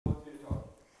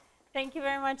Thank you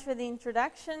very much for the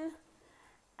introduction.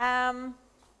 Right,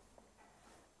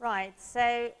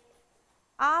 so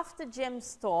after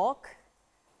Jim's talk,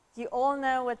 you all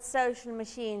know what social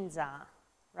machines are,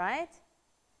 right?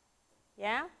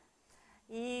 Yeah?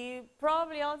 You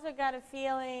probably also got a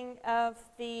feeling of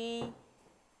the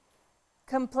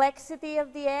complexity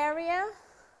of the area.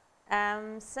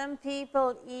 Some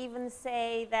people even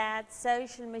say that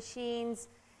social machines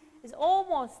is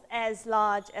almost as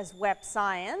large as web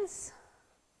science.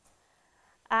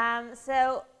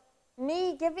 So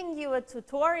me giving you a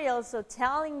tutorial, so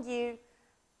telling you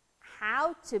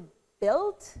how to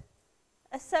build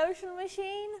a social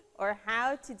machine or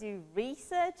how to do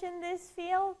research in this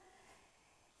field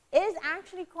is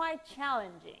actually quite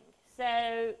challenging.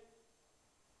 So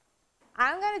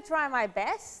I'm going to try my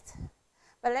best,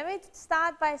 but let me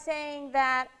start by saying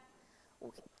that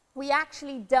we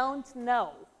actually don't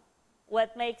know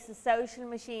what makes a social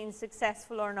machine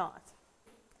successful or not.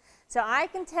 So I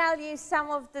can tell you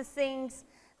some of the things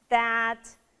that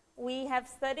we have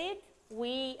studied,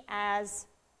 we as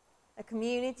a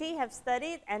community have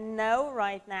studied and know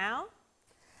right now.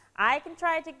 I can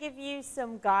try to give you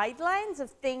some guidelines of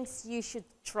things you should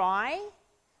try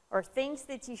or things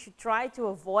that you should try to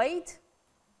avoid.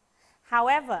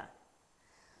 However,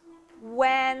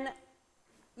 when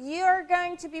you're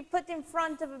going to be put in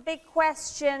front of a big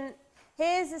question,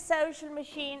 here's a social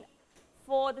machine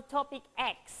for the topic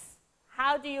X.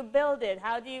 How do you build it?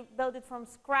 How do you build it from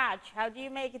scratch? How do you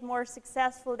make it more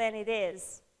successful than it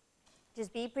is?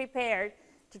 Just be prepared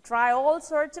to try all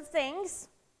sorts of things.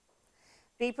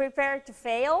 Be prepared to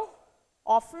fail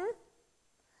often.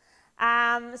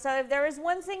 So if there is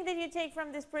one thing that you take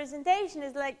from this presentation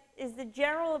is the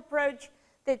general approach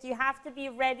that you have to be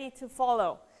ready to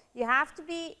follow. You have to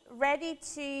be ready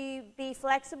to be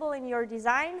flexible in your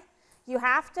design. You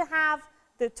have to have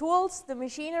the tools, the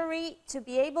machinery to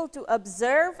be able to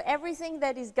observe everything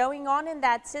that is going on in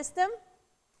that system.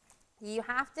 You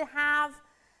have to have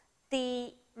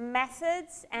the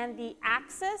methods and the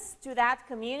access to that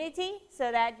community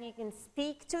so that you can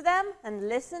speak to them and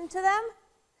listen to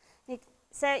them.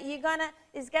 So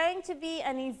it's going to be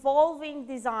an evolving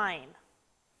design.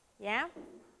 Yeah?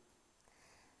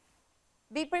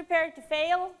 Be prepared to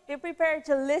fail, be prepared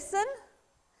to listen,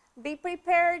 be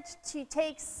prepared to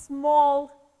take small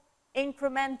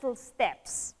incremental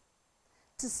steps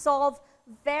to solve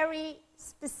very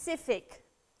specific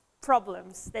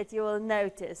problems that you will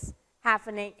notice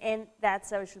happening in that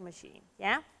social machine.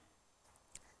 Yeah?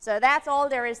 So that's all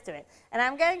there is to it. And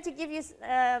I'm going to give you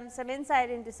some insight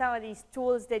into some of these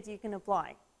tools that you can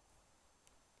apply.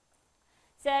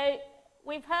 So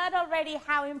we've heard already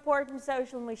how important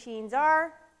social machines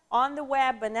are on the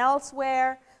web and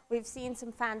elsewhere. We've seen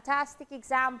some fantastic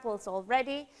examples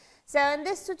already. So in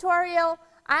this tutorial,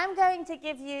 I'm going to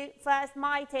give you first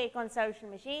my take on social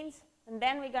machines, and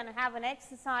then we're going to have an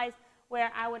exercise where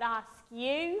I would ask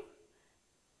you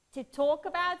to talk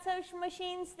about social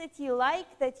machines that you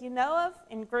like, that you know of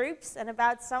in groups, and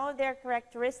about some of their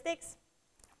characteristics.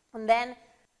 And then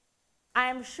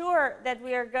I'm sure that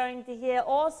we are going to hear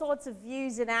all sorts of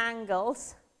views and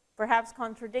angles, perhaps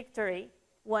contradictory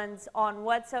ones, on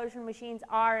what social machines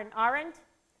are and aren't.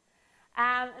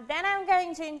 Then I'm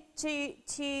going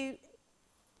to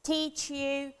teach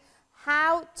you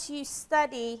how to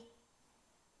study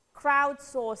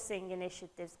crowdsourcing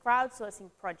initiatives,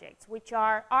 crowdsourcing projects, which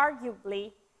are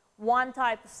arguably one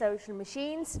type of social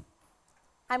machines.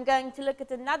 I'm going to look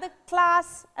at another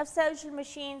class of social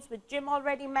machines, which Jim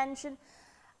already mentioned,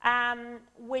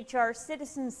 which are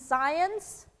citizen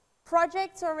science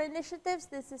projects or initiatives.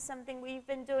 This is something we've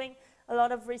been doing a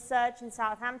lot of research in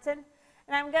Southampton.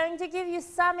 And I'm going to give you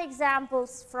some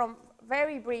examples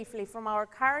very briefly from our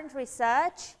current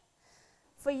research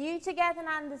for you to get an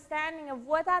understanding of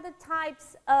what are the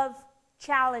types of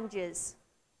challenges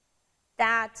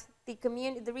that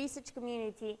the research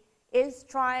community is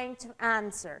trying to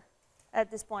answer at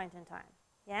this point in time.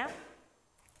 Yeah?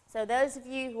 So those of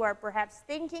you who are perhaps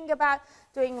thinking about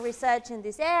doing research in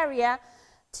this area,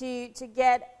 to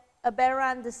get a better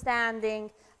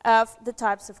understanding of the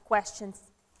types of questions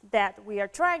that we are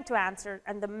trying to answer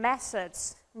and the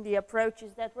methods and the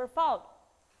approaches that we're following.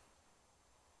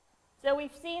 So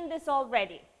we've seen this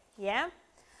already, yeah?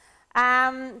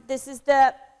 This is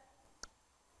the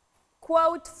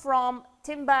quote from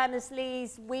Tim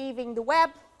Berners-Lee's Weaving the Web,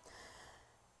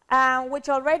 which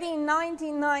already in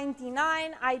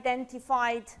 1999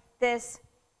 identified this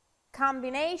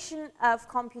combination of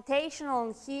computational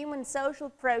and human social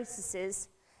processes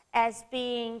as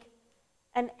being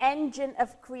an engine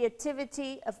of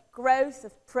creativity, of growth,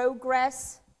 of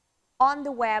progress on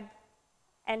the web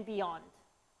and beyond.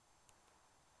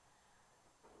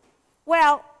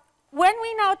 Well, when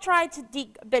we now try to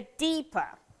dig a bit deeper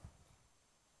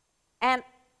and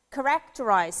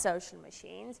characterize social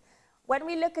machines, when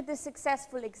we look at the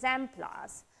successful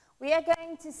exemplars, we are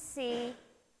going to see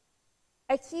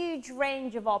a huge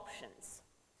range of options.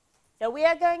 So we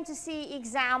are going to see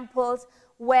examples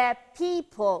where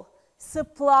people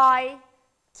supply,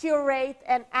 curate,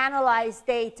 and analyze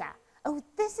data. Oh,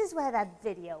 this is where that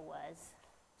video was.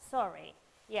 Sorry.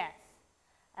 Yes.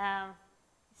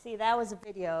 See, that was a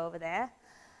video over there.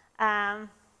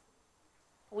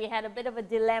 We had a bit of a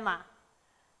dilemma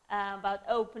about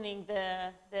opening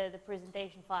the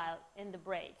presentation file in the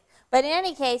break. But in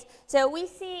any case, so we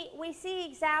see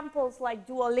examples like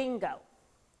Duolingo.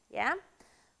 Yeah?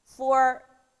 For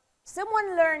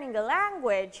someone learning a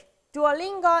language,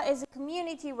 Duolingo is a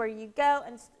community where you go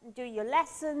and do your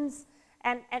lessons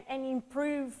and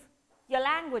improve your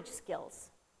language skills.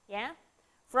 Yeah?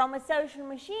 From a social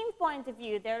machine point of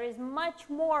view, there is much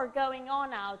more going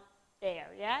on out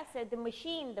there. Yeah? So the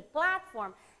machine, the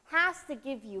platform, has to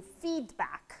give you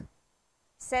feedback.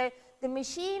 So the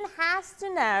machine has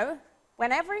to know,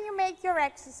 whenever you make your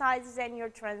exercises and your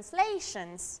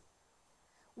translations,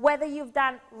 whether you've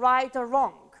done right or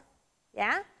wrong.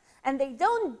 Yeah? And they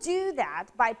don't do that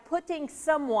by putting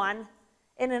someone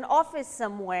in an office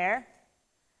somewhere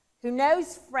who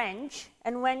knows French,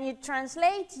 and when you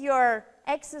translate your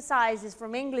exercises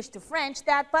from English to French,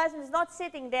 that person is not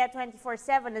sitting there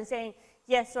 24/7 and saying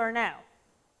yes or no.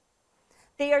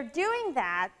 They are doing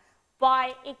that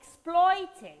by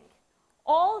exploiting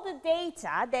all the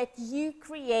data that you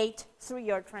create through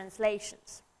your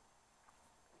translations.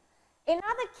 In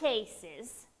other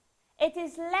cases, it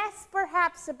is less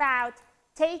perhaps about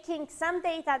taking some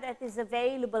data that is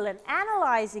available and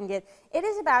analyzing it. It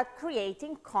is about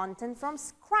creating content from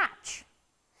scratch.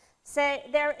 So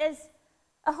there is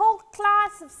a whole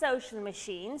class of social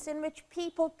machines in which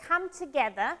people come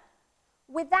together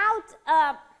without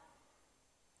a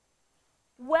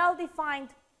well-defined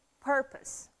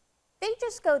purpose. They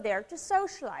just go there to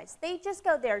socialize. They just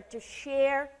go there to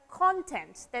share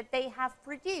content that they have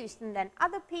produced, and then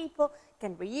other people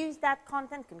can reuse that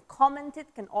content, can comment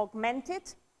it, can augment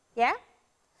it. Yeah?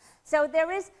 So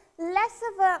there is less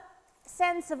of a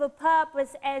sense of a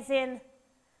purpose as in,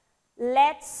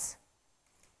 let's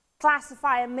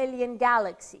classify 1,000,000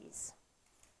 galaxies.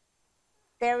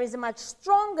 There is a much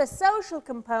stronger social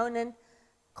component,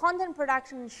 content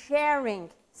production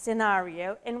sharing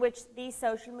scenario in which these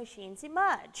social machines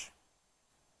emerge.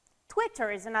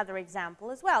 Twitter is another example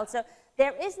as well. So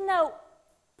there is no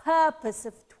purpose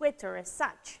of Twitter as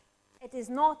such. It is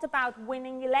not about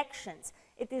winning elections.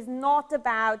 It is not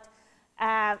about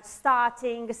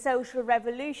starting a social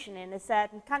revolution in a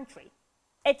certain country.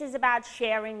 It is about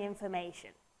sharing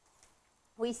information.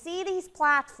 We see these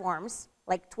platforms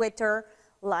like Twitter,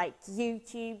 like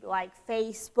YouTube, like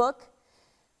Facebook,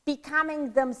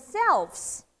 becoming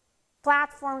themselves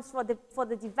platforms for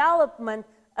the development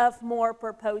of more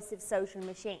purposive social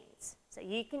machines. So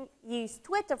you can use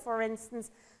Twitter, for instance,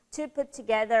 to put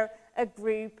together a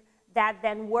group that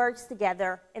then works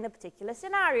together in a particular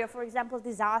scenario, for example,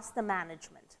 disaster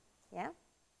management. Yeah?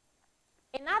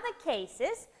 In other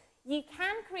cases, you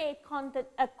can create content,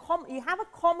 you have a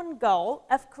common goal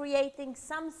of creating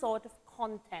some sort of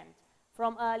content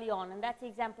from early on, and that's the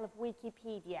example of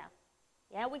Wikipedia.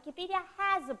 Yeah, Wikipedia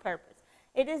has a purpose.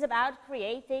 It is about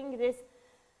creating this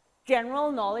general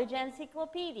knowledge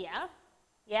encyclopedia.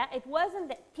 Yeah, it wasn't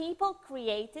that people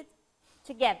created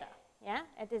together. Yeah,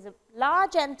 it is a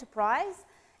large enterprise.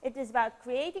 It is about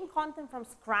creating content from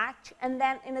scratch, and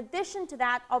then in addition to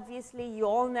that, obviously you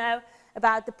all know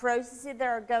about the processes that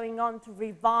are going on to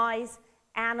revise,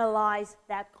 analyze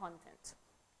that content.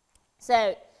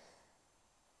 So,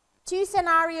 two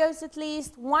scenarios at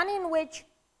least, one in which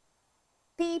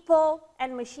people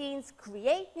and machines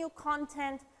create new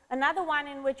content, another one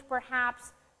in which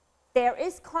perhaps there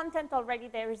is content already,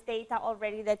 there is data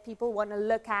already that people want to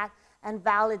look at and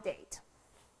validate.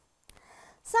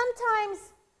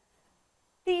 Sometimes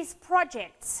these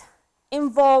projects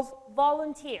involve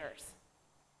volunteers.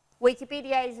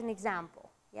 Wikipedia is an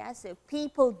example. Yeah? So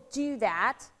people do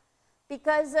that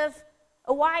because of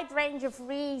a wide range of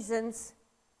reasons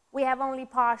we have only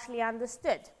partially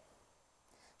understood.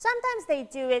 Sometimes they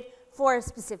do it for a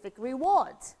specific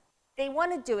reward. They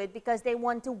want to do it because they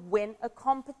want to win a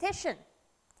competition.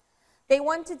 They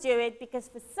want to do it because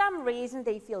for some reason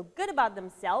they feel good about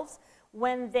themselves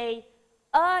when they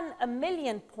earn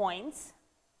 1,000,000 points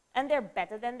and they're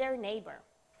better than their neighbor.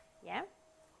 Yeah?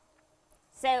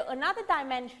 So another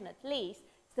dimension at least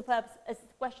is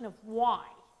the question of why.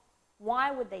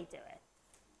 Why would they do it?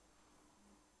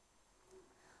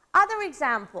 Other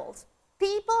examples.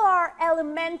 People are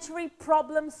elementary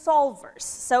problem solvers.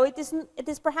 So it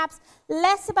is perhaps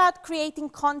less about creating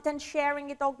content,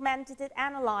 sharing it, augmenting it,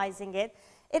 analyzing it.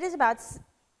 It is about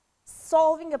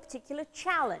solving a particular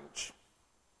challenge.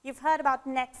 You've heard about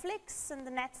Netflix and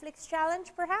the Netflix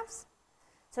challenge, perhaps?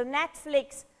 So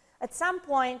Netflix, at some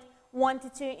point,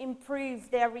 wanted to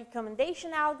improve their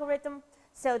recommendation algorithm,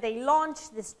 so they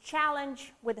launched this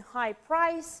challenge with a high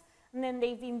price, and then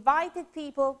they've invited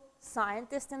people,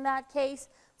 scientists in that case,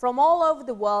 from all over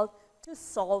the world to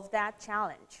solve that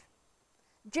challenge.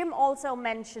 Jim also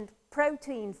mentioned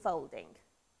protein folding.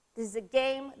 This is a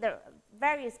game, there are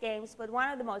various games, but one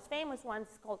of the most famous ones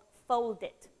is called Fold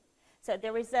It. So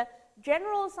there is a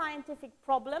general scientific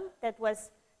problem that was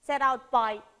set out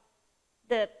by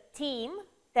the team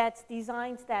that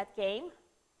designed that game.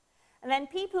 And then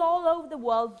people all over the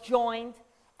world joined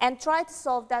and tried to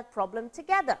solve that problem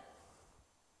together.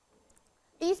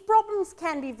 These problems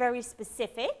can be very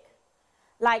specific,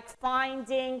 like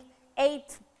finding 10,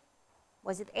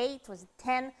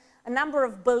 a number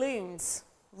of balloons,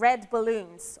 red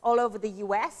balloons, all over the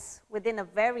US within a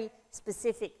very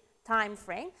specific time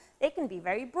frame. They can be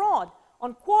very broad.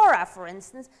 On Quora, for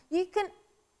instance, you can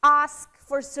ask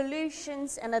for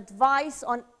solutions and advice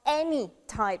on any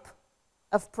type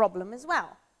of problem as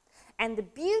well. And the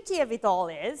beauty of it all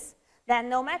is that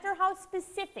no matter how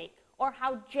specific or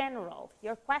how general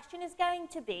your question is going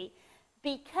to be,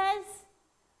 because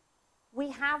we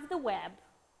have the web,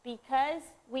 because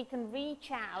we can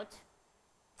reach out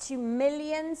to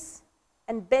millions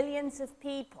and billions of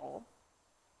people,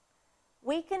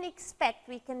 we can expect,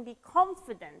 we can be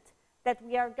confident that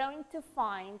we are going to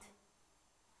find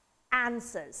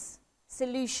answers,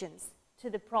 solutions to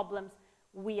the problems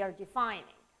we are defining.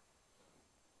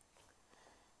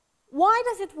 Why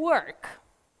does it work?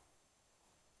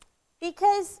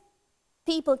 Because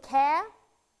people care,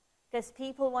 because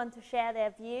people want to share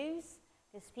their views,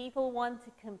 because people want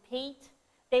to compete.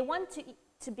 They want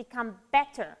to become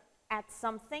better at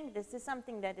something. This is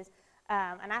something that is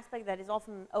an aspect that is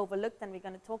often overlooked, and we're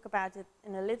going to talk about it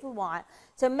in a little while.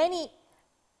 So many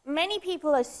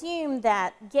people assume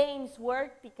that games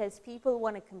work because people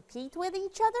want to compete with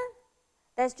each other.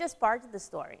 That's just part of the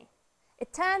story.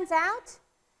 It turns out,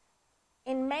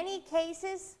 in many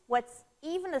cases, what's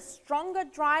even a stronger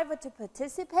driver to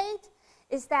participate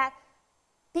is that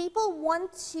people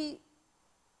want to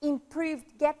improve,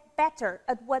 get better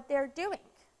at what they're doing.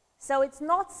 So it's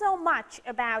not so much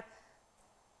about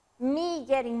me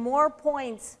getting more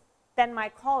points than my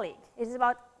colleague. It's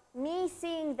about me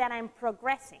seeing that I'm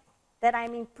progressing, that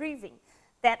I'm improving,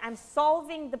 that I'm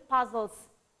solving the puzzles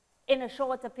in a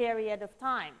shorter period of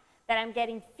time, that I'm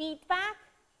getting feedback,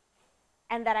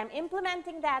 and that I'm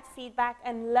implementing that feedback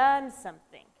and learn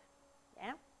something.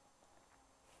 Yeah?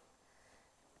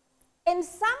 In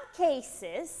some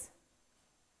cases,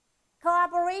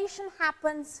 collaboration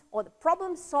happens, or the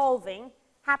problem solving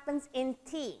happens in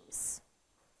teams.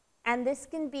 And this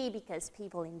can be because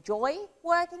people enjoy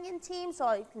working in teams,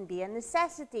 or it can be a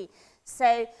necessity.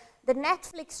 So the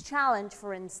Netflix challenge,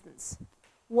 for instance,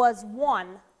 was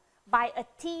won by a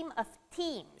team of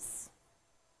teams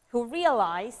who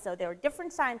realized, so there were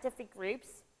different scientific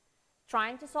groups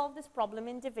trying to solve this problem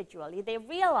individually. They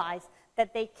realized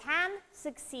that they can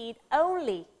succeed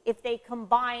only if they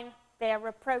combine their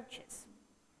approaches.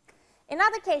 In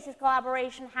other cases,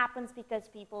 collaboration happens because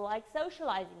people like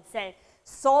socializing. So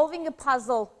solving a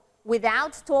puzzle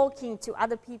without talking to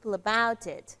other people about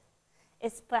it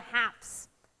is perhaps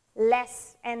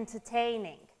less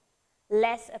entertaining,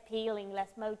 less appealing,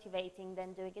 less motivating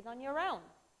than doing it on your own.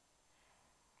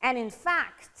 And in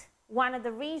fact, one of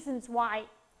the reasons why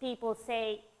people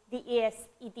say the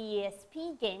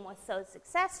ESP game was so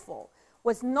successful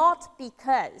was not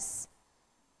because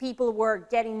people were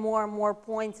getting more and more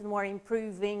points and were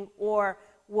improving or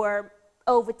were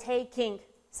overtaking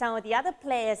some of the other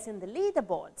players in the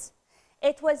leaderboards.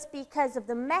 It was because of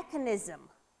the mechanism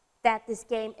that this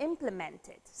game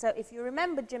implemented. So if you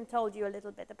remember, Jim told you a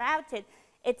little bit about it.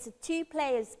 It's a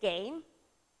two-players game.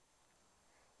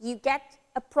 You get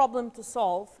a problem to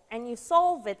solve, and you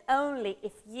solve it only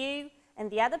if you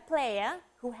and the other player,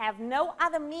 who have no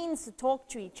other means to talk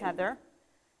to each other,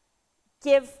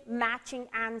 give matching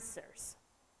answers.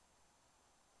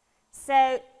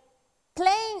 So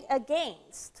playing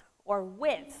against or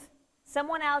with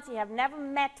someone else you have never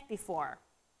met before,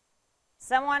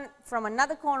 someone from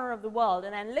another corner of the world,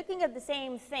 and then looking at the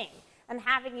same thing and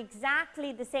having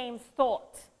exactly the same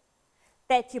thought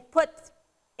that you put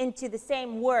into the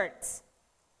same words,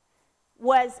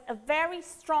 was a very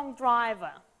strong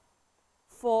driver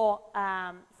for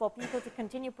people to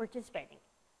continue participating.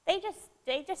 They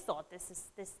just thought this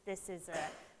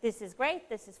is great,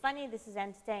 this is funny, this is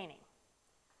entertaining.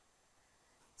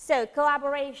 So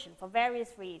collaboration for various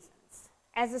reasons.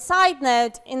 As a side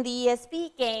note, in the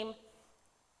ESP game,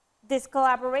 this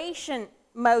collaboration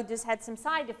modus had some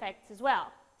side effects as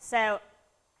well. So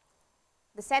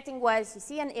the setting was you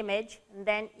see an image and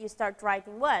then you start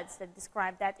writing words that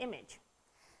describe that image.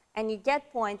 And you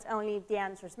get points only if the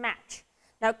answers match.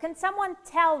 Now, can someone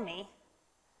tell me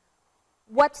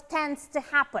what tends to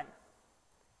happen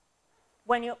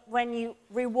when you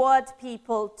reward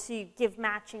people to give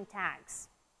matching tags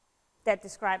that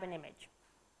describe an image?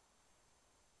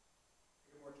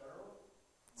 You get more general?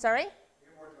 Sorry? You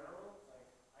get more general? Like,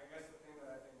 I guess the thing that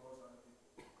I think most other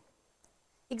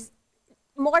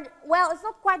people. Well, it's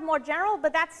not quite more general,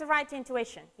 but that's the right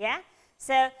intuition, yeah?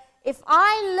 So if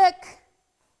I look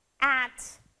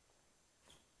at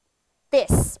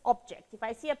this object, if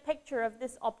I see a picture of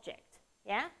this object,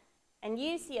 yeah, and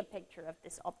you see a picture of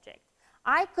this object,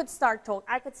 I could start talking,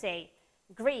 I could say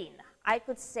green, I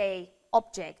could say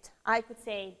object, I could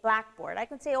say blackboard, I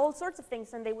could say all sorts of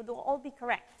things and they would all be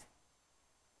correct.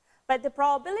 But the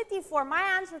probability for my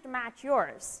answer to match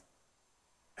yours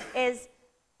is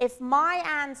if my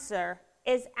answer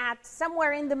is at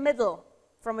somewhere in the middle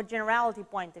from a generality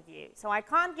point of view. So I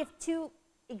can't give too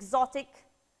exotic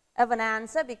of an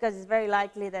answer because it's very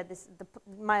likely that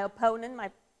my opponent,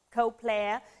 my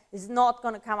co-player, is not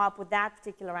going to come up with that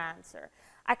particular answer.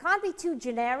 I can't be too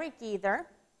generic either,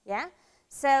 yeah?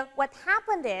 So what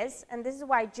happened is, and this is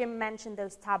why Jim mentioned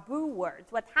those taboo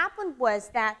words, what happened was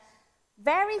that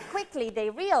very quickly they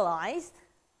realized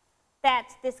that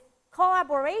this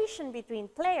collaboration between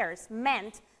players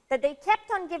meant that they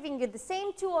kept on giving you the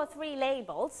same 2 or 3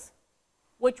 labels,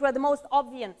 which were the most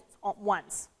obvious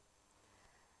ones.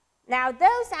 Now,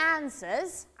 those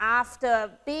answers,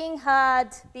 after being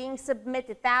heard, being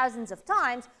submitted thousands of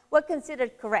times, were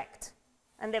considered correct.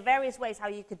 And there are various ways how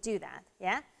you could do that,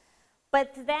 yeah?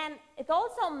 But then it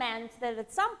also meant that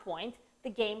at some point,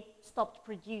 the game stopped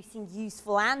producing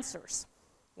useful answers.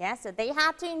 Yeah, so they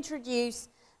had to introduce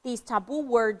these taboo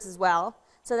words as well,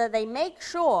 so that they make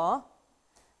sure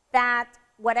that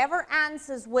whatever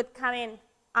answers would come in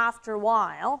after a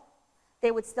while,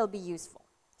 they would still be useful.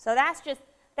 So that's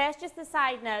just a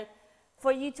side note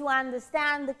for you to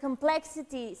understand the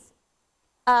complexities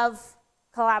of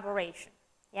collaboration.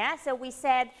 Yeah, so we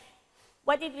said,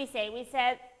 what did we say? We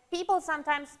said people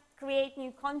sometimes create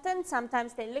new content,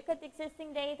 sometimes they look at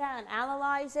existing data and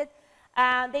analyze it.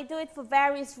 They do it for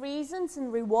various reasons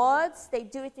and rewards. They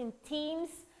do it in teams.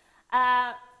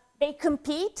 They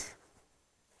compete.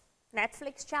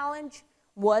 Netflix challenge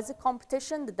was a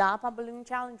competition. The DARPA balloon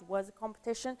challenge was a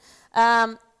competition.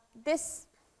 This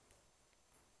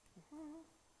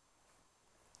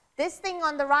thing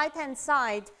on the right-hand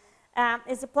side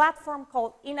is a platform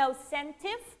called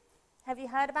Innocentive. Have you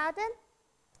heard about it?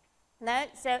 No?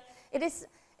 So it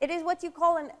is what you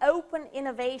call an open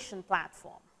innovation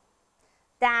platform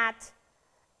that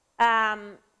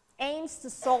aims to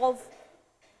solve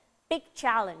big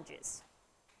challenges.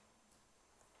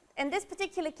 In this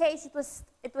particular case,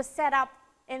 it was set up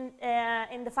in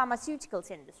the pharmaceuticals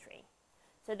industry.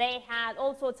 So they had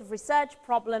all sorts of research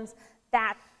problems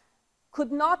that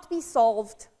could not be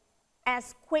solved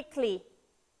as quickly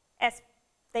as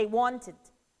they wanted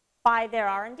by their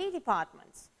R&D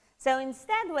departments. So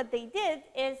instead, what they did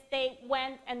is they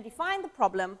went and defined the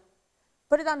problem,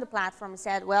 put it on the platform and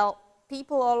said, well,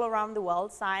 people all around the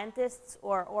world, scientists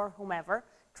or whomever,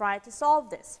 try to solve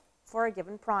this for a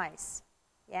given prize.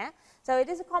 Yeah? So it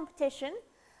is a competition,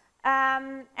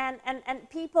 and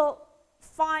people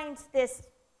find this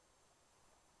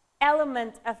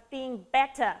element of being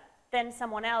better than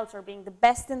someone else or being the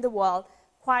best in the world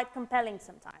quite compelling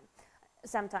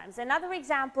sometimes. Another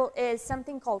example is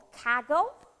something called Kaggle.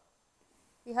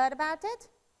 You heard about it?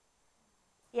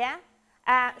 Yeah?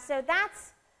 So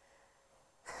that's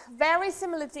very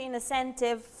similar to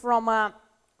Innocentive from a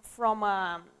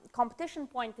competition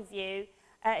point of view.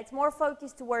 It's more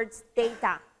focused towards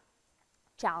data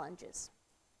challenges.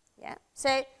 Yeah?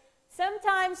 So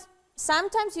sometimes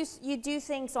you do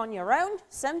things on your own.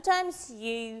 Sometimes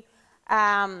you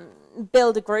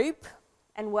build a group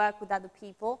and work with other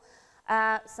people.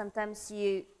 Sometimes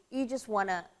you just want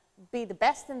to be the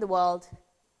best in the world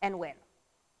and win.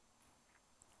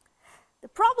 The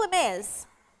problem is,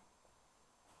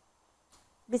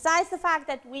 besides the fact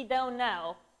that we don't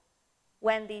know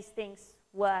when these things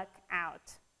work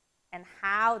out and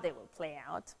how they will play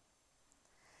out,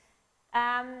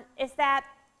 is that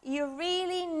you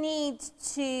really need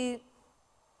to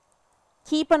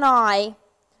keep an eye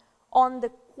on the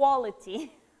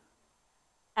quality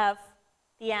of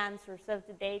the answers of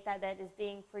the data that is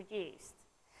being produced.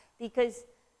 Because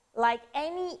like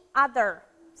any other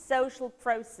social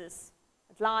process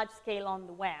at large scale on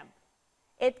the web,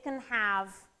 it can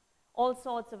have all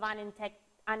sorts of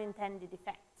unintended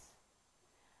effects.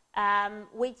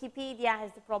 Wikipedia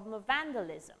has the problem of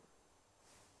vandalism.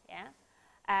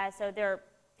 Yeah? So there are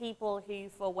people who,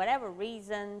 for whatever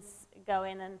reasons, go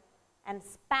in and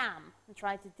spam and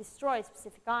try to destroy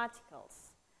specific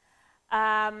articles.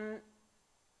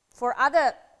 For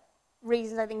other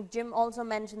reasons, I think Jim also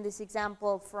mentioned this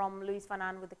example from Luis van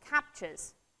Aan with the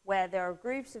captchas, where there are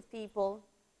groups of people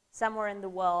somewhere in the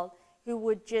world who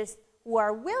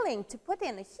are willing to put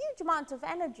in a huge amount of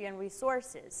energy and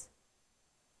resources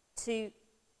to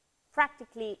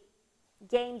practically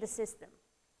game the system,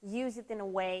 use it in a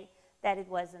way that it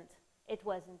wasn't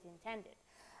intended.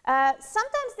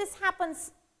 Sometimes this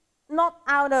happens not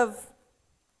out of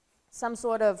some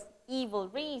sort of evil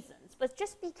reasons, but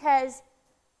just because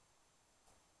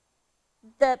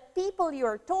the people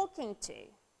you're talking to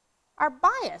are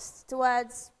biased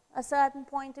towards a certain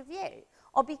point of view,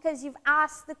 or because you've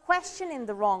asked the question in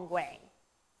the wrong way.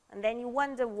 And then you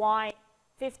wonder why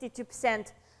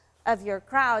 52% of your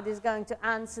crowd is going to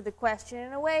answer the question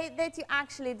in a way that you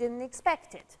actually didn't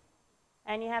expect it.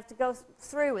 And you have to go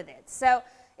through with it. So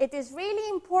it is really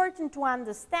important to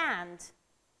understand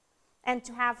and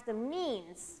to have the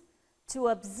means to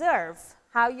observe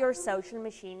how your social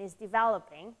machine is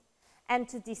developing and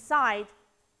to decide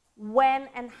when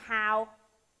and how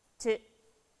to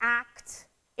act,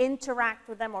 interact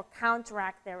with them, or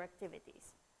counteract their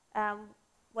activities.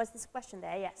 Was this question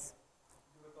there? Yes.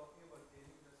 You were talking about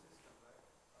gaming the system, right?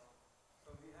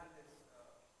 So we had this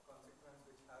consequence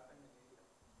which happened in India.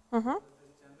 Mm-hmm.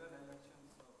 This general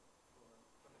elections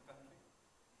for the country,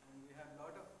 and we had a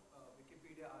lot of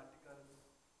Wikipedia articles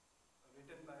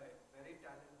written by very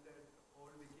talented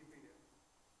old Wikipedians,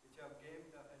 which have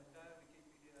gamed the entire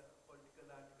Wikipedia. Political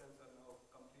articles are now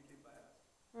completely biased.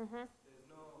 Mm-hmm. There is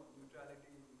no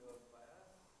neutrality in those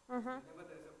bias. Mm-hmm. Whenever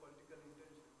there is a political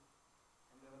intention,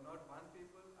 and there were not one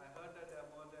people. I heard that there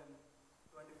are more than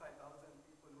 25,000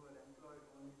 people who are employed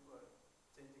only for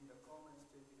changing the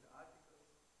comments, changing the articles,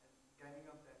 and gamming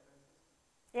up the entire system.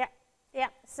 Yeah,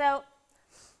 yeah. So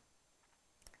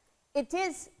it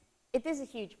is a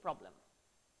huge problem.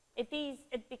 It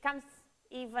becomes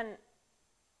even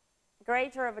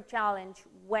greater of a challenge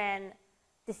when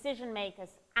decision makers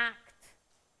act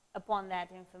upon that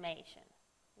information.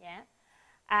 Yeah.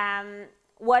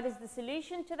 What is the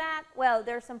solution to that? Well,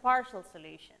 there are some partial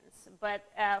solutions, but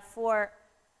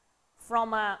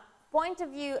from a point of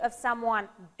view of someone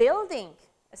building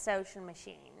a social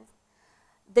machine,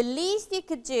 the least you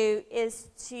could do is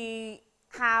to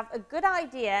have a good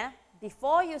idea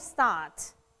before you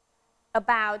start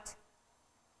about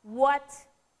what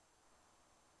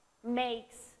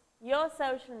makes your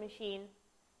social machine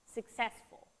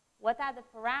successful. What are the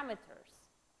parameters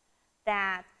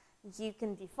that you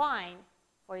can define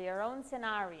for your own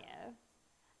scenario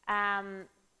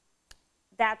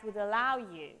that would allow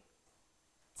you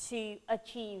to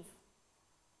achieve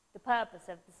the purpose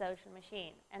of the social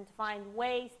machine, and to find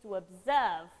ways to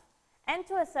observe and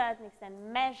to a certain extent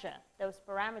measure those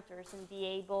parameters and be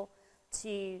able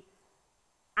to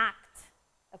act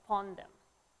upon them.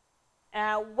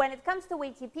 When it comes to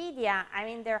Wikipedia, I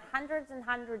mean, there are hundreds and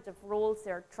hundreds of rules.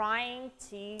 They're trying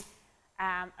to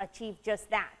achieve just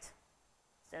that.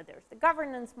 So there's the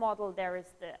governance model, there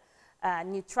is the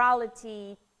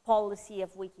neutrality policy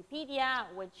of Wikipedia,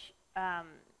 which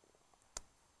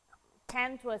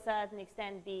can to a certain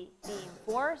extent be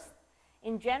enforced.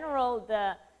 In general,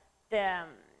 the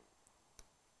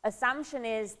assumption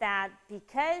is that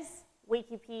because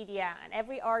Wikipedia and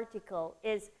every article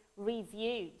is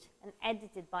reviewed and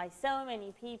edited by so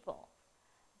many people,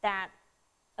 that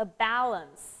a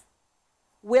balance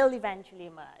will eventually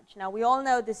emerge. Now, we all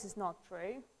know this is not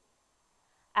true,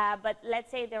 but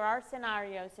let's say there are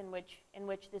scenarios in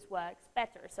which this works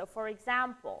better. So, for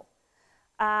example,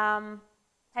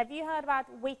 have you heard about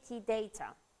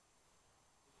Wikidata?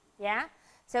 Yeah?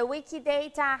 So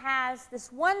Wikidata has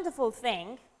this wonderful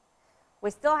thing.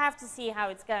 We still have to see how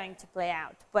it's going to play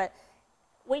out. But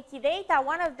Wikidata,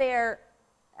 one of their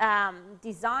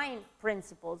design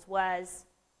principles was,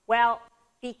 well,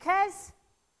 because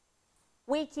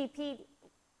Wikipedia,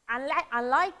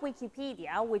 unlike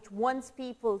Wikipedia, which wants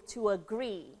people to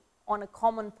agree on a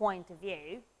common point of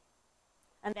view,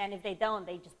 and then if they don't,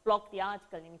 they just block the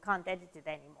article and you can't edit it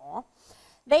anymore,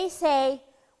 they say,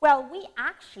 well, we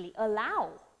actually allow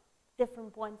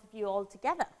different points of view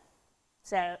altogether.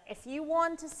 So if you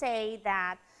want to say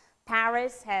that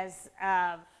Paris has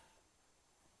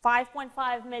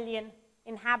 5.5 million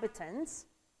inhabitants,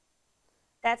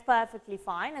 that's perfectly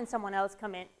fine, and someone else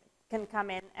can come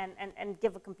in and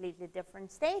give a completely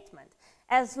different statement.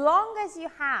 As long as you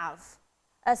have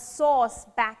a source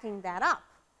backing that up,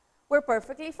 we're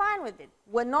perfectly fine with it.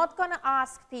 We're not going to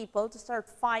ask people to start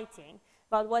fighting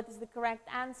about what is the correct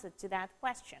answer to that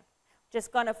question.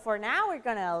 Just going to, for now, we're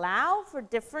going to allow for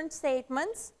different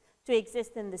statements to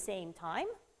exist in the same time.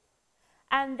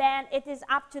 And then it is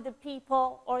up to the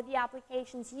people or the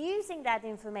applications using that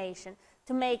information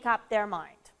to make up their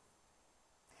mind.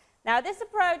 Now, this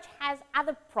approach has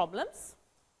other problems,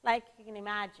 like you can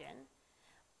imagine,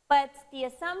 but the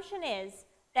assumption is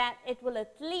that it will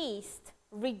at least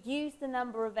reduce the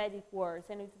number of edit words,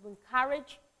 and it will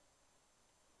encourage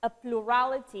a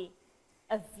plurality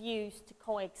of views to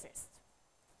coexist.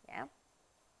 Yeah?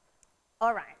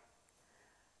 All right.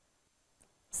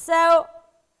 So,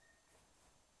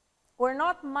 we're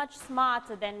not much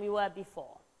smarter than we were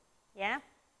before. Yeah?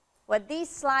 What these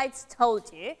slides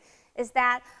told you is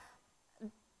that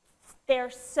there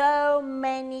are so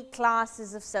many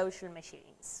classes of social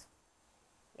machines.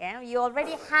 Yeah? You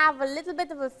already have a little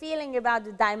bit of a feeling about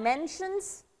the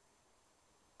dimensions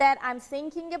that I'm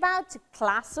thinking about to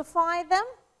classify them,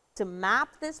 to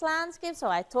map this landscape. So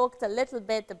I talked a little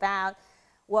bit about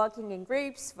working in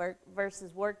groups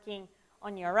versus working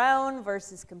on your own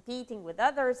versus competing with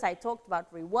others. I talked about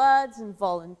rewards and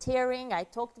volunteering. I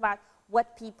talked about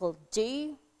what people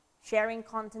do, sharing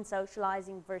content,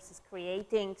 socializing versus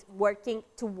creating, working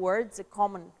towards a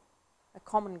common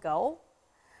goal.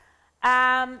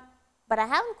 But I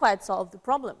haven't quite solved the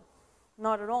problem,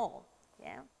 not at all.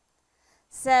 Yeah.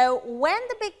 So when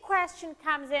the big question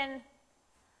comes in,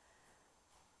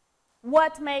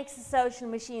 what makes a social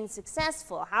machine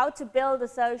successful? How to build a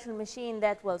social machine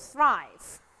that will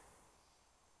thrive?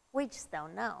 We just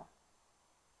don't know.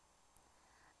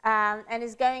 And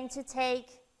it's going to take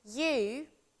you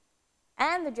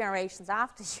and the generations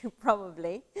after you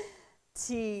probably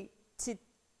to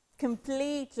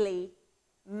completely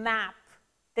map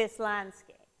this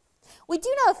landscape. We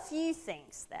do know a few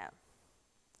things though.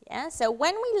 Yeah? So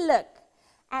when we look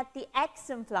at the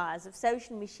exemplars of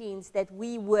social machines that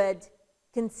we would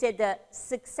consider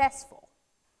successful,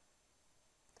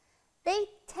 they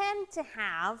tend to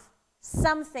have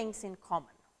some things in common.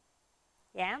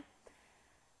 Yeah?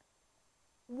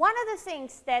 One of the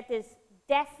things that is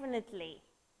definitely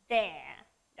there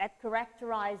that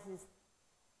characterizes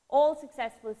all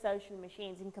successful social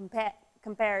machines and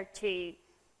compared to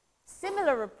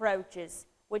similar approaches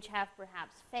which have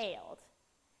perhaps failed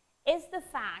is the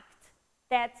fact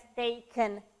that they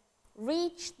can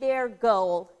reach their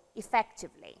goal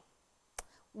effectively.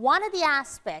 One of the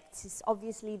aspects is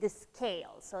obviously the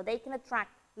scale, so they can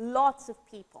attract lots of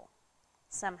people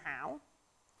somehow,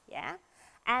 yeah?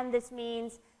 And this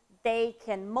means they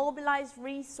can mobilize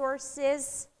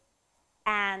resources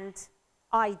and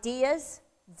ideas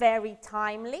very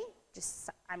timely, just,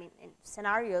 I mean, in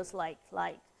scenarios like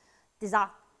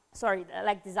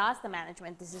disaster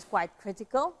management, this is quite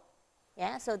critical.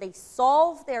 Yeah, so they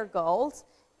solve their goals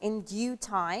in due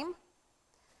time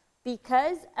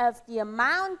because of the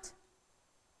amount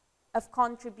of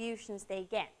contributions they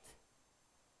get.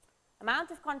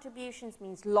 Amount of contributions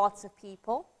means lots of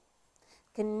people,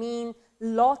 can mean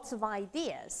lots of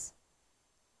ideas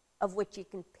of which you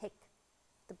can pick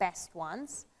the best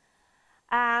ones.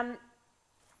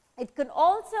 It can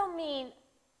also mean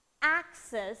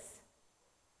access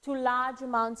to large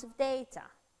amounts of data.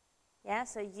 Yeah,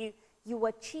 so you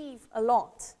achieve a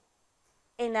lot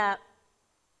in a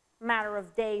matter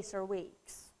of days or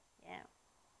weeks. Yeah.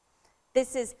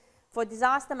 This is, for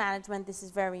disaster management, this is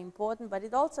very important, but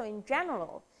it also, in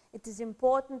general, it is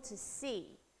important to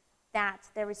see that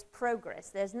there is progress.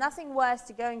 There's nothing worse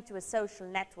to going to a social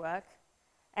network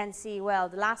and see, well,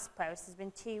 the last post has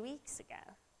been 2 weeks ago.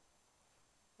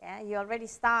 Yeah, you already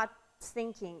start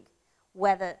thinking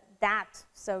whether that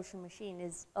social machine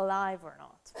is alive or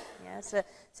not. Yeah?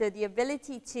 So the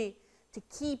ability to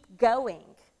keep going,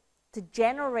 to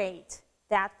generate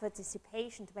that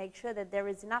participation, to make sure that there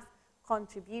is enough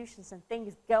contributions and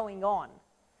things going on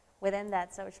within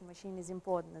that social machine is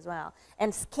important as well.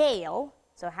 And scale,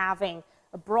 so having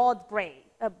a broad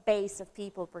base of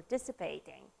people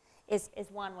participating, is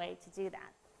one way to do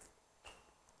that.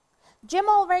 Jim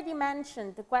already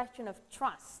mentioned the question of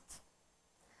trust.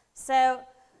 So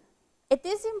it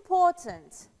is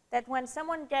important that when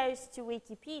someone goes to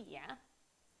Wikipedia,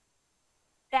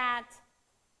 that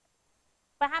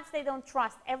perhaps they don't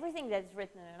trust everything that is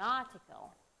written in an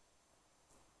article,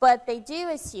 But they do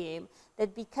assume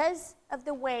that because of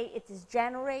the way it is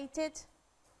generated,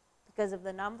 because of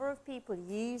the number of people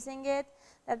using it,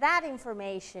 that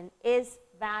information is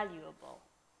valuable.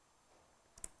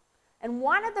 And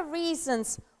one of the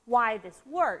reasons why this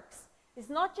works is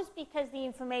not just because the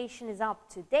information is up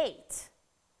to date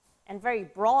and very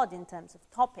broad in terms of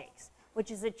topics, which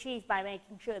is achieved by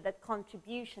making sure that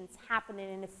contributions happen in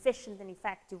an efficient and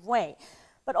effective way,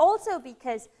 but also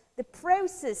because the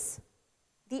process,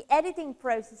 the editing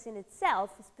process in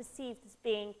itself, is perceived as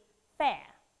being fair.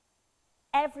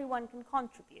 Everyone can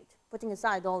contribute, putting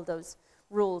aside all those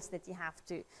rules that you have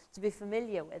to be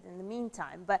familiar with in the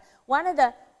meantime. But one of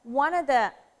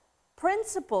the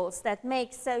principles that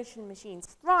make social machines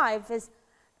thrive is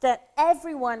that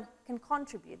everyone can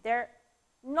contribute. There are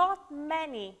not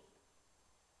many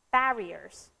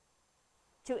barriers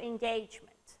to engagement.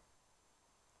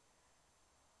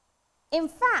 In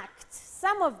fact,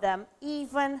 some of them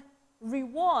even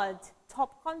reward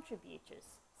top contributors.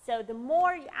 So the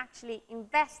more you actually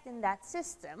invest in that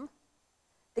system,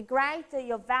 the greater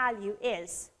your value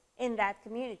is in that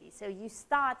community. So you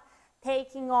start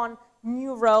taking on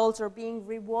new roles or being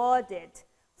rewarded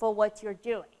for what you're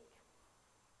doing.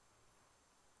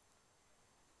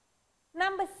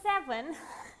 Number 7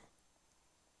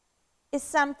 is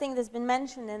something that's been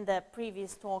mentioned in the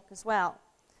previous talk as well.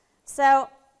 So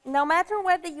no matter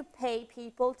whether you pay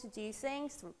people to do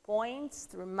things through points,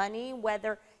 through money,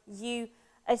 whether you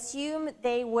assume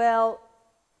they will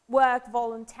work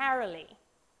voluntarily,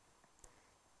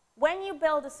 when you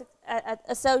build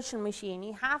a social machine,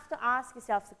 you have to ask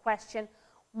yourself the question,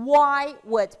 why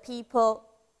would people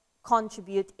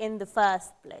contribute in the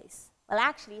first place? Well,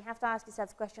 actually, you have to ask yourself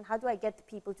the question, how do I get the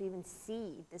people to even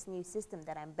see this new system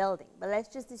that I'm building? But let's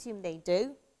just assume they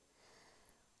do.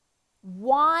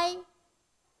 Why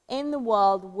in the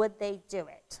world would they do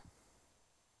it?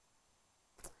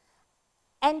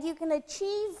 And you can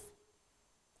achieve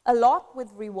a lot with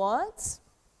rewards,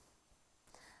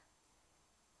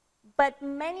 but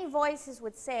many voices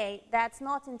would say that's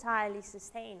not entirely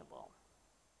sustainable.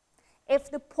 If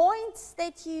the points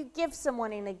that you give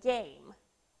someone in a game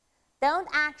don't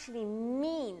actually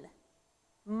mean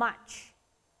much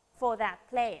for that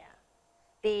player,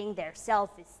 being their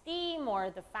self-esteem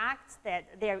or the fact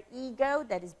that their ego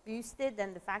that is boosted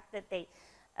and the fact that they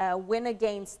win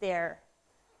against their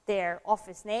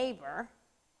office neighbor,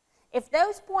 if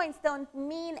those points don't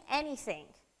mean anything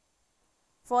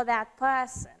for that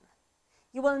person,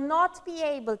 you will not be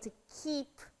able to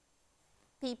keep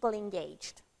people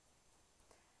engaged.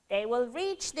 They will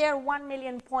reach their 1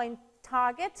 million point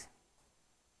target,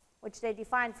 which they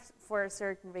define for a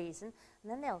certain reason,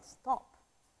 and then they'll stop.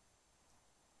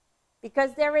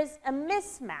 Because there is a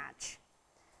mismatch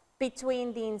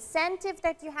between the incentive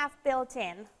that you have built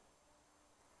in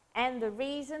and the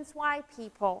reasons why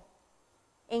people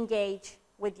engage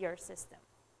with your system.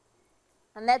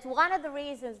 And that's one of the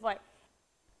reasons why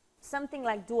something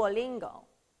like Duolingo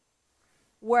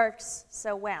works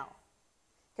so well.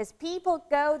 Because people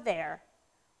go there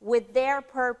with their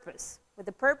purpose, with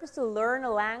the purpose to learn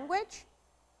a language,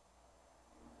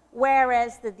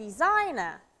 whereas the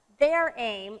designer, their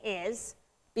aim is,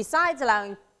 besides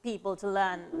allowing people to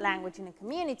learn language in a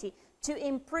community, to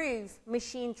improve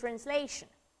machine translation.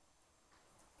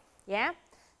 Yeah?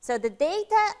 So the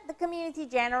data the community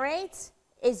generates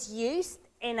is used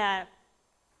in an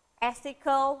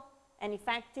ethical and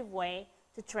effective way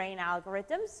to train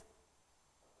algorithms.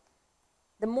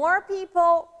 The more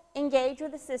people engage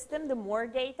with the system, the more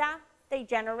data they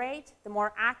generate, the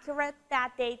more accurate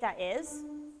that data is.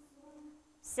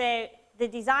 So the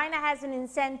designer has an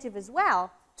incentive as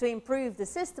well to improve the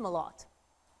system a lot,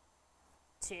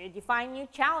 to define new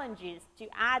challenges, to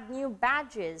add new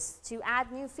badges, to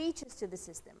add new features to the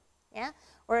system. Yeah?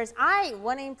 Whereas I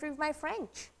want to improve my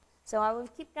French, so I will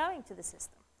keep going to the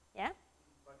system. Yeah?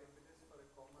 But if it is for a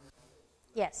common knowledge,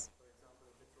 yes. For example,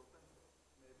 if it's open source,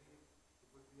 maybe it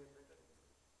would be a better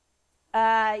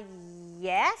incentive.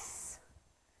 Yes,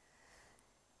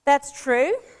 that's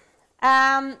true.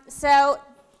 So,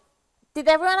 did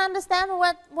everyone understand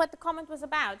what the comment was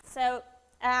about? So,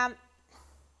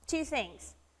 2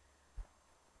 things.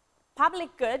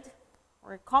 Public good,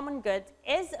 or common good,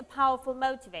 is a powerful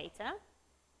motivator.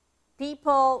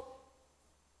 People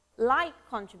like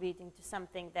contributing to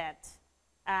something that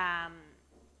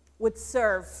would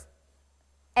serve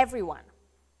everyone.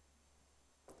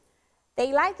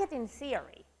 They like it in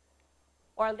theory,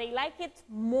 or they like it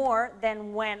more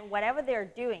than when whatever they're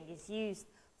doing is used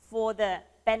for the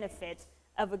benefit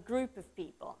of a group of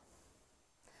people.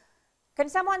 Can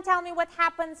someone tell me what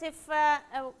happens if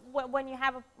when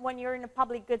you're in a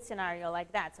public good scenario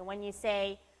like that? So when you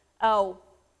say, oh,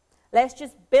 let's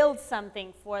just build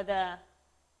something for the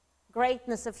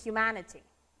greatness of humanity.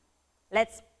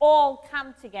 Let's all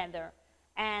come together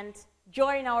and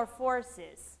join our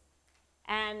forces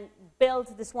and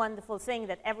build this wonderful thing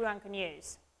that everyone can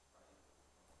use.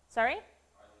 Sorry?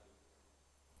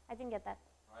 I didn't get that.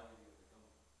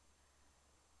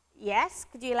 Yes,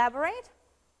 could you elaborate?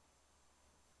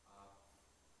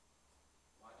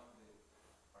 Why don't the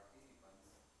participants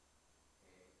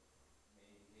may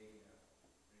behave in a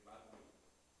remarkable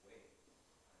way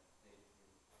and take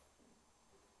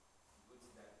the goods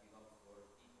that belong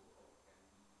for people or can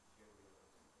be shared with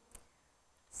others?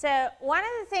 So one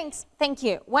of the things, thank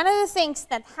you, one of the things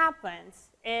that happens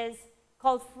is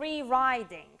called free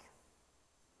riding.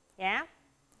 Yeah?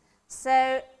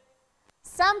 So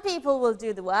some people will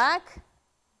do the work,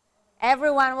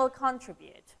 everyone will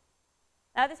contribute.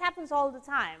 Now this happens all the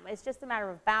time, it's just a matter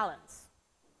of balance.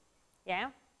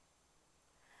 Yeah?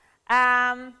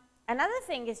 Another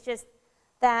thing is just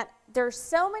that there's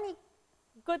so many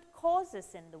good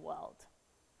causes in the world.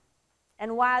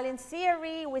 And while in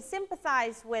theory we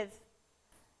sympathize with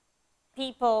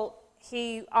people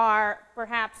who are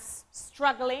perhaps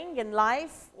struggling in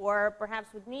life or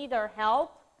perhaps would need our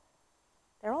help,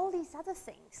 there are all these other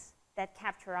things that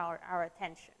capture our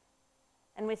attention.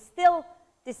 And we still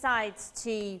decide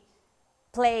to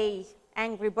play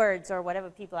Angry Birds or whatever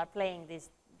people are playing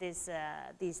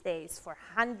these days for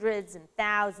hundreds and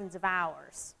thousands of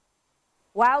hours.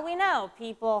 While we know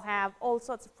people have all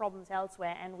sorts of problems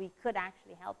elsewhere and we could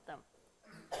actually help them.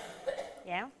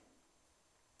 Yeah?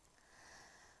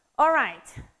 All right.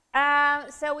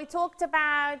 So we talked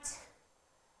about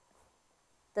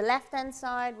the left-hand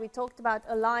side, we talked about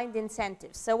aligned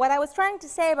incentives. So what I was trying to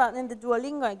say about in the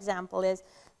Duolingo example is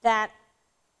that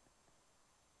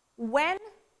when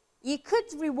you could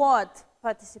reward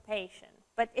participation,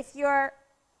 but if your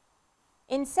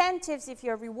incentives, if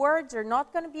your rewards are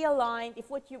not going to be aligned, if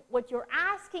what you're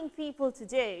asking people to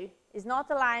do is not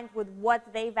aligned with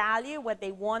what they value, what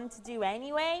they want to do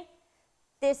anyway,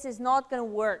 this is not going to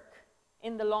work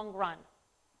in the long run.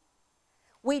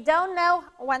 We don't know,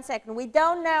 one second, we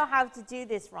don't know how to do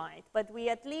this right, but we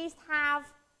at least have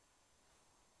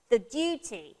the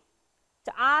duty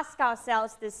to ask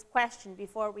ourselves this question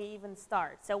before we even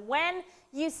start. So when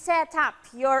you set up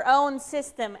your own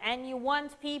system and you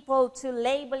want people to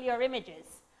label your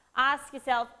images, ask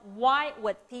yourself, why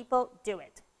would people do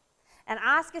it? And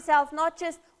ask yourself not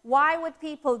just, why would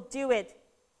people do it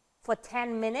for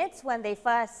 10 minutes when they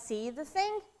first see the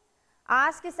thing?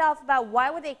 Ask yourself about why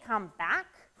would they come back?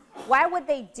 Why would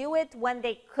they do it when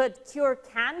they could cure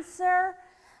cancer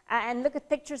and look at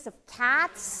pictures of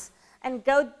cats and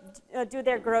go do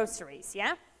their groceries,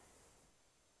 yeah?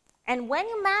 And when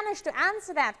you manage to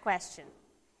answer that question,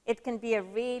 it can be a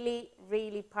really,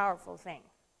 really powerful thing,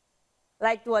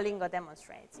 like Duolingo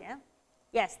demonstrates, yeah?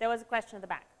 Yes, there was a question at the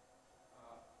back. I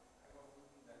was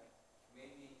thinking that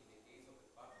maybe in the case of the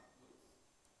public goods,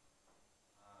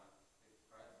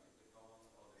 the commons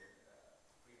or the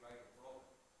free rider problem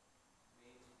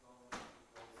may come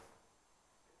because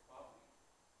the public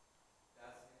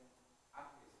doesn't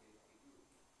appreciate the good.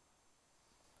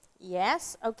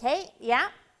 Yes, okay, yeah,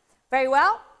 very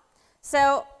well.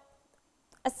 So,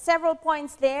 several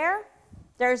points there.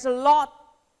 There's a lot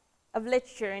of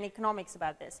literature in economics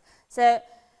about this. So,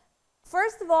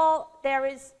 first of all, there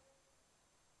is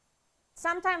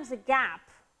sometimes a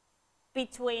gap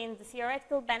between the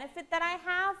theoretical benefit that I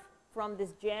have from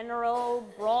this general,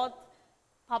 broad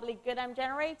public good I'm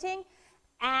generating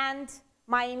and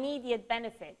my immediate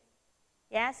benefit.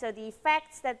 Yeah, so the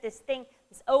effects that this thing,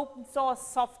 this open source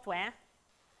software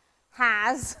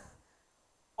has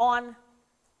on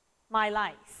my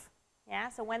life. Yeah,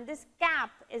 so when this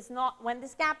gap is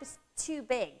too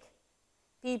big,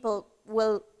 people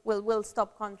will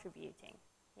stop contributing.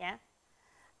 Yeah.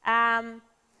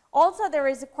 Also, there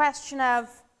is a question of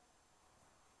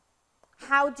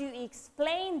how do you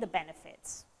explain the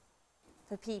benefits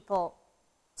for people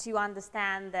to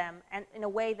understand them and in a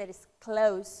way that is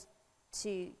close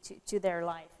to their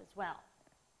life as well.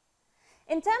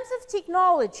 In terms of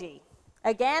technology,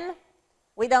 again,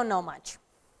 we don't know much.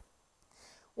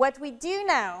 What we do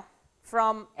know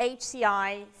from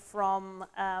HCI, from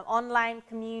online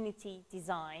community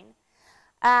design,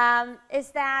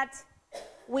 is that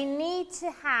we need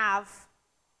to have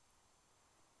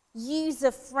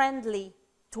user-friendly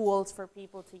tools for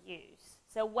people to use.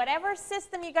 So whatever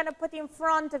system you're going to put in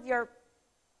front of your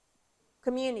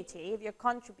community, of your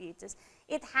contributors,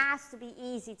 it has to be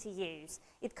easy to use.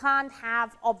 It can't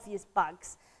have obvious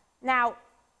bugs. Now,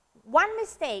 one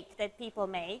mistake that people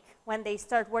make when they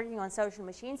start working on social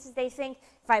machines is they think,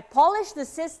 if I polish the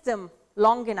system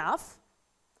long enough,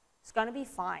 it's going to be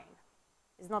fine.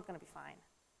 It's not going to be fine.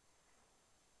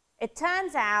 It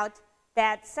turns out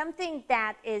that something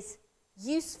that is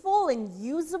useful and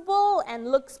usable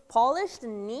and looks polished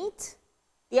and neat,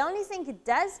 the only thing it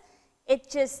does, it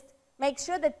just makes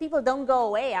sure that people don't go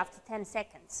away after 10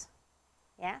 seconds.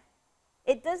 Yeah?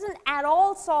 It doesn't at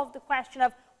all solve the question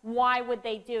of why would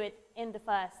they do it in the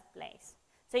first place.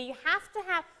 So you have to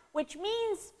have, which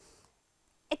means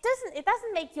it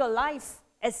doesn't make your life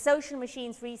as social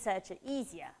machines researcher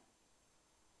easier.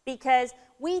 Because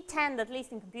we tend, at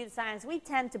least in computer science, we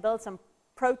tend to build some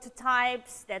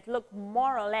prototypes that look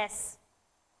more or less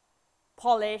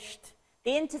polished.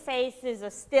 The interfaces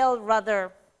are still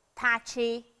rather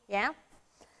patchy, yeah?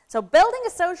 So building a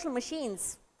social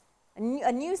machines,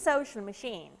 a new social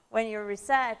machine, when you're a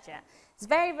researcher, is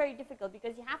very, very difficult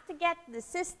because you have to get the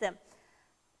system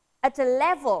at a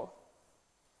level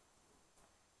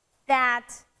that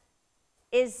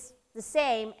is the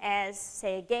same as,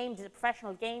 say, a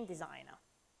professional game designer.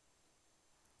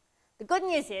 The good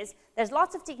news is there's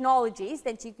lots of technologies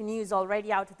that you can use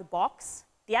already out of the box.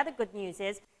 The other good news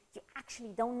is you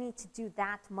actually don't need to do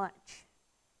that much.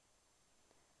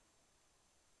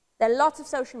 There are lots of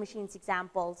social machines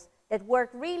examples that work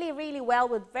really, really well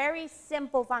with very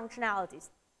simple functionalities,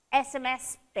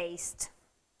 SMS-based,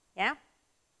 yeah?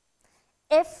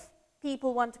 If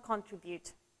people want to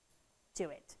contribute to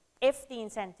it, if the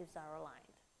incentives are aligned.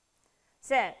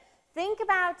 So think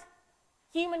about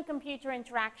human-computer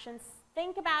interactions,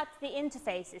 think about the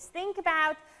interfaces, think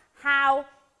about how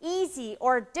easy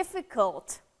or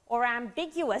difficult or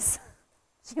ambiguous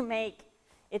you make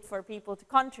it for people to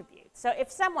contribute. So if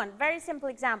someone, very simple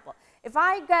example, if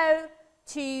I go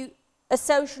to a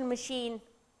social machine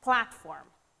platform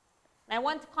and I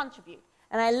want to contribute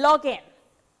and I log in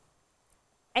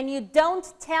and you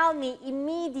don't tell me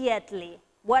immediately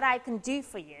what I can do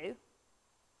for you,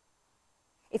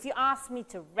 if you ask me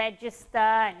to register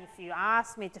and if you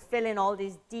ask me to fill in all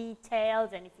these details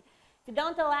and if you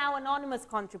don't allow anonymous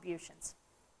contributions,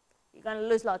 you're going to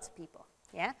lose lots of people.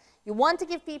 Yeah? You want to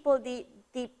give people the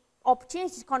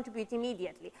opportunity to contribute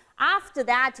immediately. After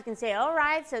that, you can say, all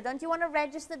right, so don't you want to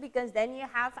register because then you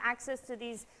have access to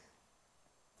these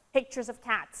pictures of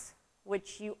cats,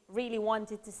 which you really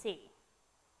wanted to see.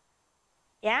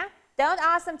 Yeah? Don't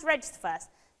ask them to register first.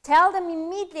 Tell them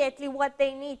immediately what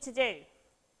they need to do.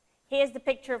 Here's the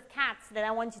picture of cats that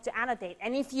I want you to annotate.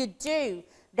 And if you do,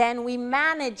 then we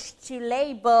manage to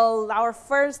label our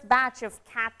first batch of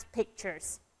cat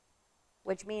pictures,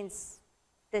 which means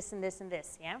this and this and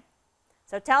this, yeah?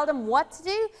 So tell them what to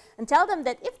do, and tell them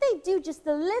that if they do just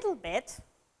a little bit,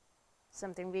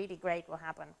 something really great will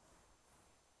happen.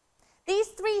 These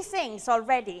three things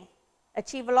already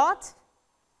achieve a lot.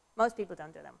 Most people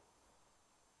don't do them.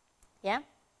 Yeah?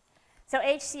 So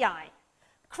HCI.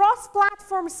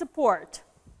 Cross-platform support.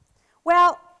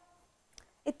 Well,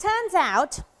 it turns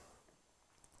out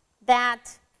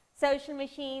that social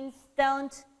machines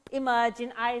don't emerge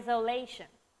in isolation.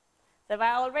 So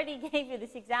I already gave you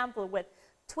this example with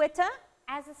Twitter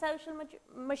as a social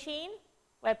machine,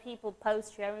 where people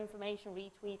post, share information,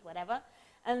 retweet, whatever.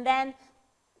 And then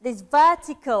these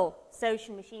vertical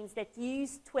social machines that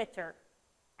use Twitter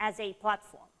as a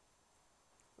platform,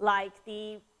 like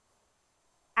the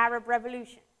Arab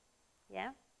Revolution.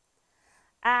 Yeah?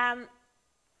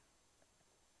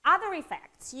 Other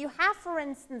effects. You have, for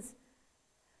instance,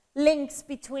 links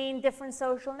between different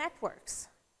social networks.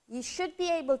 You should be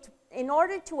able to, in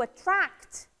order to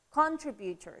attract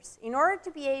contributors, in order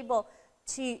to be able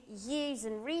to use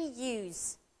and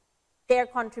reuse their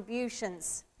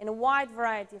contributions in a wide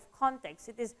variety of contexts,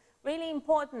 it is really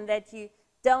important that you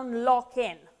don't lock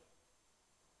in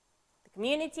the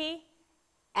community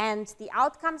and the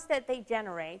outcomes that they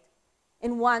generate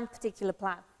in one particular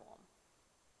platform.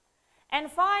 And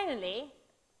finally,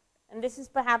 and this is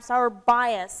perhaps our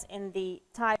bias in the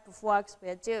type of works we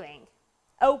are doing,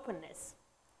 openness.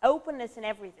 Openness in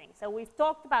everything. So we've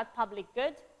talked about public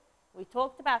good. We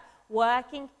talked about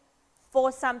working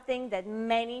for something that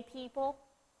many people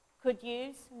could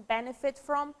use and benefit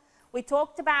from. We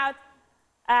talked about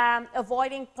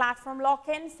avoiding platform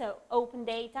lock-in, so open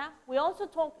data. We also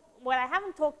talked, what I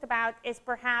haven't talked about is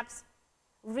perhaps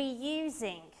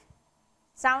reusing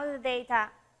some of the data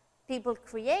people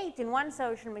create in one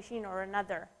social machine or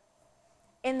another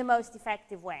in the most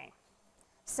effective way.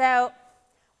 So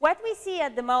what we see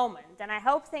at the moment, and I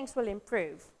hope things will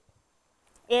improve,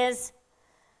 is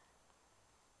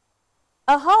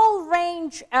a whole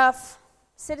range of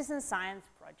citizen science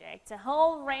projects, a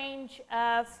whole range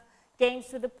of games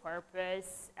with a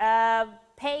purpose,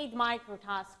 paid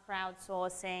microtask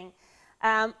crowdsourcing,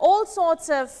 all sorts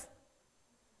of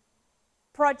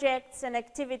projects and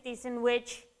activities in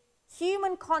which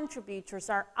human contributors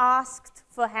are asked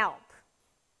for help.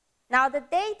 Now, the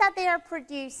data they are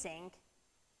producing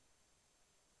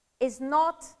is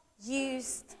not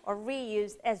used or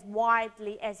reused as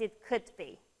widely as it could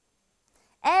be.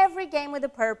 Every game with a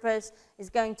purpose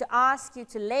is going to ask you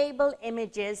to label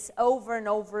images over and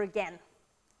over again.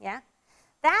 Yeah?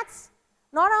 That's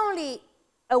not only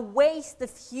a waste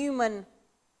of human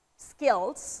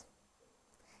skills,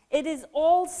 it is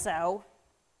also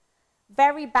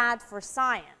very bad for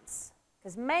science.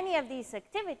 Because many of these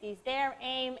activities, their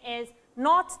aim is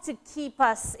not to keep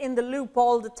us in the loop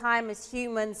all the time as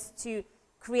humans to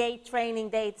create training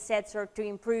data sets or to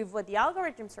improve what the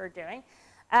algorithms are doing.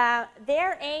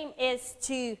 Their aim is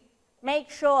to make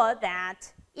sure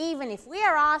that even if we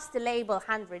are asked to label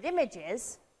 100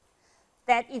 images,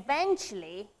 that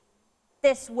eventually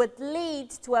this would lead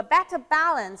to a better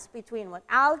balance between what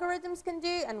algorithms can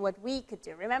do and what we could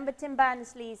do. Remember Tim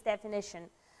Berners-Lee's definition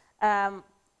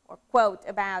or quote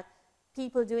about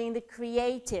people doing the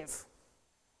creative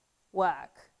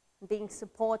work, being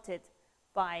supported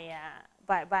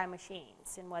by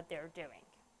machines in what they're doing.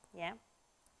 Yeah?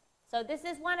 So this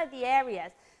is one of the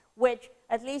areas which,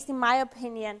 at least in my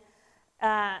opinion,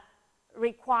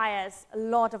 requires a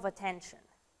lot of attention.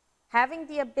 Having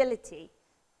the ability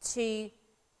to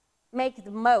make the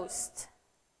most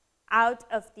out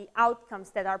of the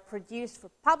outcomes that are produced for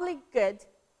public good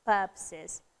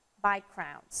purposes by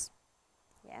crowds.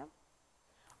 Yeah?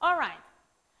 All right.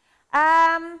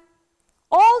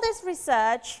 All this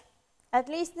research, at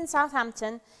least in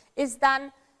Southampton, is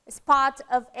done as part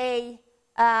of a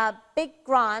big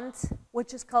grant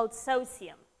which is called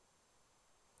SOCIUM,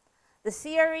 the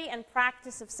Theory and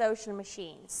Practice of Social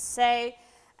Machines. So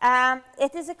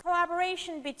it is a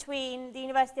collaboration between the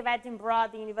University of Edinburgh,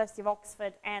 the University of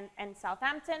Oxford, and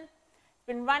Southampton. It's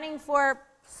been running for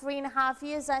 3.5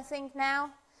 years, I think,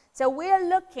 now. So we're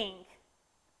looking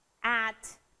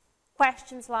at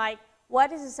questions like,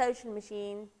 what is a social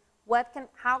machine?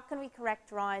 How can we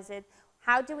characterize it?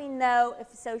 How do we know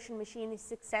if a social machine is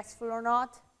successful or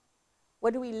not?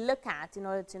 What do we look at in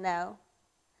order to know?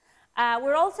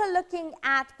 We're also looking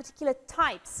at particular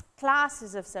types,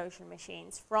 classes of social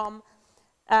machines, from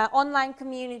online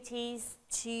communities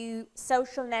to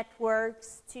social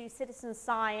networks to citizen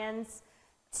science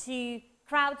to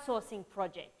crowdsourcing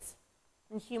projects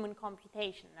in human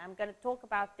computation. I'm going to talk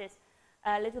about this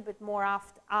a little bit more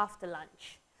after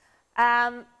lunch.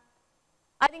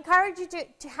 I'd encourage you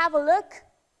to have a look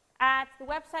at the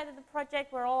website of the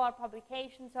project where all our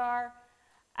publications are.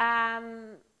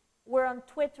 We're on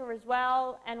Twitter as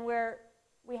well, and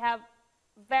we have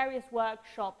various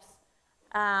workshops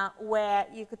where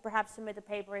you could perhaps submit a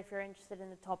paper if you're interested in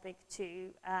the topic to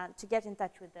get in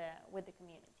touch with the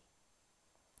community.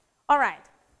 All right,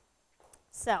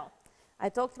 so I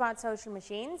talked about social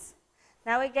machines.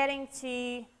 Now we're getting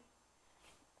to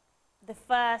the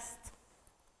first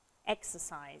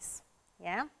exercise,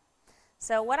 yeah?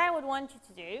 So what I would want you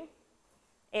to do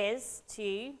is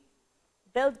to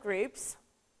build groups,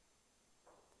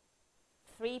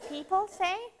 3 people,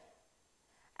 say,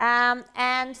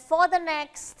 and for the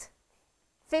next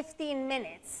 15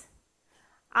 minutes,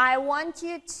 I want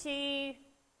you to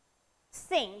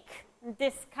think and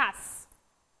discuss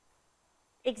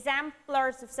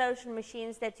exemplars of social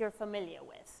machines that you're familiar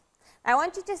with. I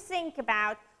want you to think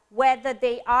about whether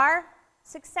they are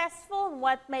successful and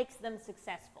what makes them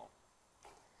successful.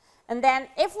 And then,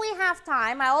 if we have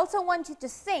time, I also want you to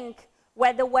think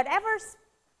whether whatever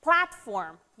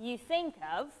platform you think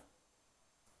of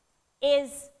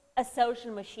is a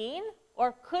social machine,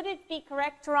 or could it be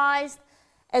characterized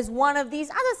as one of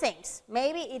these other things?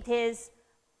 Maybe it is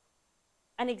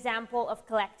an example of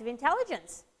collective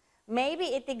intelligence. Maybe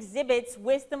it exhibits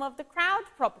wisdom of the crowd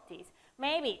properties.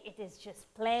 Maybe it is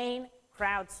just plain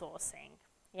crowdsourcing.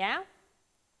 Yeah?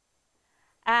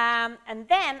 And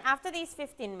then, after these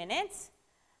 15 minutes,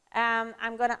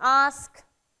 I'm going to ask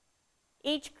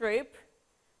each group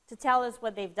to tell us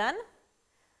what they've done,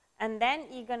 and then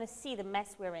you're going to see the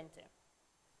mess we're into.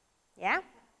 Yeah?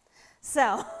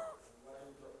 So,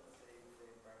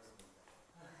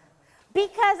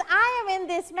 because I am in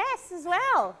this mess as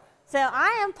well. So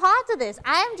I am part of this.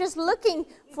 I am just looking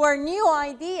for new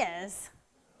ideas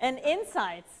and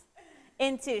insights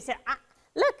into. So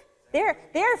look, they're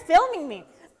filming me.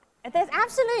 There's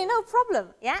absolutely no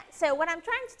problem. Yeah. So what I'm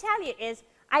trying to tell you is,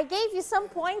 I gave you some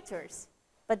pointers.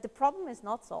 but the problem is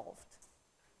not solved.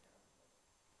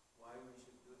 Why we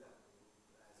should do that?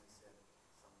 As you said,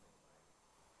 something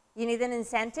like. You need an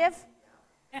incentive?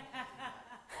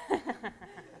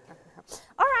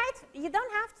 All right, you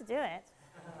don't have to do it.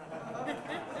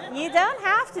 You don't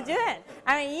have to do it.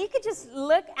 I mean, you could just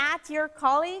look at your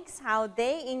colleagues, how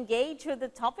they engage with the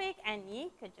topic, and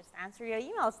you could just answer your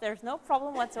emails. There's no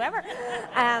problem whatsoever.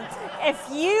 If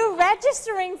you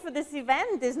registering for this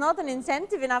event is not an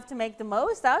incentive enough to make the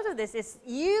most out of this, it's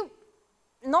you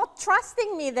not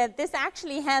trusting me that this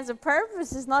actually has a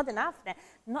purpose is not enough.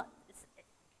 Not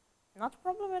a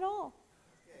problem at all.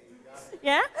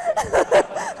 Yeah?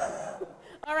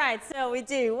 All right, so we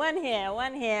do one here,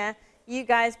 one here. You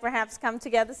guys perhaps come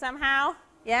together somehow,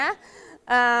 yeah?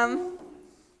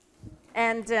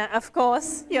 Of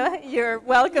course, you're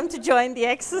welcome to join the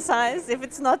exercise if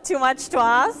it's not too much to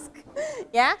ask,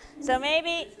 yeah? So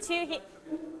maybe two here.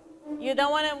 You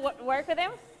don't want to work with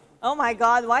him? Oh my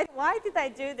God, why did I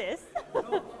do this?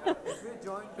 No, if we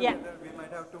join together, we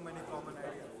might have too many common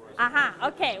ideas.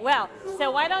 Okay, well,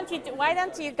 so why don't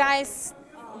you guys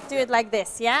do it like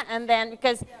this, yeah? And then,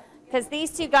 because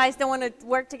these two guys don't want to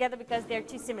work together because they're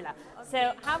too similar.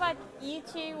 So how about you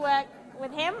two work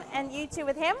with him and you two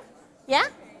with him? Yeah?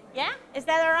 Yeah? Is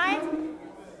that all right?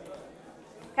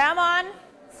 Come on.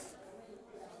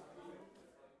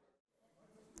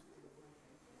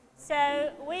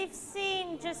 So we've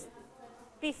seen just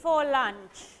before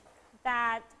lunch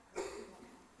that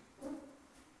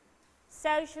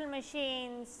social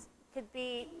machines could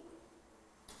be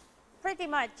pretty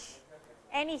much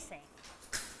anything.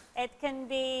 It can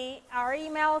be our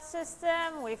email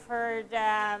system. We've heard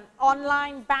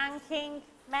online banking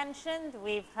mentioned.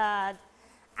 We've heard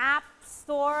app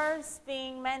stores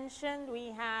being mentioned.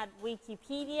 We had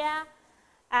Wikipedia.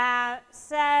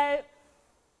 So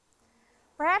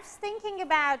perhaps thinking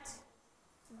about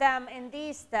them in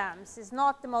these terms is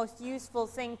not the most useful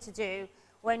thing to do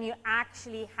when you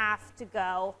actually have to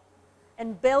go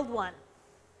and build one.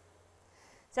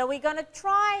 So we're going to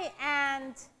try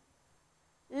and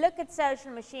look at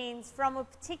social machines from a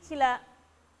particular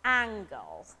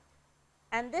angle.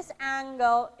 And this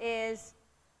angle is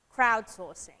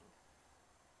crowdsourcing.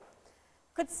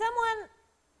 Could someone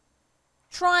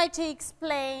try to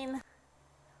explain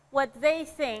what they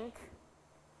think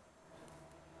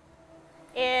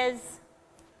is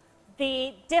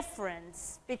the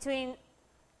difference between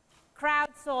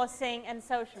crowdsourcing and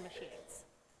social machines?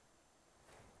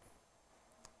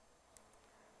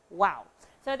 Wow.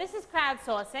 So this is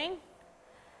crowdsourcing.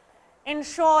 In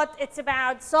short, it's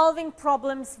about solving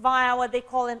problems via what they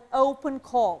call an open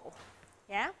call.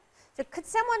 Yeah? So could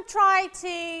someone try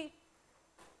to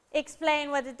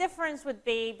explain what the difference would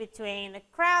be between a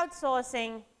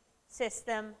crowdsourcing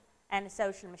system and a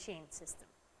social machine system?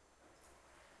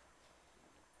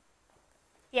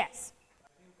 Yes? I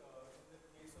think in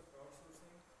the case of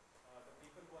crowdsourcing, the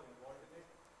people who are involved in it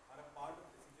are a part of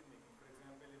decision making. For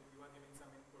example, if you are giving some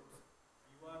inputs,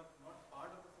 you are not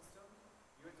part of the system,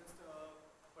 you are just a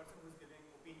person who is giving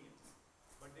opinions.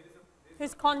 But there is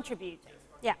Who's contributing.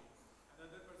 Yes, Yeah.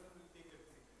 another person will take the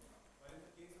decision. While in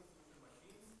the case of social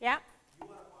machines, Yeah.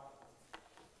 you are a part of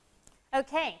it.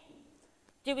 Okay.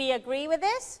 Do we agree with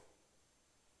this?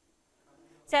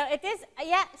 So it is,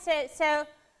 yeah,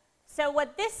 so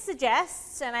what this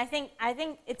suggests, and I think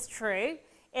it's true,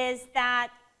 is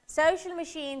that social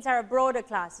machines are a broader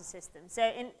class of systems. So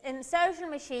in social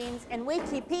machines, in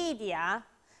Wikipedia,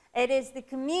 it is the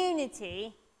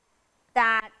community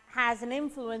that has an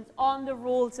influence on the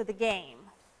rules of the game,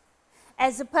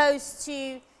 as opposed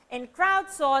to in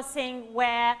crowdsourcing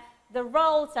where the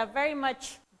roles are very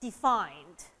much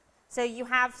defined. So you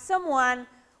have someone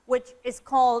which is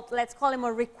called, let's call him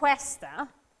a requester.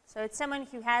 So it's someone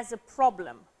who has a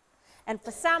problem. And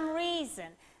for some reason,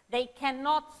 they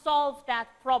cannot solve that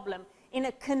problem in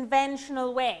a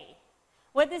conventional way.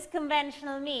 What does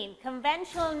conventional mean?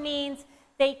 Conventional means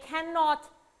they cannot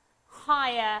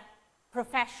hire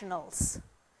professionals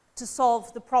to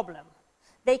solve the problem.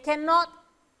 They cannot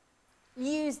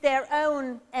use their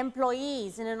own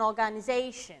employees in an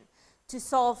organization to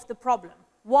solve the problem.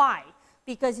 Why?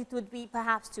 Because it would be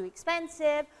perhaps too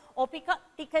expensive, or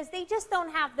because they just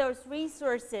don't have those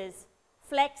resources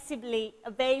flexibly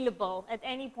available at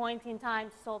any point in time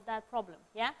to solve that problem.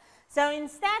 Yeah? So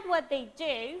instead what they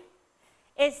do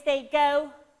is they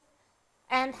go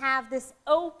and have this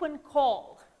open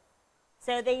call.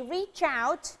 So they reach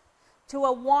out to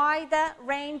a wider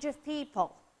range of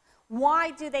people.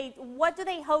 What do they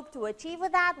hope to achieve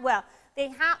with that? Well,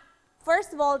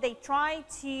 first of all, they try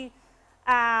to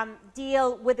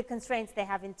deal with the constraints they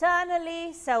have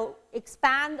internally, so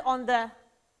expand on the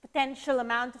potential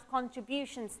amount of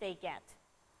contributions they get.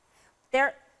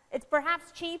 It's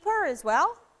perhaps cheaper as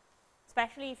well,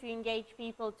 especially if you engage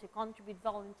people to contribute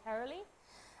voluntarily.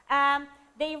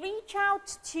 They reach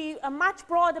out to a much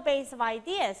broader base of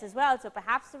ideas as well, so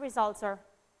perhaps the results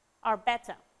are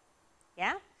better.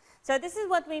 Yeah? So this is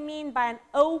what we mean by an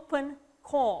open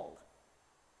call.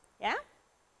 Yeah?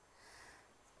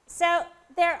 So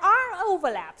there are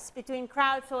overlaps between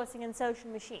crowdsourcing and social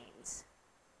machines.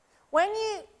 When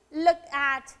you look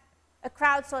at a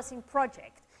crowdsourcing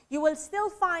project, you will still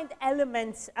find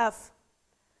elements of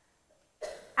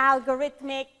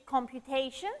algorithmic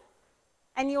computation,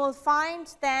 and you will find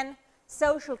then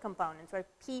social components where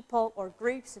people or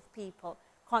groups of people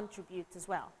contribute as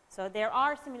well. So there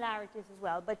are similarities as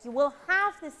well, but you will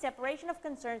have this separation of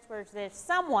concerns where there's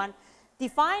someone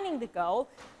defining the goal,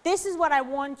 this is what I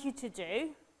want you to do,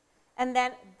 and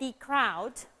then the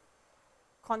crowd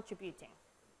contributing.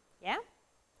 Yeah?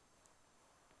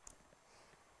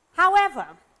 However,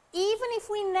 even if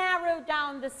we narrow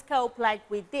down the scope like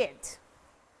we did,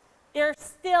 there are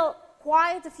still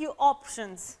quite a few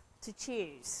options to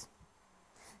choose.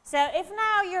 So if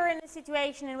now you're in a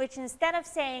situation in which instead of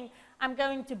saying, I'm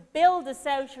going to build a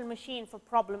social machine for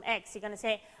problem X, you're going to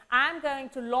say, I'm going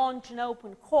to launch an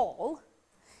open call,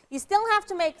 you still have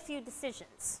to make a few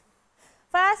decisions.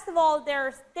 First of all,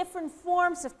 there's different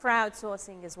forms of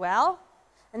crowdsourcing as well,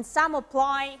 and some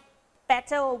apply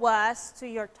better or worse to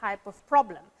your type of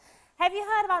problem. Have you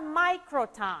heard about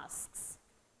microtasks?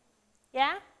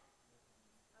 Yeah?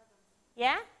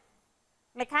 Yeah?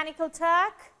 Mechanical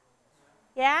Turk?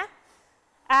 Yeah?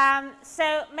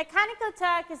 So Mechanical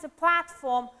Turk is a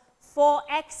platform for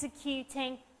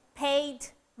executing paid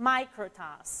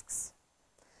microtasks.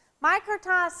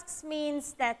 Microtasks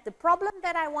means that the problem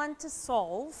that I want to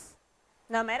solve,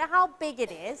 no matter how big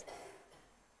it is,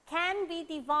 can be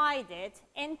divided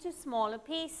into smaller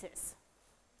pieces,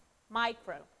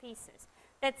 micro pieces,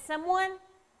 that someone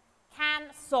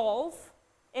can solve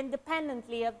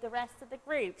independently of the rest of the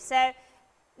group. So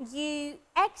you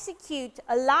execute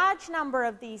a large number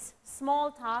of these small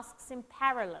tasks in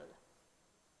parallel.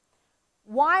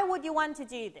 Why would you want to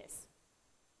do this?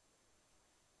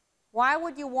 Why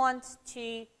would you want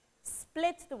to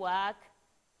split the work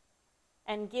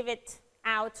and give it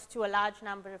out to a large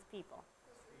number of people?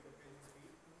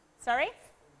 Sorry?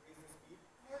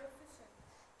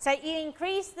 So you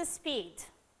increase the speed.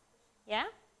 Yeah?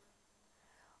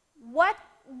 What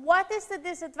is the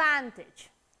disadvantage?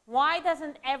 Why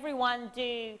doesn't everyone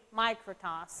do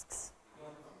microtasks?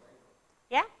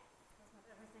 Yeah? Not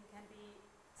everything can be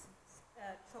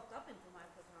chopped up into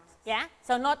microtasks. Yeah?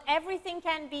 So not everything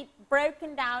can be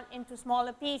broken down into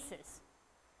smaller pieces.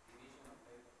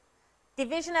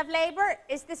 Division of labor,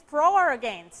 is this pro or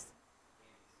against?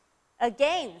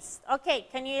 Against. Okay,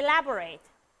 can you elaborate?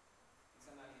 It's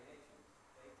an alienation.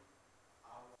 Take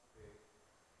out the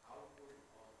output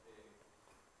of the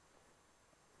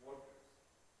workers.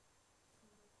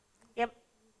 Yep.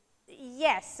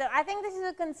 Yes, so I think this is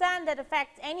a concern that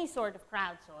affects any sort of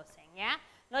crowdsourcing, yeah?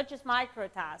 Not just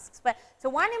microtasks. But so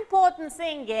one important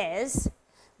thing is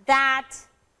that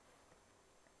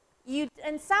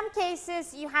in some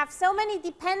cases you have so many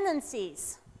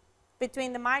dependencies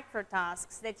between the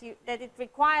microtasks that it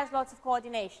requires lots of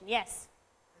coordination. Yes?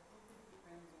 I think it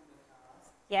depends on the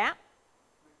task. Yeah?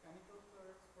 Mechanical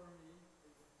Turk for me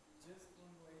is just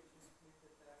one way to split the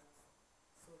tasks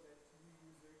so that the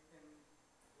user can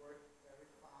work very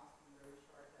fast and very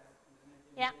short tasks, and then I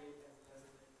can Yeah. create as less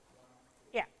as they want to.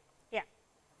 Yeah. Yeah.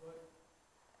 But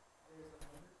there's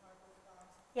another type of task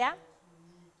Yeah? that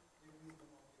you need the wisdom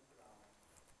of the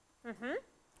crowd. Mm-hmm.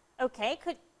 Okay,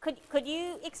 could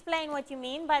you explain what you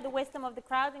mean by the wisdom of the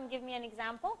crowd and give me an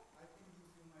example? I can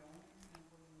give you my own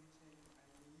example in which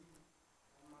I need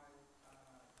on my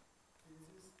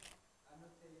quizzes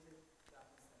annotated data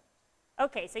set.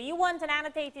 Okay, so you want an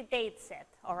annotated data set,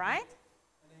 all right?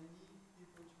 And I need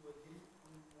people to agree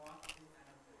on what they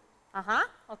annotate. Uh-huh,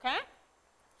 okay.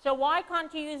 So why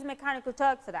can't you use Mechanical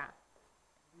Turk for that?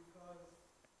 Because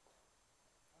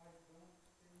I don't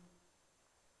think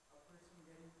a person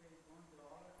getting paid $1, 1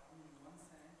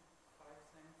 cent, 5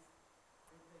 cents,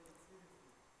 will take it seriously.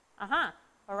 Uh-huh,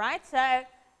 all right, so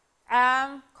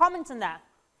comment on that.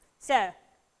 So,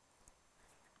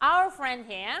 our friend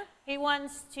here, he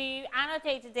wants to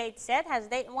annotate a data set,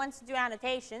 wants to do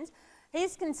annotations.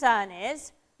 His concern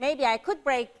is, maybe I could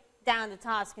break down the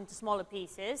task into smaller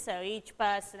pieces, so each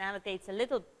person annotates a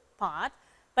little part,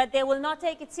 but they will not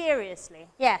take it seriously.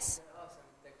 Yes? There are some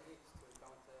techniques to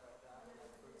counter that.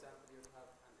 Like, for example, you have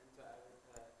an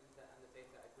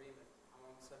inter-annotator agreement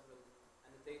among several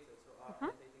annotators who are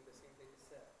annotating the same data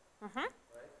set. right?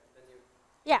 And then you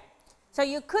Yeah. So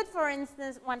you could, for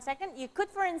instance, one second, you could,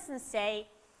 for instance, say,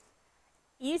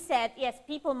 you said, yes,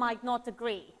 people might not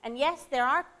agree. And yes, there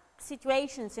are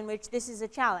situations in which this is a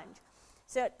challenge.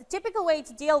 So the typical way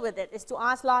to deal with it is to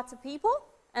ask lots of people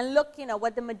and look, you know,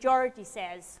 what the majority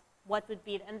says, what would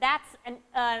be, and that's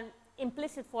an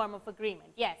implicit form of agreement.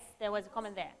 Yes, there was a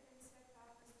comment there.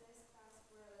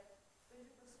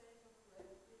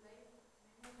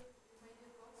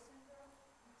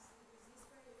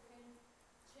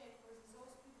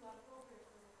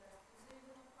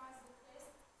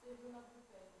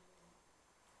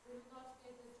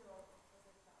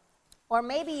 Or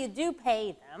maybe you do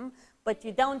pay them, but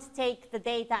you don't take the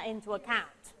data into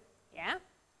account. Yeah?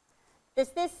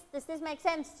 Does this make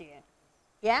sense to you?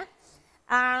 Yeah?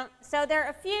 So there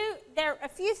are a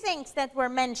few things that were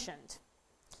mentioned.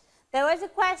 There was a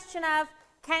question of,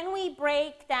 can we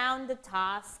break down the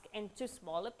task into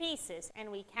smaller pieces?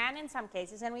 And we can in some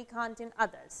cases, and we can't in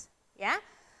others. Yeah?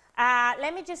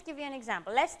 Let me just give you an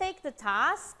example. Let's take the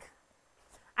task.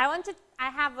 I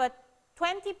have a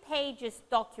 20 pages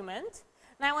document,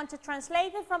 and I want to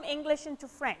translate it from English into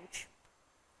French.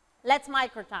 Let's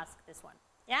microtask this one.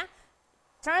 Yeah?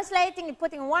 Translating and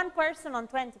putting one person on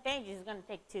 20 pages is going to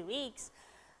take 2 weeks.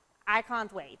 I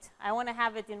can't wait. I want to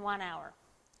have it in 1 hour.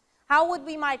 How would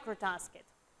we microtask it?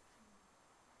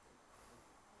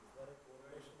 Is there a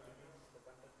correlation between the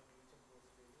content in each of those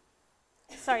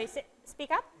pages? Sorry, speak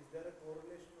up. Is there a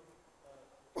correlation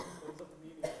of sense of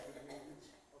meaning between each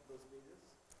of those pages?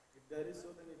 If there is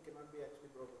so, then it cannot be actually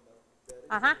broken down. If there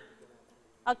is, then it can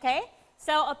actually. Okay.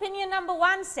 So opinion number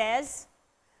 1 says,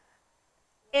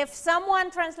 if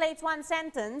someone translates one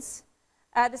sentence,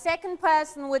 the second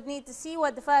person would need to see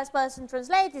what the first person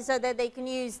translated so that they can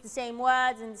use the same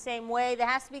words in the same way. There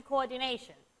has to be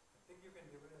coordination. I think you can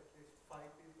give it at least 5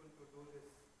 people to do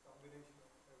this combination of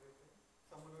everything.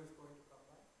 Someone who is going to come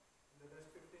back. And the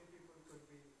rest 15 people could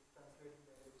be translating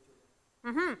the individual.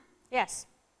 Mm-hmm.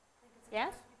 Yes.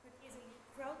 Yes? You could easily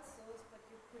crowdsource, but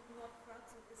you could not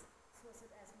crowdsource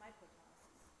it as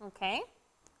microtasks. Okay.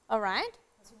 All right.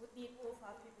 Because you would need all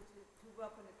 5 people to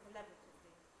work on it collaboratively.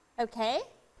 Okay.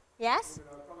 Yes? You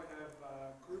would probably have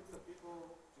groups of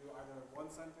people do either one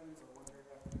sentence or one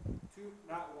paragraph. Two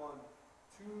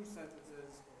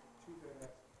sentences or 2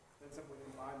 paragraphs, then simply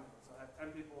combine them. So have 10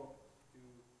 people do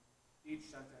each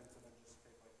sentence and then just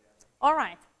take like the average. All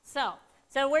right.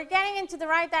 So we're getting into the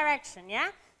right direction, yeah?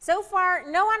 So far,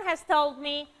 no one has told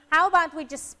me, how about we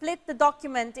just split the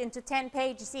document into 10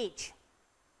 pages each?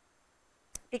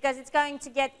 Because it's going to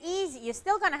get easy. You're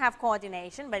still going to have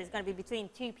coordination, but it's going to be between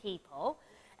 2 people.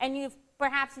 And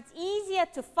perhaps it's easier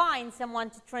to find someone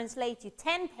to translate you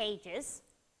 10 pages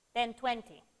than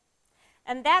 20.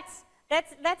 And that's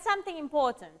something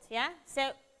important, yeah?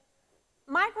 So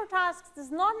microtasks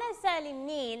does not necessarily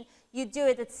mean you do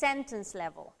it at sentence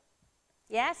level.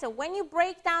 Yeah? So when you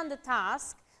break down the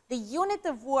task, the unit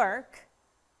of work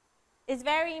is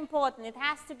very important. It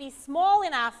has to be small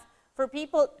enough for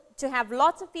people to have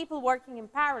lots of people working in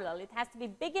parallel. It has to be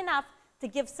big enough to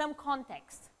give some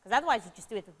context, because otherwise you just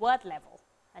do it at word level.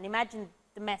 And imagine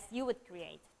the mess you would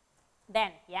create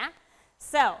then, yeah?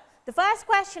 So the first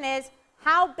question is,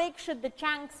 how big should the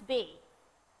chunks be?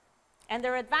 And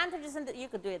there are advantages in that you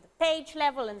could do it at page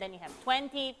level, and then you have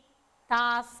 20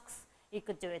 tasks. You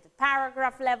could do it at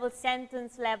paragraph level,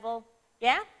 sentence level,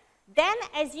 yeah? Then,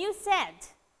 as you said,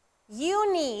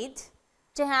 you need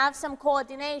to have some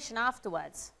coordination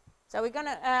afterwards. So we're going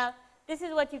to, this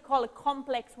is what you call a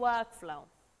complex workflow.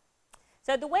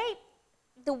 So the way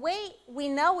we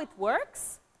know it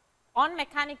works on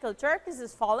Mechanical Turk is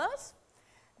as follows.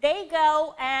 They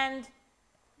go and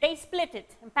they split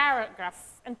it in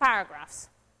paragraphs.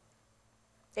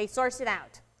 They source it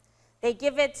out. They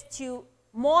give it to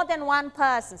more than one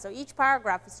person. So each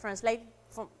paragraph is translated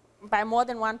by more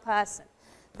than one person.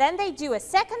 Then they do a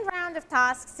second round of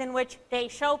tasks in which they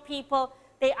show people,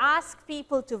 they ask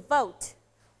people to vote.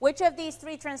 Which of these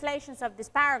 3 translations of this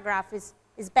paragraph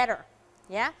is better?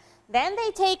 Yeah? Then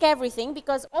they take everything,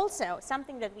 because also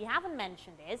something that we haven't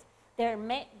mentioned is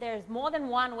there's more than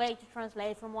one way to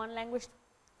translate from one language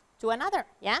to another.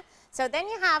 Yeah? So then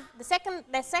you have the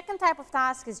second type of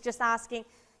task is just asking,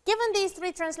 given these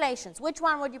 3 translations, which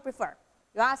one would you prefer?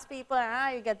 You ask people,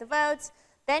 you get the votes.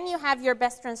 Then you have your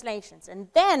best translations. And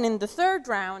then in the third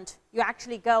round, you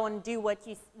actually go and do what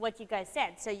you guys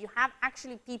said. So you have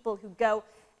actually people who go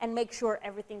and make sure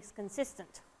everything's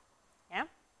consistent. Yeah?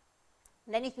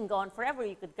 And then you can go on forever.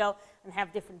 You could go and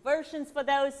have different versions for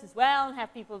those as well and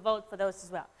have people vote for those as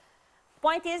well.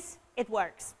 Point is, it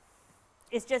works.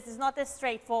 It's just it's not as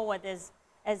straightforward as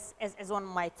as one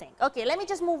might think. Okay, let me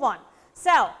just move on.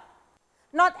 So,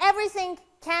 not everything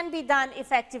can be done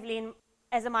effectively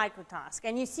as a microtask.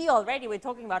 And you see already we're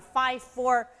talking about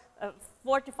 4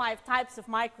 to 5 types of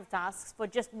microtasks for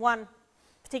just one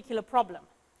particular problem.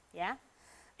 Yeah?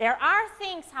 There are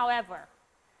things, however,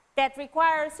 that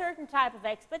require a certain type of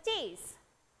expertise,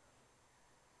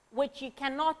 which you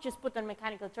cannot just put on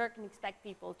Mechanical Turk and expect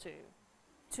people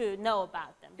to know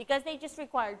about them, because they just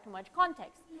require too much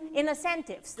context.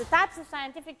 Incentives, the types of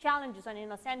scientific challenges on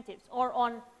incentives or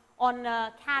on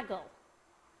Kaggle,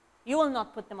 you will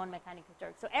not put them on Mechanical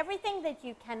Turk. So everything that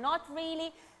you cannot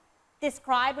really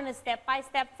describe in a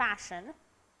step-by-step fashion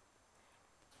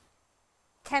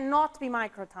cannot be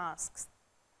microtasks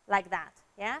like that,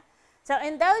 yeah? So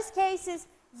in those cases,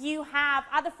 you have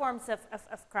other forms of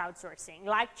crowdsourcing,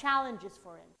 like challenges,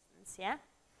 for instance, yeah?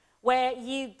 Where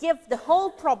you give the whole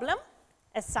problem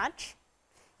as such,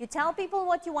 you tell people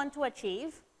what you want to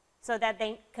achieve so that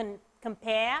they can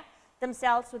compare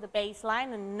themselves with the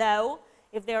baseline and know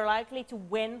if they're likely to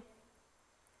win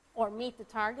or meet the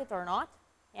target or not,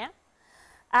 yeah?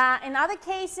 In other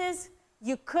cases,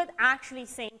 you could actually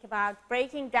think about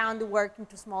breaking down the work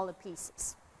into smaller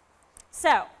pieces.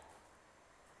 So,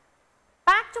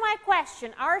 back to my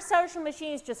question, are social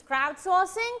machines just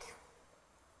crowdsourcing?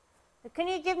 Can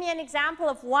you give me an example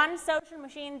of one social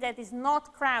machine that is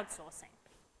not crowdsourcing?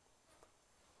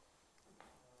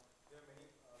 There are many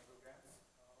programs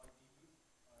on TV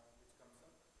which comes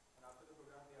up, and after the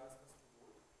program they ask us to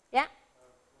vote Yeah. for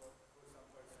some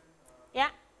person Yeah.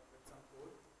 with some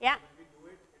code. Yeah. So when we do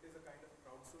it, it is a kind of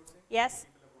crowdsourcing. Yes.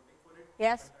 People are voting for it.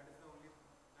 Yes. But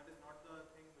that is not the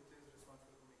thing which is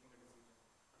responsible for making a decision.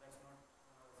 That's not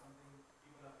something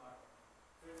people are part of.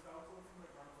 So it's crowdsourcing,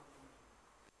 but not a social machine.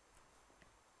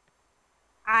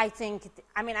 I think,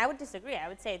 I would disagree. I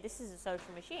would say this is a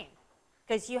social machine.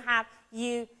 Because you have,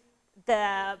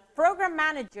 the program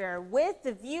manager with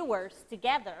the viewers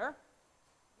together,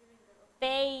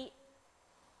 they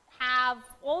have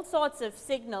all sorts of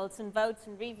signals and votes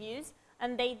and reviews,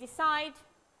 and they decide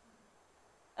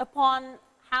upon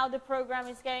how the program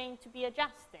is going to be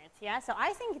adjusted. Yeah? So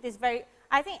I think it is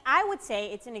I would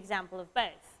say it's an example of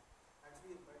both.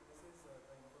 Actually, but this is the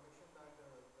information that the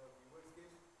viewers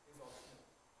give is optional.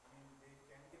 I mean, they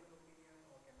can give an opinion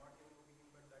or cannot give an opinion,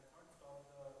 but that does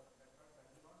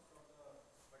not stop the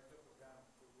particular program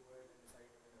to go ahead and decide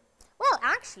whether. Well,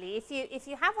 actually, if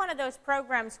you have one of those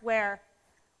programs where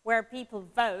people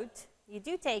vote, you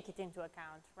do take it into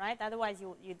account, right? Otherwise,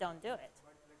 you don't do it.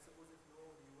 But let's suppose if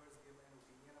no viewers give an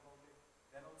opinion about it,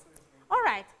 then also it may. All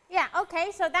right. Yeah.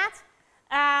 Okay. So that's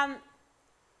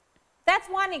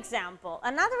one example.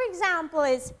 Another example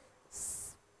is,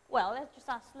 well, let's just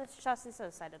ask this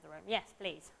other side of the room. Yes,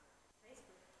 please.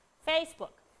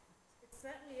 Facebook. It's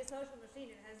certainly a social machine.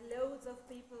 It has loads of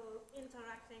people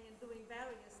interacting and doing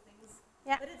various things.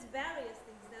 Yeah. But it's various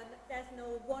things. There's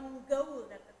no one goal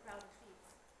that the crowd achieves.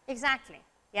 Exactly.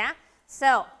 Yeah.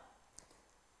 So,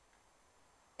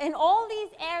 in all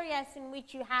these areas in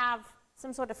which you have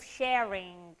some sort of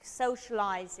sharing,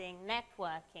 socializing,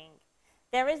 networking,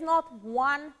 there is not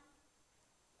one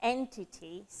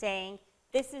entity saying,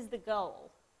 this is the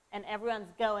goal, and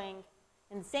everyone's going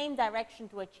in the same direction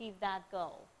to achieve that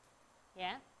goal.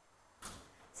 Yeah?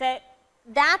 So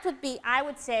that would be, I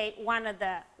would say, one of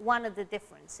the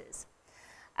differences.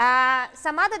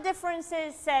 Some other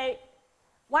differences, so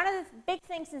one of the big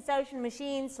things in social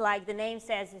machines, like the name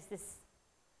says, is this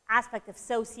aspect of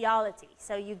sociality.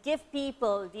 So you give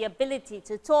people the ability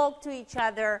to talk to each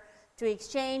other, to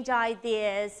exchange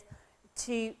ideas,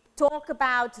 to talk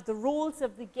about the rules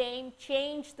of the game,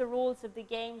 change the rules of the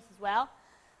games as well.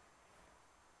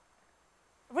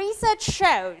 Research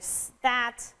shows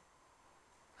that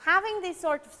having this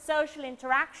sort of social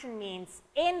interaction means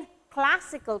in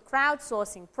classical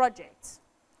crowdsourcing projects,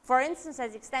 for instance,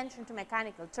 as extension to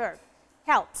Mechanical Turk,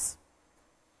 helps.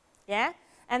 Yeah?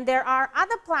 And there are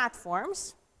other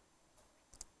platforms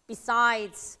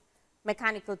besides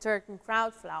Mechanical Turk and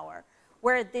Crowdflower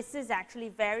where this is actually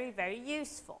very, very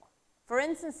useful. For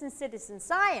instance, in citizen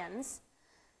science,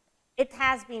 it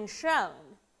has been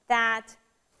shown that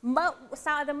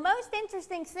some of the most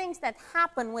interesting things that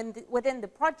happen within the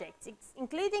project,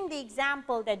 including the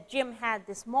example that Jim had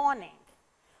this morning,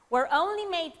 were only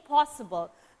made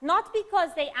possible not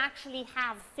because they actually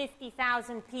have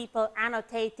 50,000 people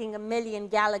annotating 1 million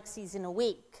galaxies in a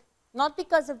week, not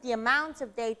because of the amounts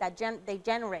of data they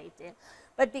generated,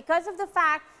 but because of the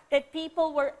fact that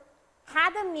people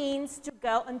had a means to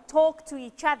go and talk to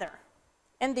each other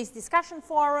in these discussion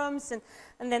forums,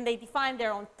 and then they defined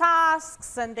their own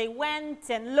tasks, and they went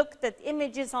and looked at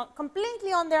images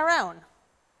completely on their own.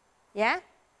 Yeah?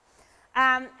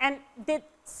 And did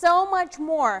so much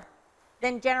more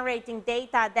than generating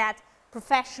data that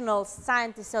professionals,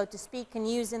 scientists, so to speak, can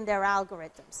use in their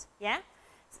algorithms. Yeah?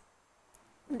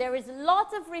 There is a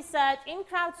lot of research in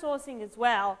crowdsourcing as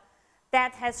well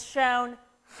that has shown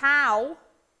how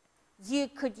you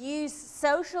could use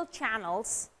social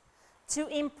channels to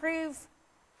improve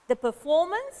the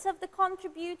performance of the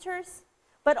contributors,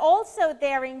 but also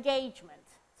their engagement.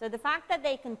 So the fact that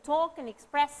they can talk and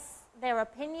express their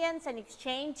opinions and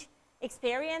exchange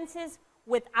experiences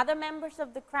with other members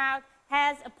of the crowd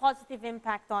has a positive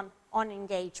impact on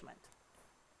engagement.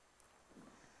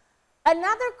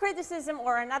 Another criticism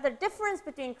or another difference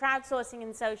between crowdsourcing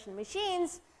and social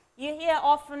machines, you hear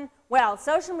often, well,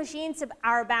 social machines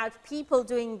are about people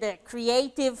doing the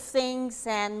creative things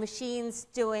and machines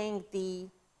doing the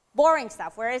boring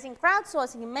stuff. Whereas in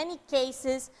crowdsourcing, in many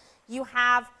cases, you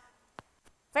have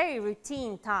very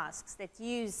routine tasks that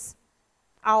use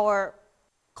our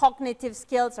cognitive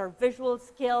skills or visual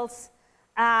skills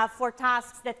for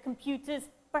tasks that computers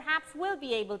perhaps will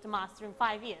be able to master in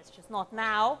 5 years, just not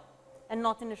now and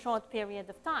not in a short period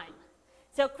of time.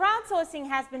 So crowdsourcing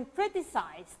has been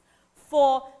criticized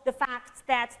for the fact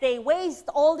that they waste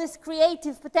all this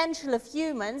creative potential of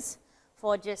humans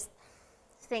for just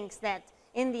things that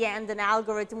in the end an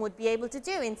algorithm would be able to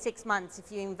do in 6 months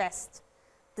if you invest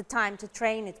the time to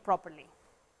train it properly.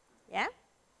 Yeah?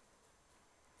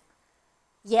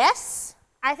 Yes,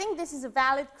 I think this is a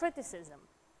valid criticism.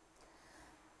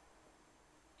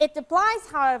 It applies,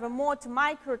 however, more to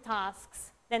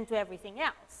microtasks than to everything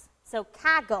else. So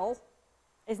Kaggle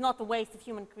is not a waste of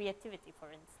human creativity, for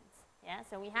instance. Yeah?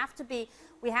 So we have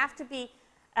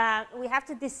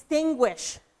to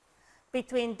distinguish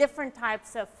between different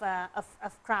types of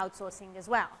crowdsourcing as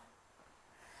well.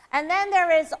 And then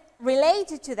there is,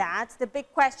 related to that, the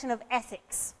big question of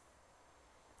ethics.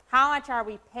 How much are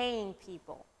we paying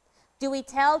people? Do we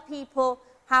tell people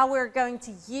how we're going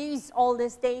to use all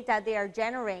this data they are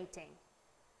generating?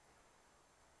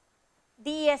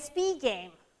 The ESP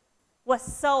game was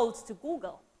sold to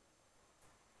Google.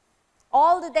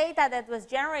 All the data that was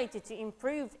generated to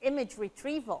improve image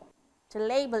retrieval, to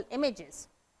label images,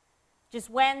 just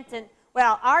went and,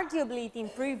 well, arguably it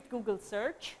improved Google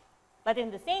search, but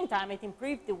in the same time it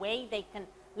improved the way they can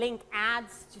link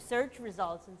ads to search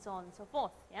results and so on and so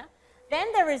forth. Yeah?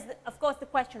 Then there is, of course, the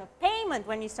question of payment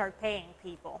when you start paying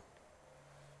people.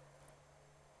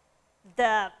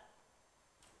 The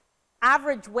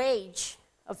average wage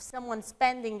of someone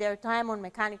spending their time on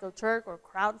Mechanical Turk or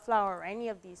Crowdflower or any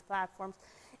of these platforms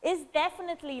is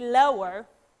definitely lower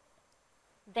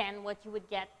than what you would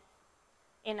get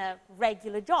in a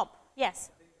regular job. Yes?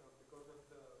 I think because of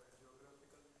the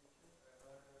geographical nature,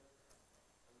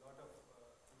 a lot of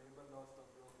labor laws were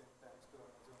broken thanks to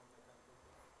Amazon Mechanical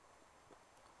Turk.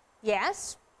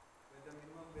 Yes? Where the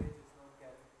minimum wage is not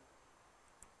guaranteed.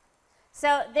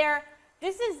 So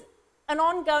this is an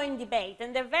ongoing debate,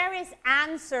 and there are various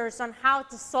answers on how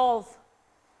to solve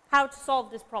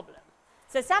this problem.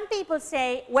 So some people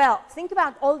say, well, think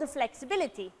about all the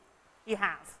flexibility you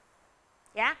have.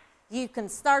 Yeah? You can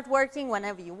start working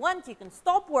whenever you want, you can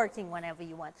stop working whenever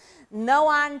you want. No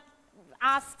one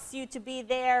asks you to be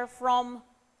there from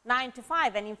 9 to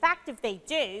 5, and in fact, if they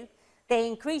do, they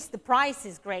increase the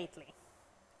prices greatly.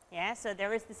 Yeah? So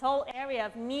there is this whole area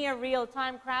of near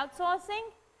real-time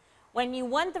crowdsourcing. When you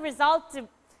want the result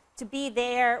to be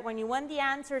there, when you want the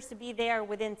answers to be there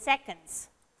within seconds,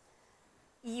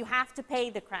 you have to pay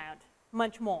the crowd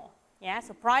much more. Yeah?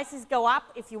 So prices go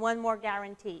up if you want more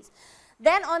guarantees.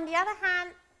 Then on the other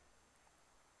hand,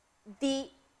 the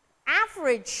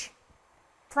average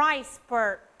price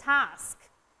per task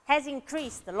has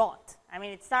increased a lot. I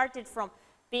mean, it started from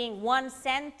being 1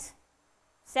 cent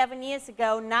 7 years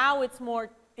ago. Now it's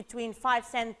more between 5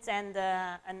 cents and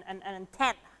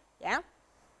 10. Yeah?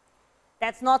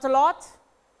 That's not a lot.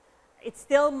 It's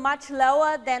still much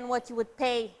lower than what you would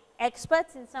pay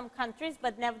experts in some countries,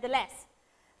 but nevertheless,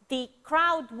 the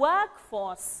crowd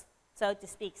workforce, so to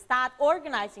speak, start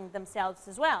organizing themselves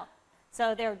as well.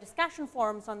 So there are discussion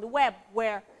forums on the web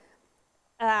where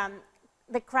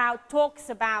the crowd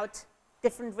talks about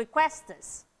different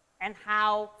requesters and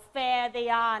how fair they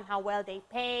are and how well they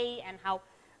pay and how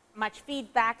much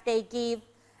feedback they give.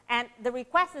 And the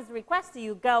requester,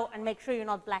 you go and make sure you're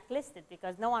not blacklisted,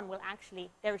 because no one will actually,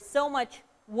 there's so much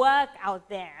work out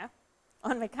there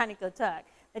on Mechanical Turk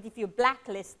that if you're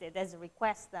blacklisted as a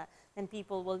requester, then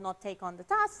people will not take on the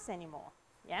tasks anymore.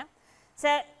 Yeah?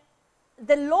 So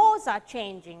the laws are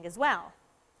changing as well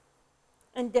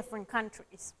in different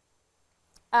countries.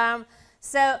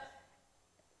 So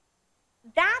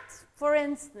that, for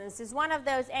instance, is one of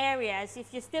those areas,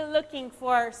 if you're still looking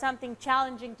for something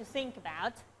challenging to think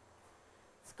about,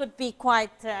 this could be quite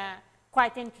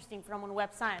interesting from a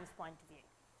web science point of view.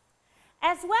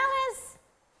 As well as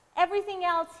everything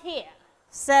else here.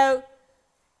 So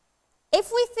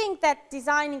if we think that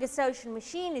designing a social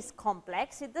machine is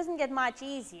complex, it doesn't get much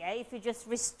easier if you just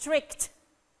restrict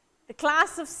the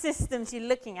class of systems you're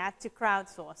looking at to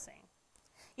crowdsourcing.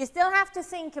 You still have to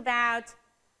think about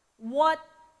what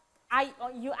are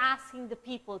you asking the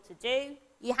people to do.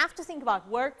 You have to think about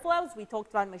workflows. We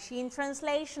talked about machine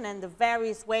translation and the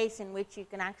various ways in which you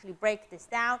can actually break this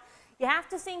down. You have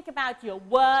to think about your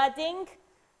wording.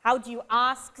 How do you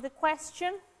ask the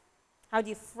question? How do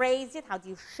you phrase it? How do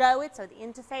you show it? So the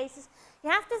interfaces. You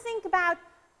have to think about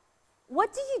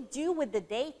what do you do with the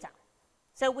data?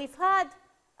 So we've heard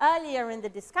earlier in the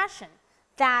discussion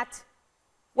that,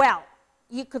 well,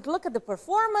 you could look at the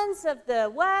performance of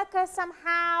the worker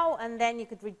somehow, and then you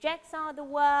could reject some of the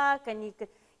work, and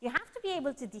you have to be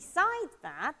able to decide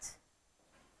that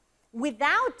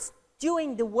without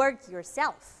doing the work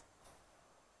yourself.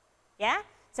 Yeah?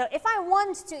 So if I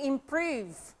want to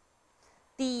improve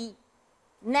the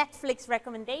Netflix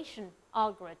recommendation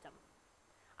algorithm,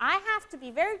 I have to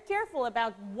be very careful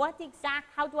about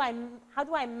how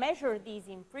do I measure these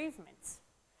improvements?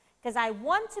 Because I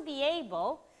want to be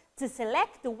able to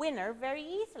select the winner very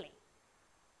easily.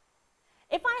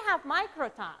 If I have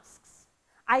microtasks,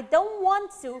 I don't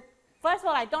want to, first of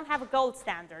all, I don't have a gold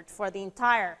standard for the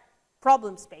entire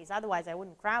problem space, otherwise I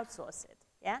wouldn't crowdsource it.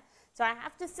 Yeah? So I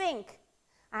have to think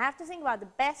about the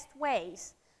best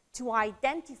ways to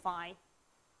identify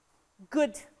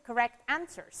good, correct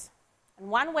answers. And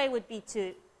one way would be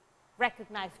to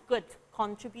recognize good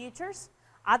contributors.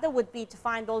 Other would be to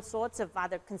find all sorts of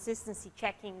other consistency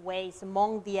checking ways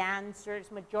among the answers,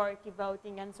 majority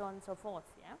voting, and so on and so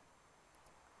forth. Yeah?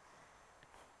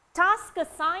 Task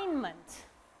assignment.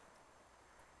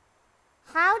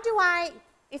 How do I,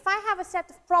 if I have a set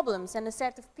of problems and a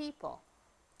set of people,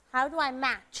 how do I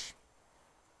match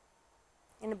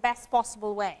in the best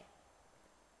possible way?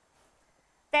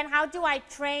 Then how do I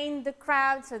train the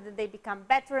crowd so that they become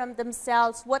better on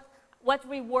themselves? What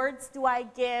rewards do I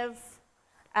give?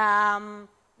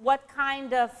 What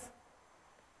kind of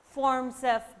forms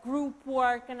of group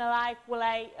work and the like will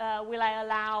I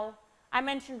allow? I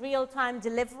mentioned real-time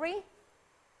delivery.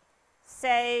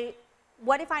 Say,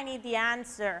 what if I need the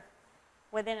answer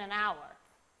within an hour?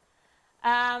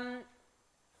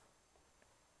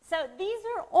 So these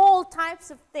are all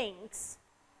types of things.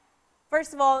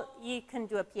 First of all, you can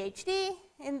do a PhD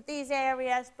in these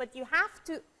areas, but you have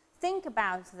to think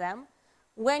about them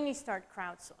when you start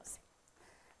crowdsourcing.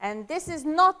 And this is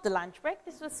not the lunch break.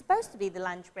 This was supposed to be the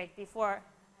lunch break before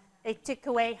they took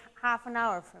away half an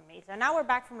hour from me. So now we're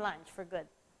back from lunch for good.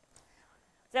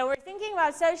 So we're thinking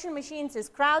about social machines as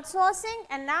crowdsourcing,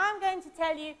 and now I'm going to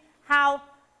tell you how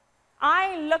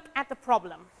I look at the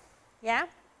problem. Yeah?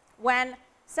 When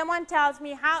someone tells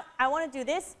me, how I want to do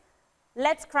this,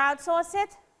 let's crowdsource it,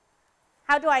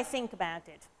 how do I think about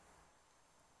it?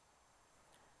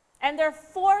 And there are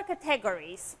 4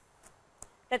 categories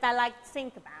that I like to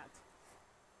think about.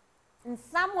 And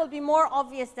some will be more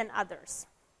obvious than others.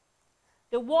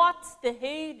 The what, the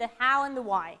who, the how, and the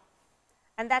why.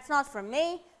 And that's not from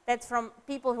me, that's from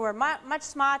people who are much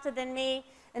smarter than me.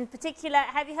 In particular,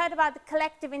 have you heard about the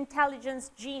collective intelligence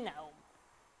genome?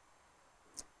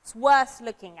 It's worth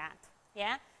looking at,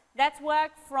 yeah? That's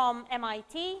work from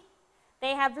MIT.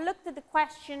 They have looked at the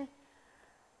question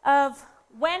of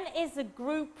when is a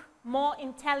group more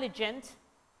intelligent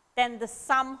than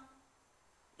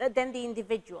the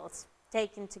individuals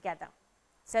taken together.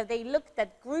 So they looked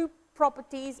at group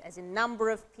properties as a number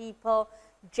of people,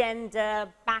 gender,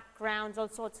 backgrounds, all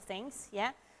sorts of things,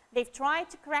 yeah? They've tried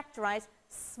to characterize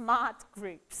smart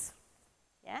groups,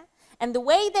 yeah? And the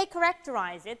way they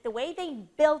characterize it, the way they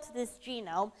built this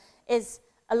genome is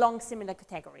along similar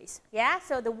categories, yeah?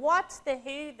 So the what, the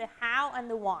who, the how, and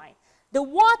the why. The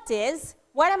what is,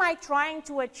 what am I trying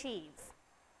to achieve?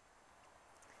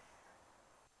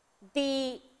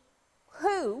 The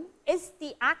who is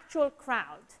the actual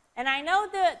crowd. And I know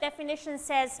the definition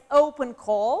says open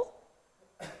call,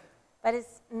 but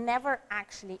it's never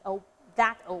actually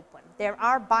that open. There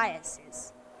are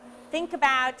biases. Think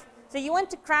about, so you want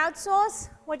to crowdsource,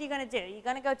 what are you going to do? You're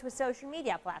going to go to a social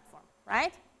media platform,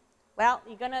 right? Well,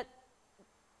 you're going to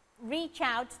reach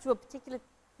out to a particular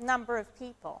number of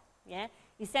people, yeah?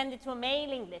 You send it to a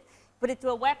mailing list, put it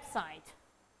to a website.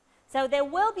 So there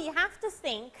will be, you have to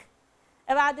think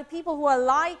about the people who are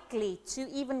likely to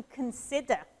even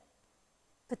consider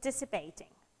participating,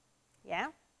 yeah?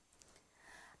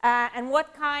 and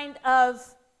what kind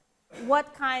of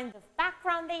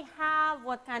background they have,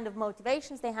 what kind of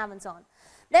motivations they have, and so on.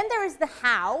 Then there is the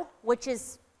how, which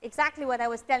is exactly what I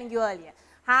was telling you earlier.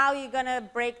 How are you going to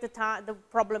break the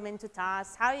problem into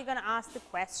tasks? How are you going to ask the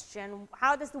question?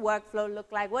 How does the workflow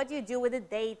look like? What do you do with the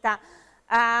data?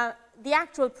 The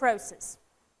actual process.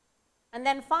 And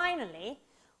then finally,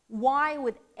 why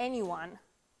would anyone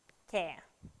care?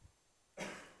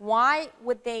 Why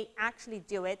would they actually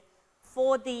do it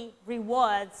for the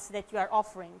rewards that you are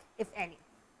offering, if any?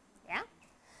 Yeah?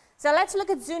 So let's look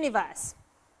at Zooniverse.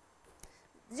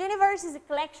 Zooniverse is a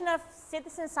collection of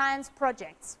citizen science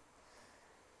projects.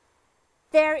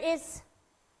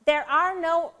 There are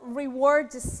no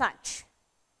rewards as such.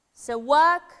 So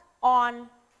work on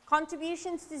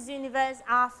contributions to Zooniverse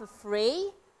are for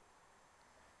free.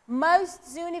 Most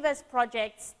Zooniverse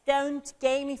projects don't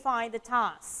gamify the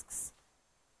tasks.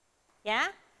 Yeah?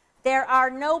 There are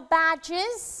no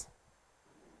badges.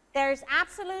 There's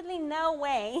absolutely no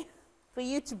way for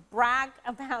you to brag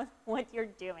about what you're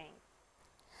doing.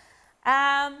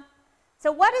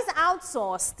 So what is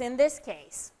outsourced in this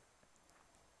case?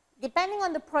 Depending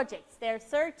on the projects, there are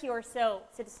 30 or so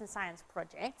citizen science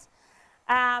projects.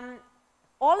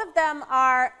 All of them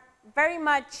are very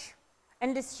much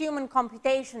in this human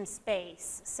computation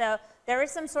space. So there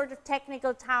is some sort of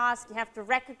technical task. You have to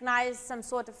recognize some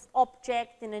sort of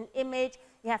object in an image.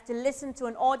 You have to listen to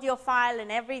an audio file,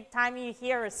 and every time you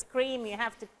hear a scream, you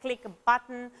have to click a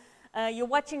button. You're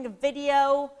watching a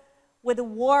video with a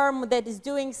worm that is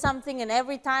doing something, and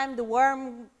every time the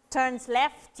worm turns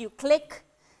left, you click.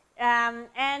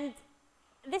 And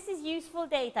this is useful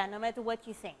data, no matter what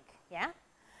you think. Yeah?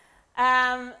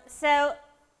 So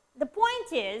the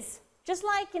point is, just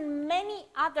like in many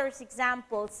other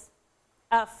examples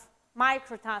of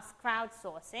microtask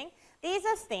crowdsourcing, these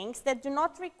are things that do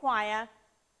not require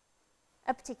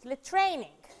a particular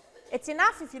training. It's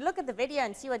enough if you look at the video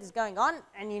and see what is going on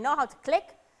and you know how to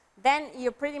click, then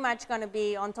you're pretty much going to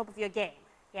be on top of your game.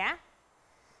 Yeah?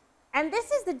 And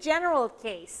this is the general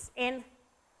case in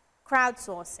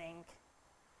crowdsourcing,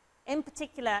 in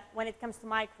particular when it comes to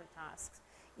microtasks.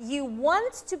 You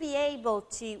want to be able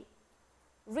to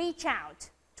reach out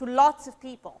to lots of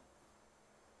people.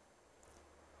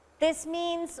 This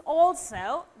means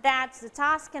also that the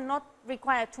task cannot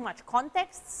require too much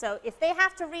context. So if they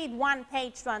have to read one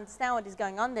page to understand what is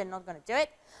going on, they're not going to do it.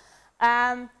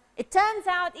 It turns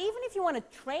out, even if you want to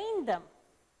train them,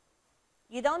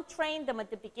 you don't train them at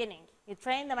the beginning. You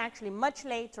train them actually much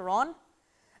later on.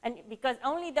 And because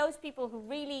only those people who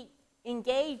really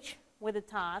engage with the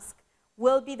task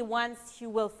will be the ones who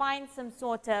will find some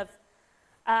sort of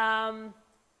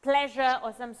pleasure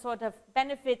or some sort of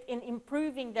benefit in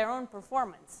improving their own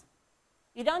performance.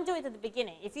 You don't do it at the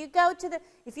beginning. If you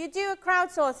do a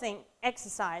crowdsourcing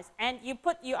exercise and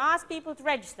you ask people to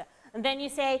register, and then you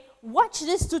say, watch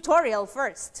this tutorial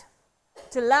first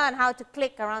to learn how to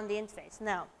click around the interface.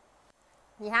 No.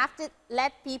 You have to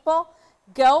let people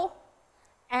go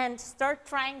and start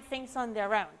trying things on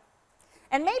their own.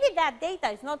 And maybe that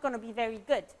data is not going to be very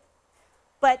good,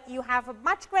 but you have a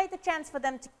much greater chance for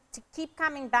them to keep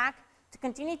coming back, to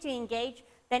continue to engage,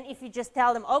 than if you just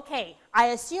tell them, okay, I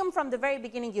assume from the very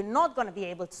beginning you're not going to be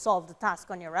able to solve the task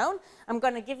on your own. I'm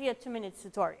going to give you a 2-minute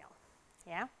tutorial.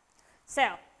 Yeah?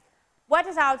 So, what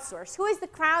is outsourced? Who is the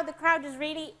crowd? The crowd is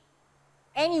really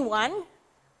anyone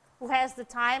who has the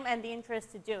time and the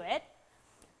interest to do it.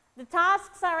 The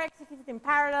tasks are executed in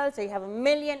parallel, so you have 1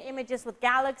 million images with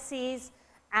galaxies,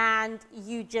 and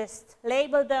you just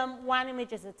label them one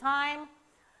image at a time.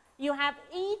 You have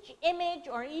each image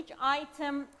or each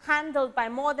item handled by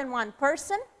more than one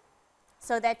person,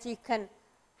 so that you can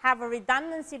have a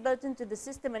redundancy built into the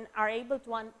system and are able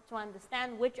to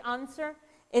understand which answer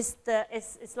is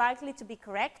likely to be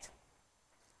correct.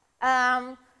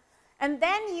 And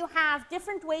then you have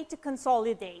different ways to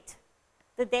consolidate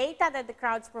the data that the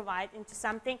crowds provide into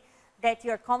something that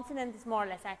you're confident is more or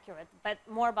less accurate, but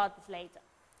more about this later.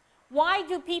 Why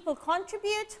do people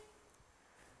contribute?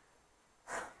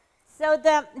 So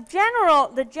the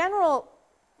general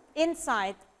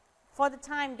insight for the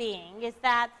time being is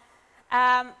that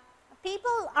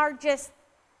people are just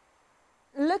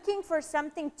looking for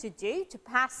something to do, to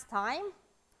pass time,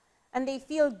 and they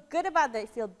feel good about, they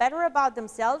feel better about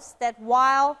themselves, that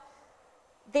while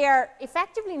they're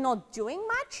effectively not doing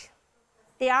much,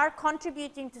 they are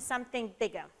contributing to something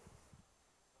bigger.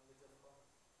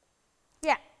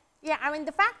 Yeah, yeah. I mean,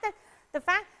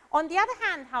 on the other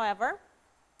hand, however,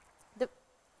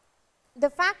 the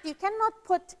fact you cannot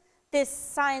put this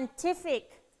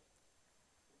scientific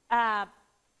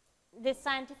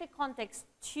context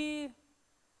to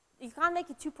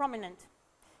too prominent,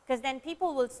 because then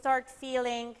people will start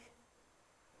feeling,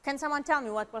 can someone tell me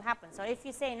what will happen? So if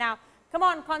you say now, come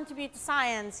on, contribute to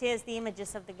science, here's the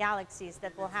images of the galaxies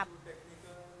that will happen.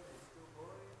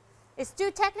 It's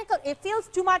too technical, it feels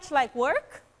too much like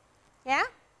work, yeah?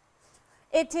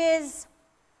 It is,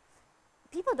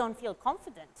 people don't feel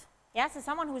confident. Yeah, so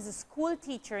someone who's a school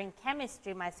teacher in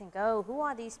chemistry might think, oh, who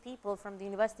are these people from the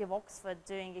University of Oxford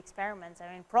doing experiments?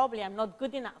 I mean, probably I'm not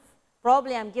good enough.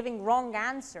 Probably I'm giving wrong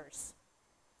answers.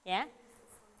 Yeah?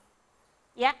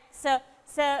 Yeah, so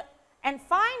and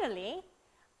finally,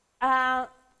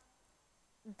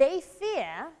 they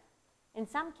fear, in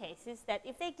some cases, that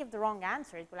if they give the wrong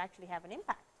answer, it will actually have an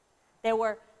impact. There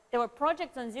were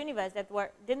projects on Zooniverse that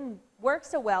didn't work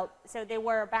so well, so they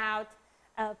were about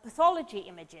pathology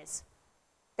images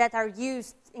that are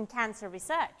used in cancer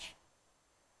research.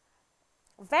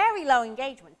 Very low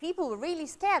engagement. People were really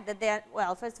scared that they're,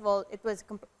 well, first of all, it was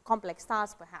a complex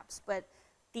task perhaps, but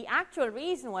the actual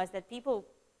reason was that people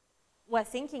were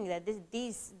thinking that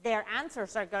their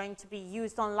answers are going to be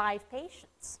used on live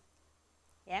patients.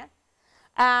 Yeah?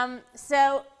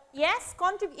 So, yes,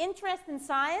 interest in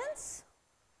science,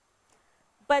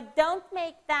 but don't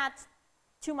make that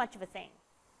too much of a thing.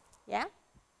 Yeah?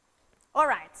 All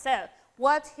right, so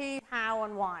what, who, how,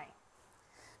 and why.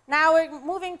 Now we're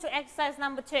moving to exercise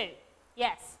number 2.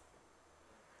 Yes?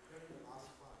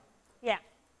 Yeah.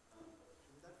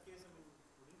 In that case, I mean,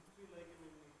 wouldn't it be like, I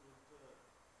mean, it would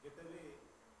get away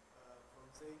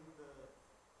from saying the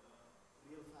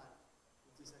real fact,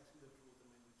 which is actually the truth,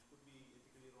 I mean, which could be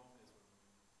ethically wrong as well.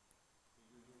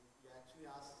 You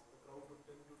actually ask the crowd to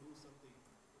tend to do something,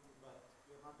 but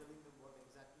you're not telling them what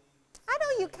exactly. I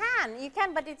know you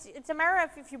can, but it's a matter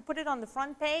of if you put it on the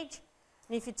front page,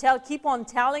 and if you keep on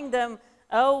telling them,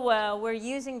 oh, we're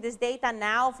using this data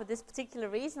now for this particular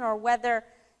reason, or whether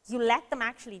you let them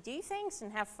actually do things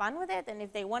and have fun with it, and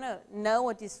if they want to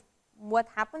know what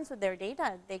happens with their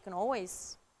data, they can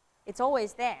always, it's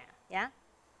always there, yeah?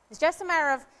 It's just a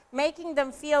matter of making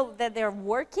them feel that they're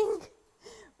working,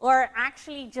 or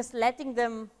actually just letting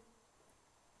them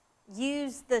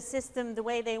use the system the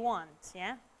way they want,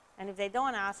 yeah? And if they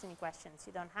don't ask any questions,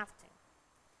 you don't have to.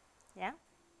 Yeah?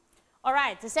 All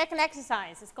right, the second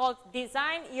exercise is called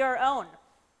Design Your Own.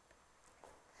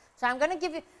 So I'm going to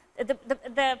give you,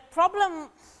 the problem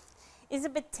is a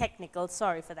bit technical,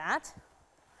 sorry for that.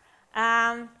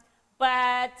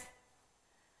 But,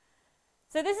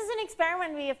 so this is an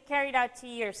experiment we have carried out 2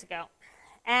 years ago.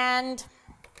 And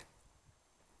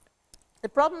the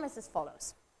problem is as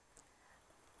follows.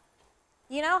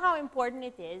 You know how important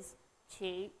it is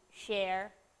to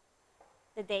share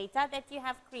the data that you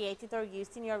have created or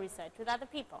used in your research with other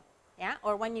people, yeah?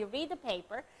 Or when you read a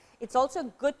paper, it's also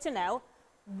good to know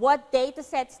what data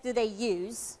sets do they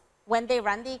use when they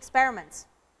run the experiments.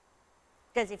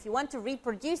 Because if you want to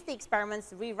reproduce the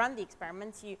experiments, rerun the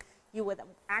experiments, you would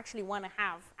actually want to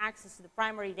have access to the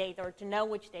primary data or to know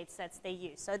which data sets they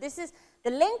use. So this is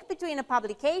the link between a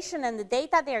publication and the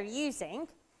data they're using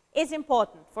is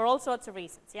important for all sorts of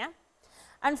reasons, yeah?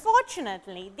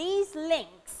 Unfortunately, these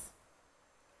links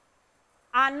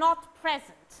are not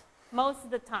present most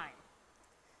of the time.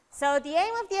 So the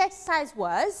aim of the exercise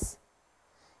was,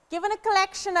 given a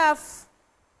collection of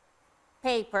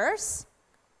papers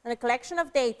and a collection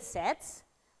of data sets,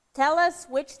 tell us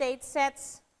which data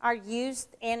sets are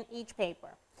used in each paper.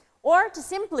 Or to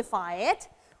simplify it,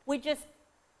 we just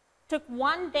took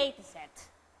one data set,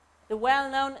 the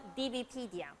well-known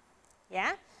DBpedia.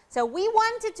 Yeah? So we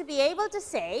wanted to be able to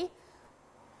say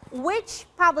which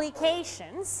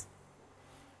publications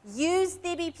use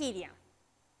DBpedia.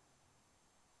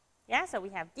 Yeah, so we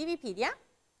have DBpedia,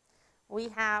 we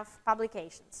have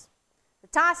publications. The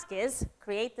task is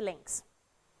create the links.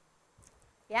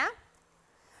 Yeah?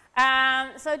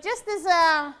 So just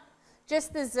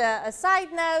as a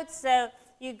side note, so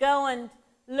you go and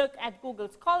look at Google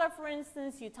Scholar, for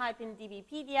instance, you type in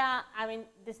DBpedia. I mean,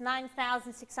 this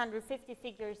 9,650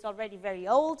 figure is already very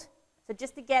old. So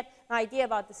just to get an idea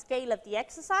about the scale of the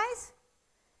exercise,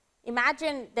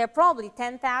 imagine there are probably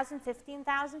 10,000,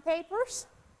 15,000 papers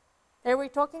that we're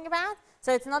talking about.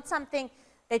 So it's not something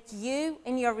that you,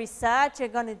 in your research, are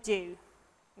going to do.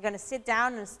 You're going to sit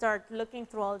down and start looking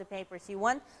through all the papers. You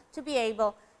want to be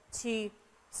able to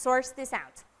source this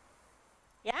out.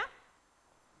 Yeah?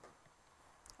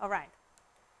 All right.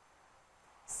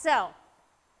 So,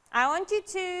 I want you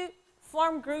to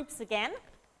form groups again.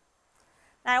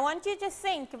 Now, I want you to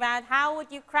think about how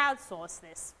would you crowdsource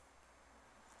this.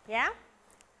 Yeah?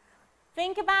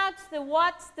 Think about the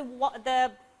what,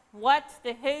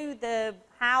 the who, the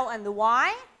how, and the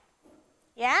why.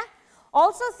 Yeah?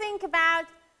 Also think about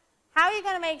how are you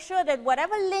going to make sure that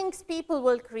whatever links people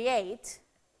will create,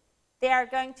 they are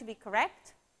going to be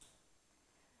correct?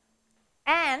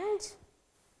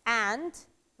 And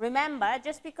remember,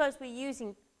 just because we're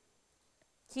using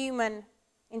human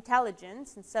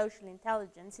intelligence and social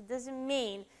intelligence, it doesn't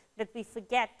mean that we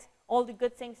forget all the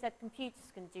good things that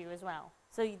computers can do as well.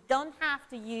 So you don't have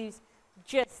to use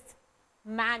just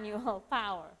manual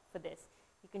power for this.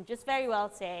 You can just very well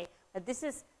say that this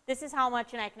is how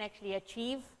much I can actually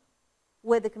achieve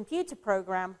with a computer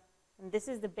program, and this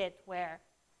is the bit where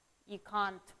you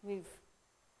can't move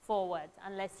forward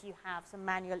unless you have some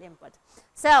manual input.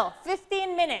 So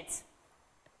 15 minutes.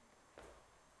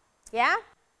 Yeah?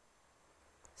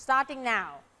 Starting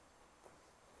now.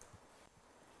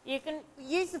 You can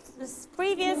use the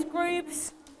previous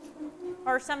groups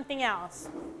or something else.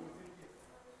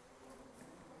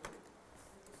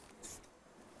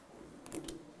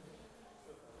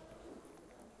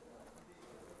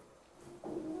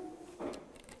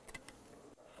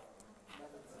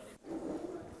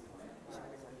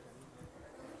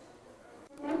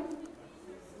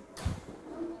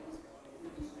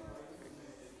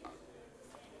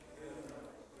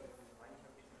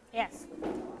 Yes.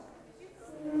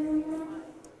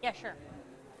 Yeah, sure.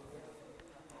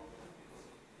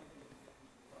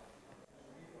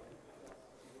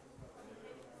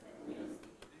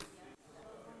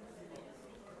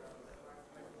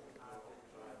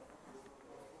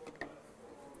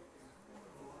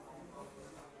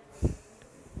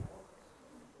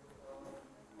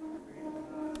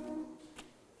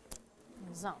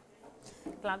 So,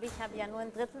 ich glaube, ich habe ja nur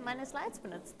ein Drittel meiner Slides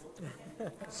benutzt.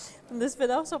 Und das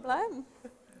wird auch so bleiben.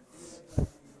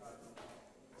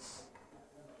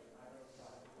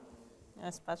 Ja,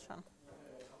 das passt schon.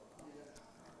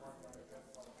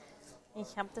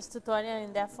 Ich habe das Tutorial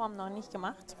in der Form noch nicht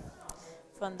gemacht.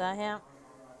 Von daher,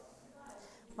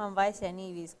 man weiß ja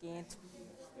nie, wie es geht,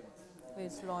 wie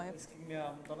es läuft. Das ging mir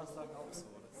am Donnerstag auch so,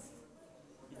 dass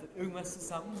ich dann irgendwas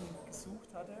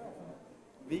zusammengesucht hatte auf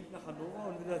dem Weg nach Hannover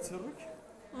und wieder zurück.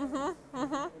 Und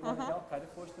ich auch keine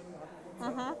Vorstellung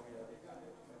hatte.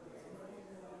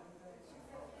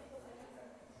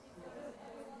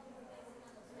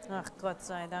 Ach Gott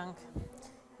sei Dank.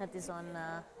 Ich hatte so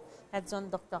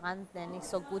einen Doktorand, der nicht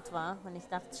so gut war und ich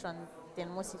dachte schon, den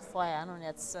muss ich feuern und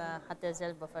jetzt hat er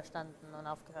selber verstanden und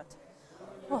aufgehört.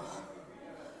 Oh.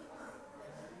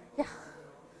 Ja,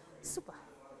 super.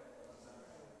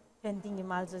 Wenn Dinge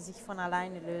mal so sich von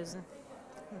alleine lösen.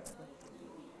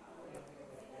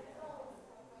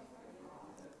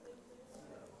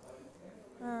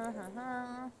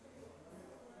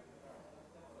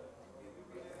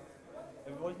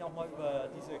 Wir wollten auch mal über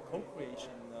diese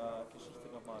Co-Creation-Geschichte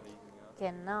nochmal reden.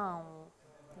 Ja? Genau,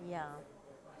 ja.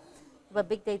 Über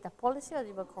Big Data Policy oder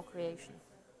über Co-Creation?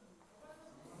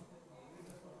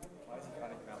 Weiß ich gar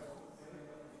nicht mehr.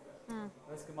 Du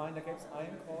hast gemeint, da gäbe es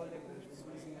einen Call, der gut zu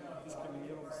diesen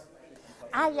Diskriminierungsgeschichten.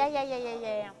 Ah,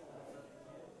 ja.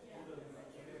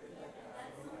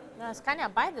 Na, es kann ja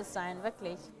beides sein,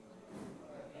 wirklich.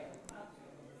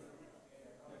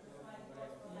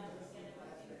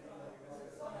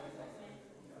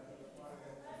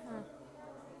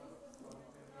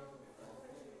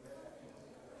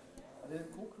 Also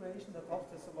in Co-Creation, da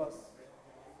taucht ja sowas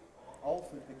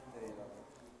auf mit Big Data.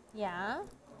 Ja.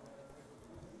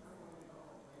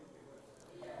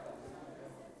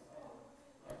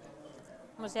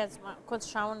 Ich muss jetzt mal kurz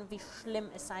schauen, wie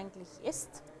schlimm es eigentlich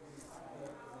ist.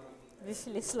 Wie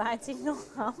viele Slides ich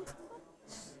noch habe.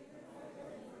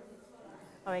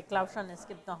 Aber ich glaube schon, es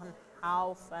gibt noch einen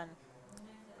Haufen.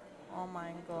 Oh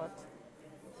mein Gott.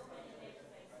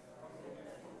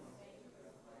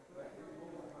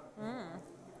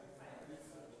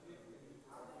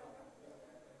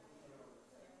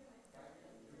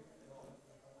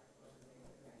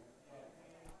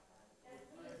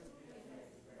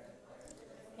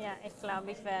 Ja, ich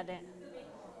glaube, ich werde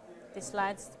die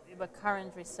Slides über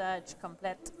Current Research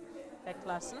komplett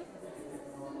weglassen.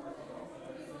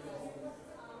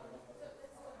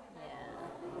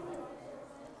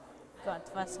 Gott,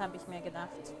 was habe ich mir gedacht?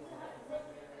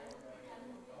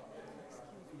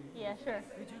 Yeah, sure.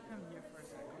 Could you come here for a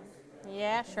second?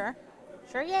 Yeah, sure.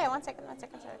 Sure, yeah, one second,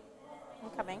 sorry.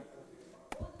 I'm coming.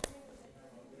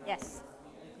 Yes.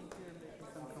 I think you're making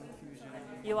some confusion.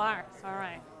 You are, all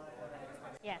right.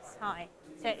 Yes, hi.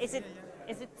 So is it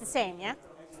the same, yeah?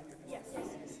 Yes.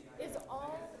 Is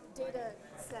all data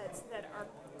sets that are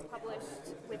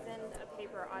published within a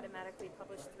paper automatically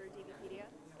published through DBpedia?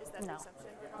 Is that the No.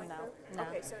 assumption we're going No, through? no.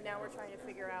 Okay, so now we're trying to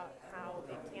figure out how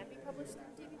it can be published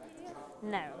through DBpedia?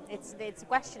 No, it's the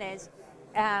question is,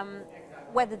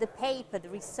 whether the paper, the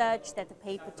research that the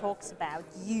paper talks about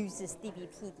uses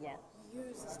DBpedia.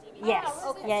 Uses DB. Yes. Oh,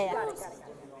 okay. Yeah, yeah. Got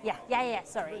it. Yeah,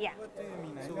 sorry, yeah. What do you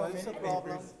mean? I So know what is many the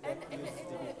problem? papers that use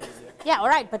DBpedia. Yeah, all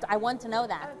right, but I want to know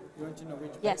that. You want to know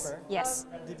which Yes, paper? yes.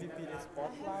 DBpedia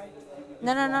Spotlight.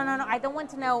 No. I don't want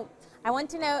to know. I want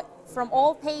to know from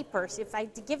all papers, if I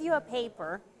give you a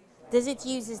paper, does it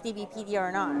uses DBpedia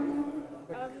or not?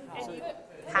 And you,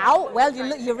 How? Well,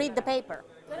 you read the paper.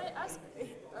 can I ask,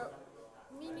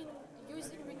 meaning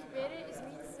using Wikipedia is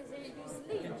means that they use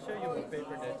I link? can show you a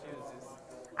paper that uses.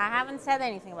 I haven't said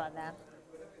anything about that.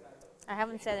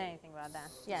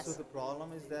 Yes. So the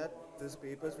problem is that these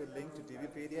papers will link to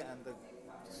DBpedia, and the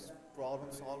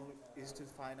problem solved is to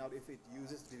find out if it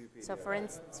uses DBpedia. So for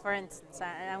instance,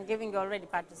 I'm giving you already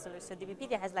part of the solution. So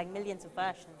DBpedia has like millions of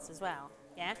versions as well.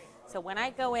 Yeah. So when I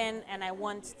go in and I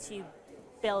want to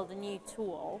build a new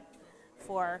tool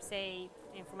for, say,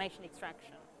 information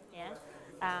extraction,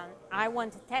 yeah, I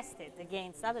want to test it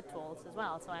against other tools as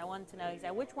well. So I want to know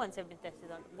exactly which ones have been tested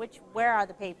on, where are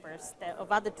the papers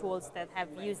of other tools that have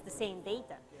used the same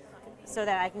data, so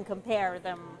that I can compare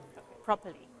them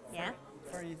properly. Yeah.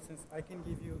 For instance, I can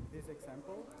give you this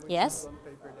example, which Yes. is one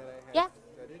paper that I have Yeah.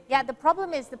 studied. Yeah, the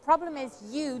problem is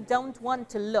you don't want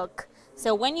to look.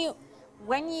 So when you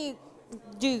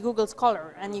do Google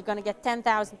Scholar and you're going to get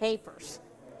 10,000 papers,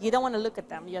 you don't want to look at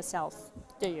them yourself,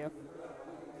 do you?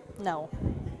 No.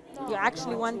 You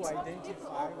actually want. To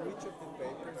identify which of the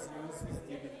papers uses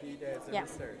DBpedia as a Yeah.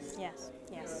 research.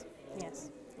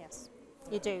 Yes.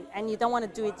 You do, and you don't want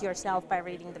to do it yourself by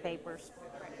reading the papers.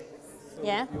 So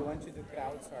Yeah. you want to do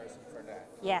crowdsourcing for that.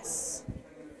 Yes,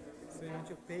 So you want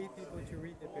to pay people to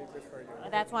read the papers for you.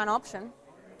 that's one option.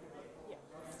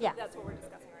 Yeah. That's what we're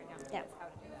discussing right now. Yeah. That's how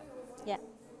to do that. Yeah.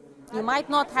 You might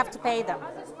not have to pay them.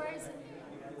 Others,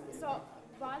 so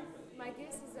one, my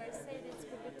guess is I said it's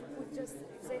good to put just,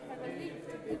 if they have a link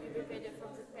to the Wikipedia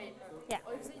from the paper. Yeah.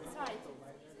 Or if they cite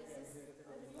it. Is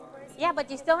this Yeah, but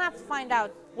you still have to find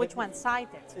out which one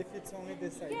cited. If it's only the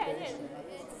citation.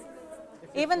 Yeah, it's,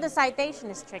 Even the citation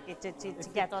is tricky to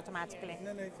get automatically.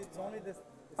 No, if it's only the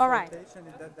All right. citation,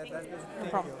 that doesn't No take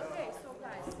problem. you. okay, so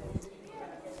guys.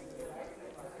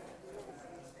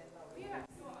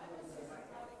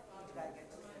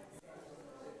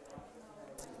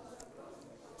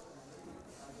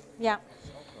 Ja.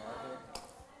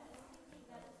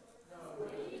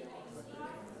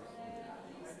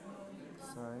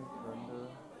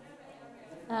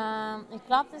 Ich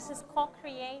glaube, das ist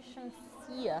Co-Creation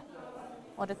 4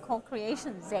 oder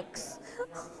Co-Creation 6.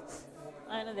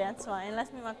 Eine der zwei.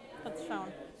 Lass mich mal kurz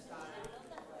schauen.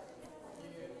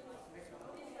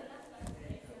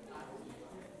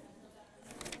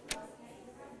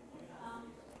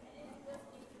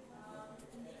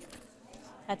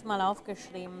 Ich hätte mal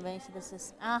aufgeschrieben, welche das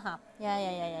ist. Aha,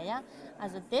 ja.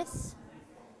 Also das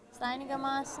ist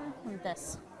einigermaßen und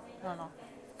das. No.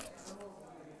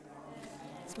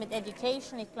 Das ist mit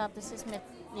Education, ich glaube, das ist mit,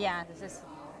 ja, das ist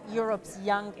Europe's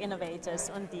Young Innovators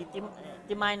und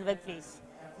die meinen wirklich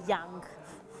Young.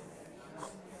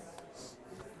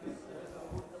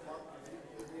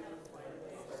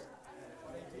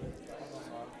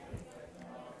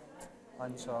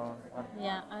 Anschauen.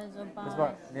 Ja, also bei... Das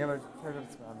war, nee, aber ich habe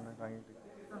jetzt reingeklickt.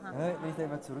 Wenn ich da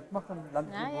immer zurück mache, dann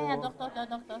landet Ja, doch.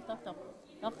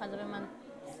 Doch, also wenn man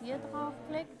hier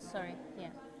draufklickt, sorry,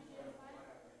 hier.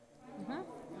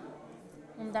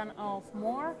 Und dann auf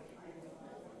More.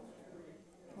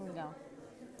 Here we go.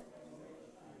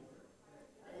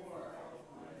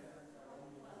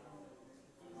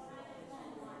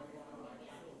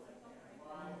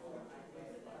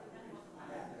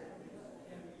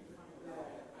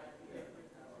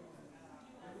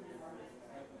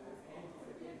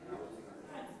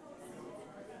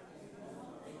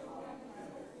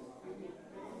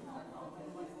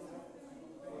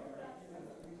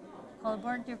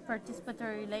 Collaborative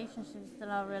participatory relationships that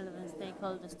allow relevant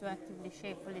stakeholders to actively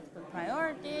shape political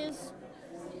priorities.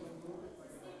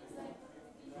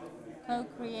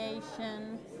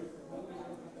 Co-creation.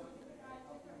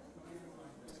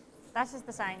 Das ist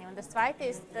das eine. Und das zweite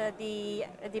ist die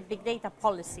Big Data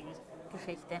Policy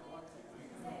Geschichte.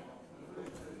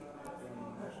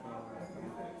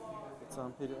 Jetzt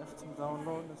ein PDF zum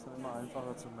Downloaden, das ist dann immer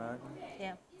einfacher zu merken.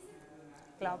 Ja,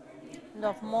 ich glaube. Wenn du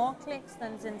auf More klickst,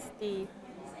 dann sind es die,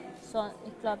 so,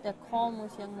 ich glaube der Call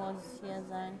muss irgendwo hier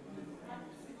sein.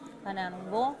 Keine Ahnung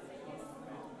wo.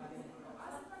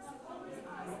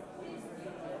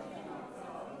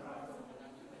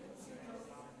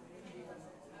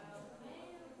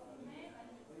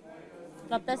 Ich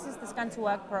glaube, das ist das ganze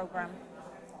Work Program.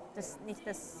 Das, nicht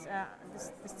das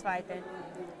zweite.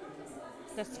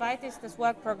 Das zweite ist das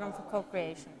Work Program for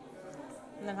Co-Creation.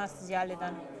 Und dann hast du sie alle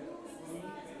dann.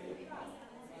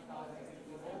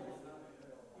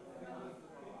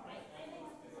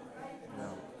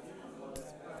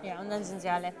 Ja, und dann sind sie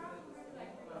alle.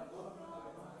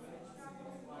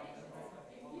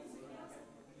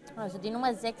 Also die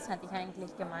Nummer 6 hatte ich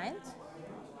eigentlich gemeint.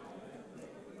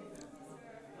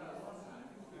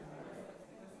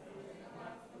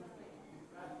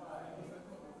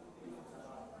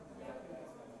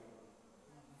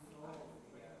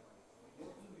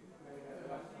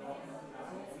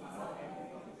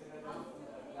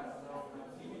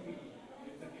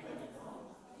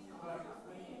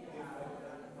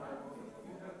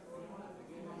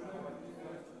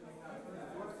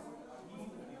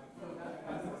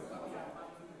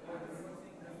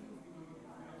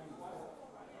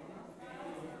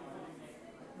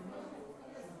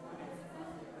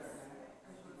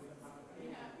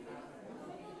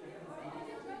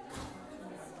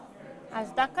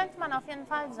 Also da könnte man auf jeden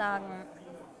Fall sagen,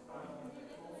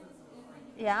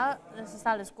 ja, das ist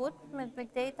alles gut mit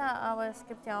Big Data, aber es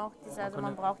gibt ja auch diese, also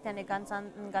man braucht ja einen ganz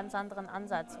anderen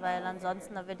Ansatz, weil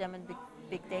ansonsten da wird ja mit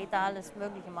Big Data alles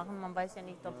Mögliche machen. Man weiß ja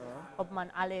nicht, ob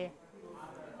man alle... Ich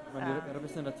meine,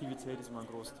 Repräsentativität ist immer ein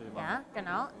großes Thema. Ja,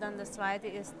 genau. Dann das zweite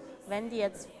ist, wenn die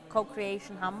jetzt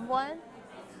Co-Creation haben wollen,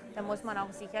 dann muss man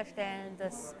auch sicherstellen,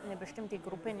 dass eine bestimmte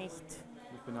Gruppe nicht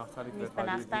benachteiligt wird.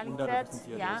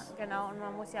 Ja, genau. Und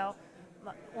man muss ja auch,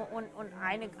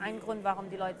 ein Grund, warum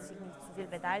die Leute sich nicht zu viel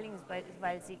beteiligen, ist,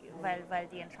 weil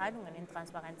die Entscheidungen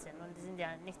intransparent sind. Und die sind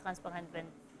ja nicht transparent,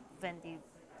 wenn die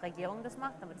Regierung das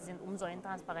macht, aber die sind umso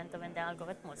intransparenter, wenn der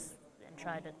Algorithmus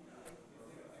entscheidet.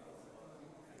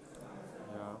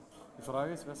 Ja. Die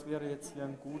Frage ist, was wäre jetzt hier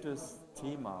ein gutes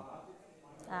Thema?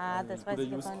 Ah, das weiß ich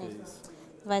jetzt auch nicht. Das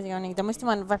weiß ich auch nicht. Da müsste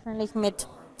man wahrscheinlich mit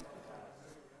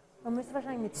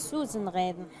Susan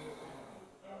reden.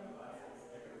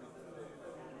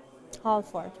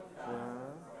 Halford. Ja.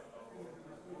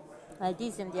 Weil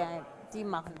die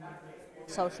machen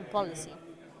Social Policy.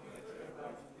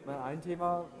 Ein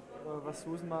Thema, was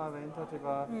Susan mal erwähnt hatte,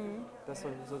 war, dass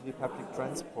so die Public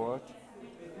Transport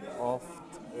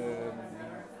oft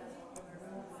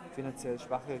finanziell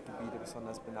schwache Gebiete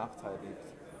besonders benachteiligt.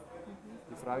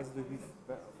 Die Frage ist natürlich,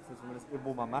 wenn man das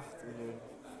irgendwo mal macht,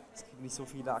 es gibt nicht so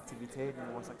viele Aktivitäten,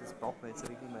 wo man sagt, das braucht man jetzt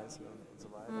regelmäßig und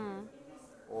so weiter.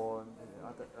 Und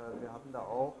wir hatten da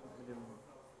auch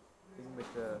mit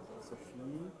der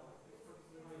Sophie,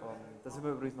 da sind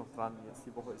wir übrigens noch dran, jetzt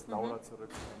die Woche ist Laura zurück.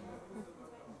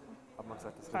 Haben wir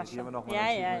gesagt, das revidieren wir nochmal.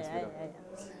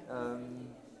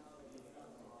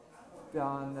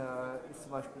 Dann ist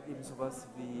zum Beispiel eben sowas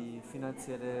wie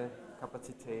finanzielle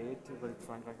Kapazität, überlegt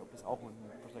Frankreich, ob das auch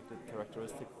ein Protected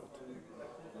Characteristic wird.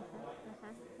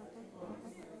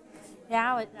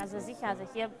 Ja, also sicher, also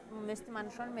hier müsste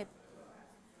man schon mit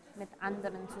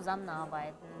anderen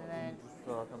zusammenarbeiten. Weil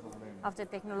auf der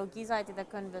Technologieseite, da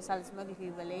können wir es alles Mögliche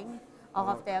überlegen. Auch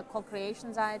auf der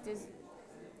Co-Creation-Seite.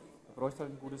 Da bräuchte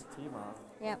halt ein gutes Thema.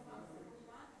 Ja.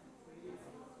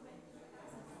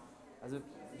 Also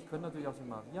ich könnte natürlich auch die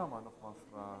Maria mal nochmal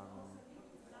fragen,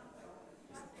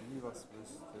 dass die was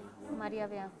wüsste. Ja. Maria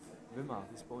wer? Wimmer,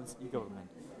 die ist bei uns E-Government.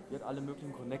 Die hat alle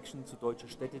möglichen Connections zu Deutscher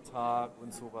Städtetag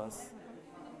und sowas.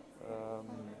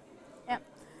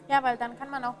 Ja, weil dann kann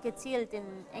man auch gezielt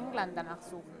in England danach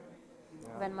suchen.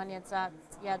 Ja. Wenn man jetzt sagt,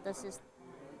 ja, das ist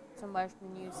zum Beispiel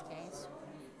News Case.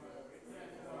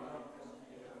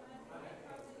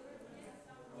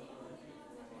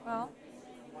 Ja.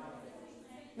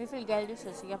 Wie viel Geld ist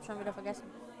es? Ich habe schon wieder vergessen.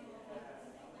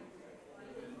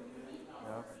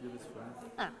 Ja, 4 bis 5.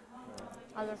 Ah,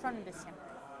 also schon ein bisschen.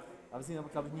 Aber es sind aber,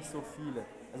 glaube ich, nicht so viele.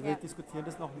 Also wir diskutieren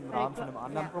das noch im Rahmen von einem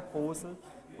anderen Proposal,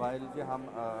 weil wir haben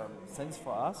Sense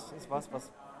for Us, ist was ein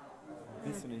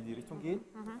bisschen in die Richtung geht.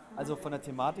 Also von der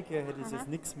Thematik her hätte es jetzt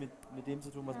nichts mit dem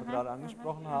zu tun, was wir gerade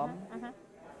angesprochen haben.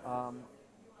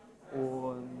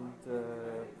 Und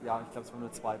ja, ich glaube, es waren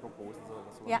nur 2 Proposals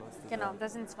oder so. Ja, genau,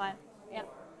 das sind 2. Ja.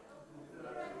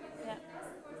 Ja.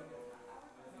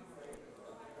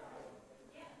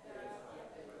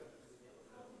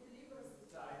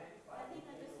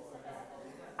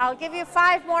 I'll give you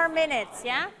 5 more minutes,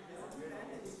 yeah?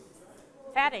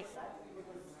 Fertig.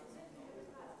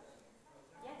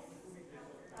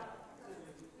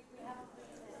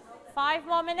 Five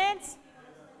more minutes?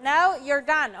 No, you're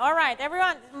done. All right,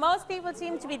 everyone, most people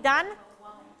seem to be done.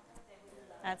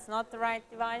 That's not the right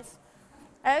device.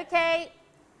 Okay.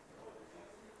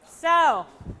 So,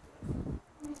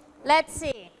 let's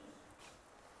see.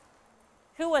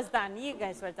 Who was done? You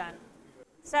guys were done.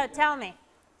 So, tell me.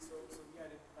 So we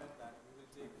identified that we will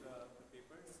take the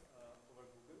papers over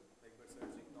Google, like by searching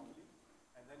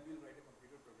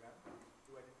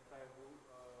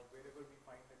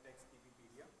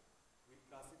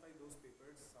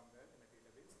somewhere in a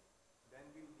database. Then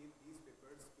we'll give these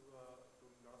papers to a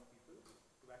lot of people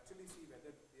to actually see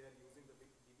whether they are using the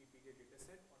DBpedia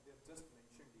dataset or they have just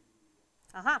mentioned DBpedia.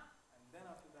 And then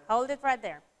after that, hold it right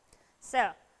there.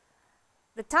 So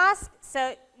the task,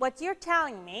 so what you're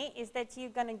telling me is that you're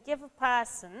going to give a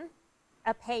person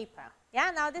a paper.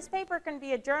 Yeah, now this paper can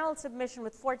be a journal submission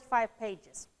with 45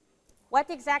 pages. What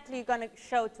exactly are you going to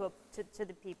show to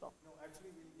the people? no,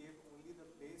 actually we'll give only the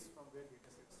place from where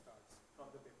dataset starts, from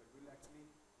the paper. We'll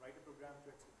actually write a program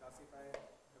to actually classify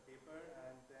the paper,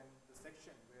 and then the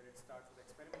section where it starts with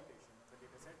experimentation of the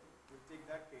dataset, we'll take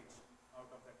that page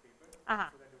out of that paper so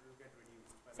that it will get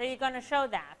reduced. So you're going to show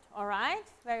that, all right?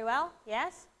 Very well,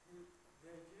 yes?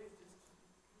 The idea is just to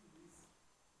decrease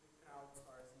the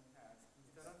crowdsourcing task.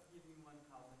 Instead of giving 1,000,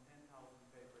 10,000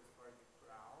 papers for the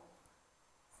crowd,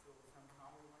 so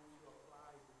somehow we want to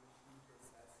apply the machine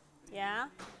processing Yeah,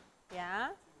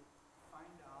 yeah. to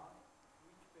find out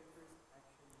which papers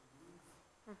actually use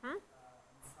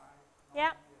inside, not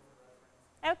Yeah. only as a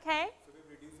reference. Okay. So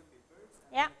we've reduced the papers,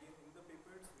 and Yeah. then again in the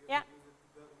papers we Yeah. have reduced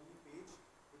the only page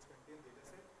which contains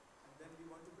dataset, and then we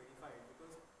want to verify it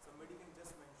because somebody can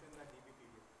just mention that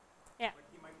DBpedia, Yeah. but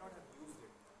he might not have used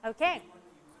it. Okay. We want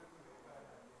the user to verify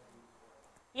that they have used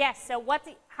it. Yes, so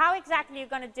how exactly are you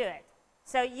going to do it?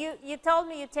 So you told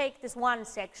me you take this one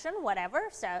section, whatever,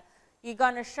 so you're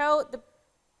going to show the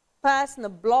person a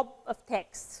blob of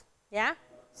text, yeah?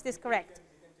 Is this correct?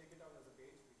 We can take it out as a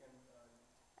page. We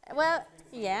can Well,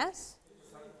 yes.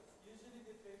 Usually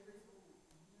the papers who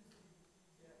use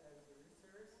DBpedia as a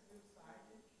resource will cite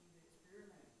it in the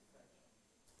experiment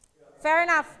section. Fair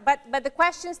enough, but the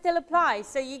question still applies.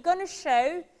 So you're going to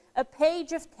show a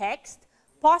page of text,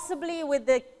 possibly with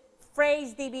the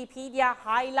phrase DBpedia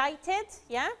highlighted,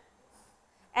 yeah?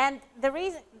 And the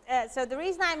reason, the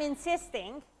reason I'm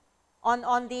insisting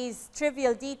on these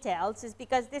trivial details is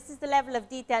because this is the level of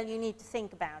detail you need to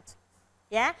think about,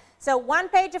 yeah? So one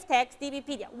page of text,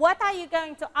 DBpedia. What are you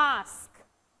going to ask?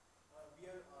 we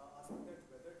are asking that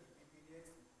whether DBpedia is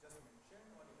just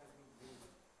mentioned or it has been used.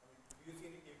 I mean, do you see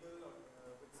any table or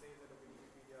which says that okay,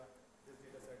 DBpedia, this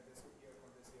dataset, this year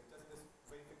from this year, just this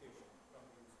verification from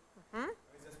the user.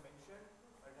 It's just mentioned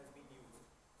or it has been used.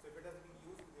 So if it has been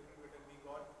used, we will return we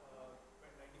got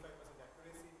 95%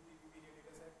 accuracy in DBpedia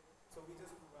dataset. So we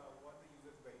just want the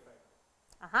user to verify.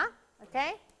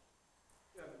 Okay.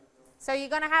 So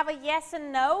you're going to have a yes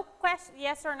and no question,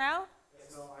 yes or no?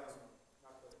 Yes, no, I don't know.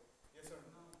 Not clear. Yes or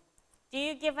no? Do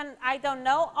you give an I don't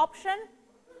know option?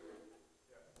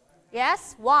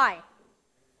 Yes? Why?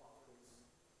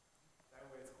 That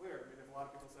way it's clear. I mean, if a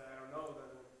lot of people say, I don't know,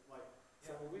 then like,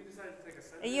 so when we decided to take a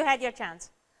sentence. You had your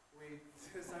chance. We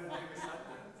decided to take a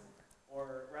sentence,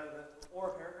 or a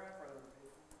paragraph rather than a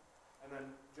page, and then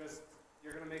just,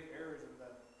 you're going to make errors in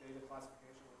that data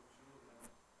classification of the machine, and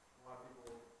a lot of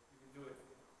people, you can do it.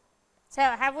 So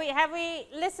have we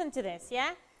listened to this,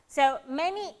 yeah? So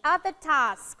many other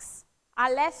tasks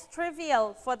are less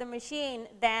trivial for the machine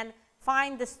than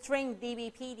find the string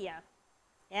DBpedia,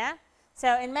 yeah?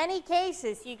 So in many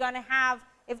cases, you're going to have,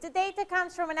 if the data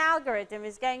comes from an algorithm,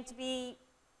 it's going to be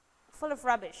full of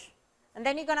rubbish. And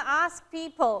then you're going to ask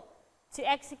people to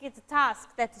execute a task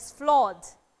that is flawed.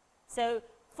 So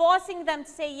forcing them to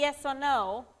say yes or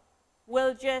no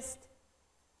will just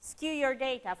skew your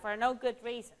data for no good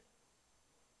reason.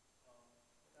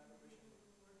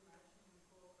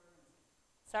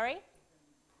 Sorry?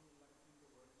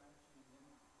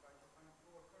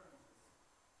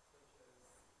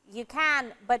 You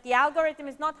can, but the algorithm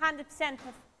is not 100%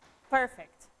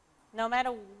 perfect, no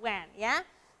matter when, yeah?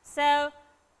 So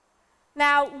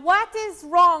now, what is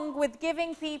wrong with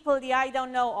giving people the I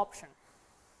don't know option?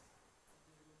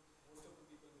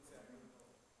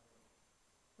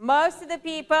 Most of the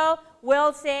people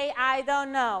will say I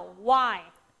don't know. Why?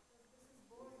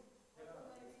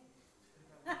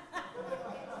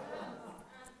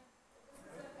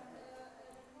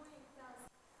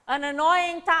 An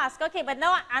annoying task. Okay, but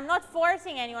no, I'm not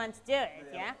forcing anyone to do it,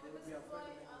 yeah?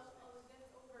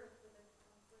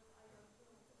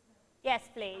 Yes,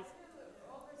 please.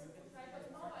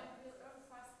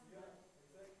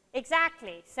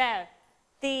 Exactly. So,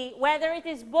 whether it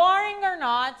is boring or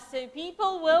not, so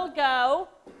people will go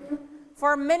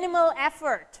for minimal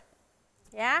effort,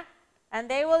 yeah? And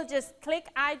they will just click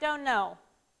I don't know,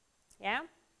 yeah?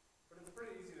 But it's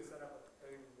pretty easy to set up a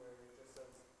thing where it just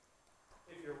says,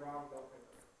 if you're wrong, don't pay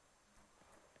them.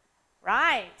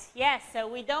 Right, yes, so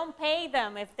we don't pay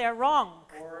them if they're wrong.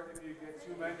 Or if you get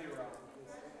too many wrong.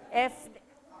 If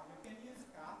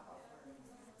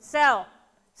so,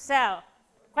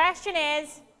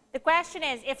 the question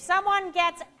is, if someone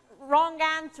gets wrong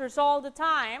answers all the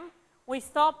time, we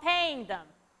stop paying them.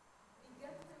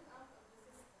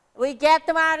 We get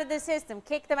them out of the system,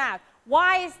 kick them out.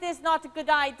 Why is this not a good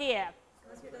idea?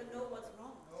 Because we don't know what's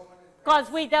wrong.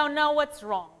 Because we don't know what's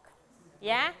wrong.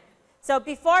 Yeah? So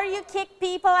before you kick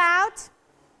people out,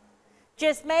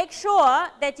 just make sure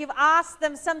that you've asked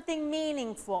them something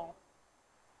meaningful.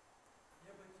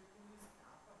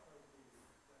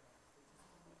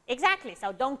 Exactly,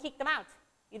 so don't kick them out.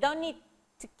 You don't need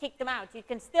to kick them out. You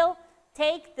can still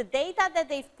take the data that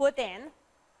they've put in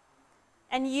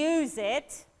and use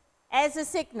it as a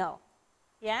signal.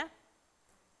 Yeah?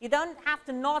 You don't have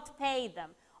to not pay them.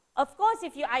 Of course,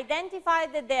 if you identify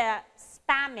that they're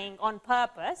spamming on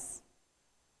purpose,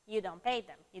 you don't pay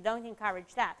them. You don't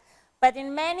encourage that. But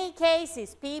in many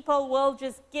cases, people will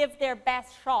just give their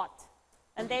best shot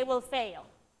and they will fail.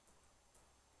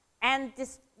 And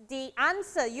the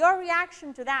answer, your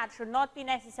reaction to that should not be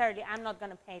necessarily, I'm not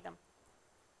going to pay them.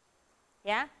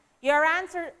 Yeah? Your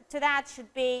answer to that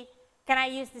should be, can I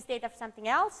use this data for something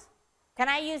else? Can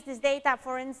I use this data,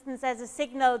 for instance, as a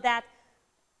signal that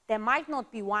there might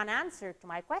not be one answer to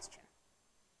my question?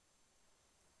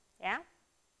 Yeah?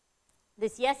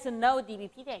 This yes and no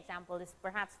DBpedia example is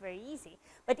perhaps very easy.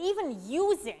 But even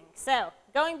using, so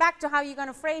going back to how you're going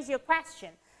to phrase your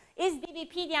question, is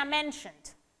DBpedia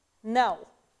mentioned? No.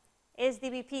 Is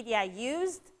DBpedia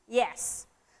used? Yes.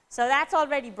 So that's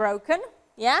already broken,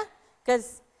 yeah?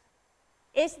 Because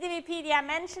is DBpedia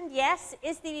mentioned? Yes.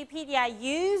 Is DBpedia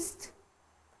used?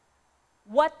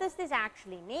 What does this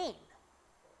actually mean?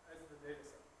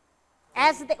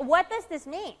 As the data set. What does this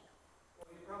mean? Well,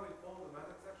 you probably pull the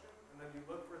method section, and then you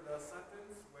look for the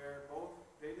sentence where both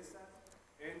data set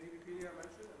and DBpedia are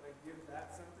mentioned, and then give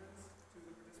that sentence to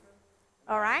the participant.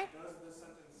 All right. Does the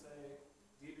sentence say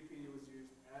DBpedia was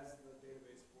used as the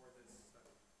database for this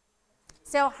study?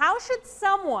 So how should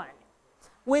someone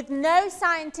with no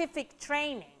scientific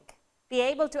training be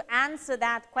able to answer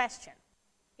that question?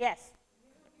 Yes?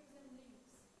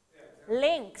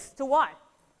 Links to what?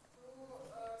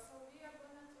 So we are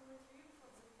going to retrieve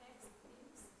from the text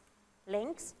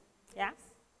Links, yeah.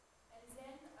 and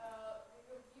then we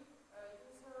will give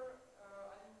user,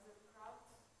 the crowd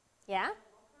Yeah. the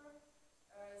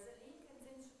link, and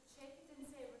then should check it and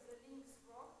say whether the link is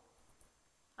wrong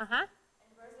Uh-huh.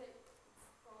 and whether it's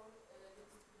called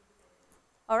links to be detected.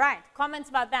 All right, comments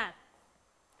about that?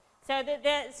 So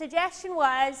the suggestion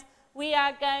was we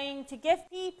are going to give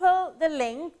people the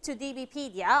link to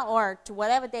DBpedia or to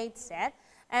whatever data set,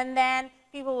 and then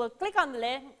people will click on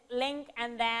the link,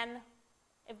 and then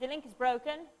if the link is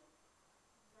broken,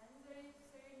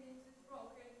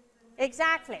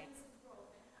 exactly.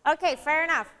 Okay, fair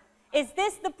enough. Is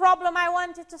this the problem I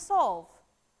wanted to solve?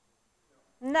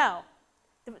 No.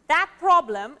 That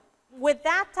problem, with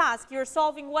that task, you're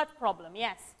solving what problem?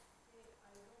 Yes.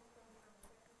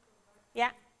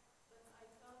 Yeah.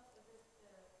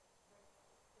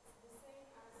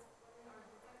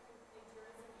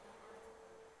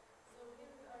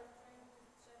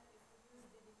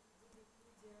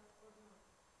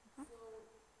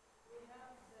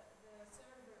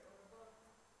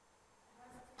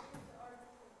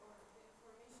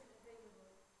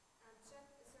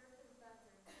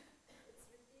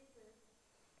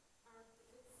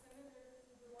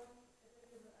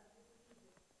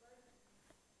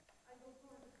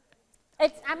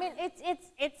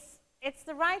 It's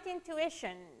the right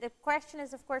intuition. The question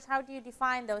is, of course, how do you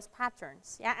define those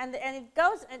patterns? Yeah, and it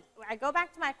goes. And I go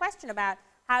back to my question about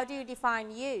how do you define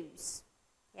use?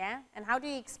 Yeah, and how do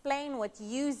you explain what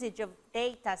usage of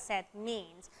data set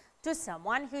means to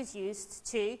someone who's used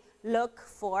to look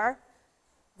for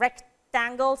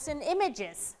rectangles in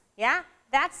images? Yeah,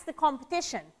 that's the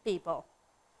competition, people.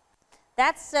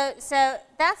 So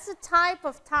that's the type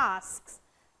of tasks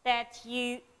that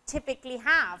you typically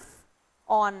have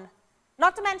on,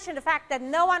 not to mention the fact that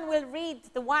no one will read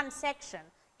the one section,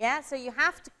 yeah, so you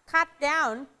have to cut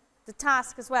down the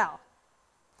task as well.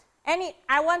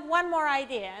 I want one more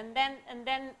idea, and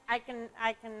then I can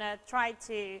try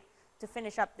to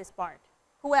finish up this part.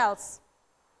 Who else?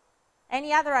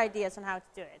 Any other ideas on how to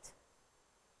do it?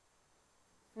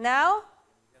 No?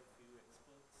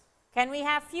 Can we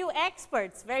have few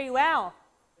experts? Very well.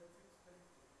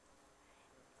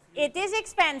 It is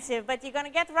expensive, but you're going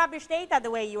to get rubbish data the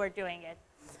way you are doing it.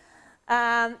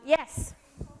 Yes?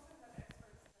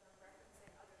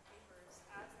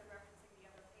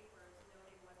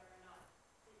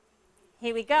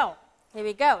 Here we go. Here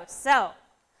we go. So,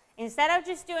 instead of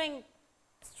just doing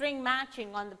string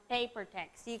matching on the paper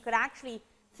text, you could actually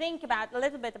think about a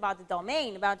little bit about the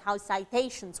domain, about how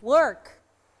citations work.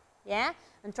 yeah,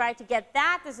 and try to get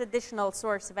that as additional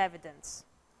source of evidence.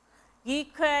 You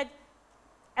could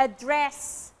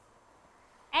address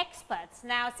experts.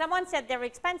 Now, someone said they're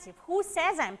expensive. Who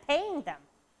says I'm paying them?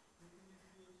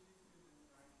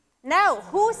 No,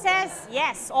 who says,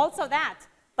 yes, also that.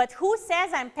 But who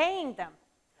says I'm paying them?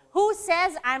 Who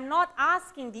says I'm not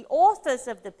asking the authors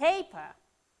of the paper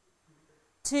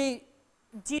to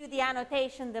do the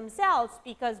annotation themselves,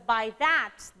 because by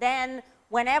that, then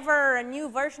whenever a new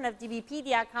version of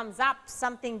DBpedia comes up,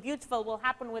 something beautiful will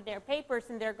happen with their papers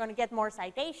and they're going to get more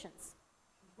citations.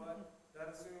 But that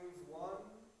assumes, one,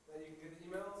 that you can get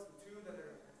emails, and two, that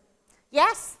they're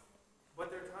Yes.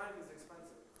 But their time is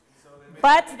expensive. And so they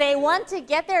But they want to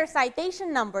get their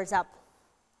citation numbers up.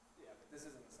 Yeah, but this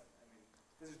isn't a site. I mean,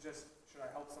 this is just, should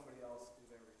I help somebody else do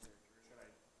their research, or should I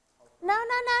help them?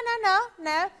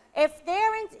 No.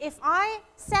 If I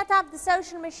set up the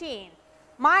social machine,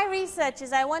 my research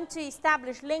is I want to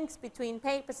establish links between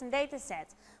papers and data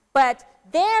sets. But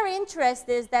their interest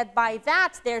is that by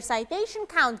that their citation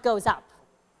count goes up.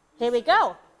 Here we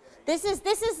go. This is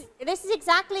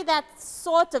exactly that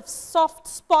sort of soft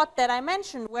spot that I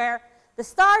mentioned, where the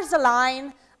stars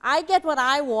align, I get what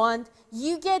I want,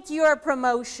 you get your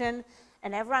promotion,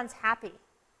 and everyone's happy.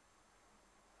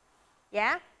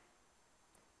 Yeah?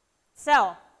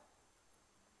 So,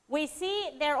 we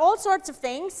see there are all sorts of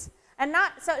things, and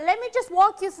so let me just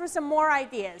walk you through some more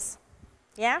ideas.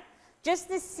 Yeah? Just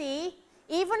to see,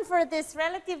 even for this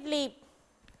relatively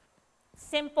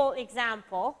simple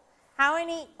example, how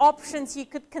many options you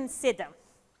could consider.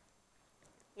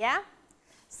 Yeah?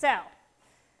 So,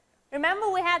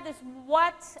 remember we had this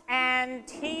what and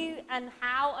who and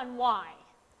how and why.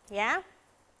 Yeah?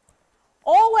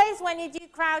 Always when you do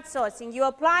crowdsourcing, you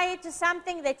apply it to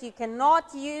something that you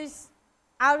cannot use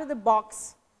out of the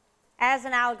box as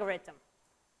an algorithm.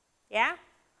 Yeah?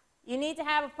 You need to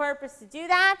have a purpose to do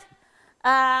that.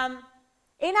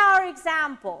 In our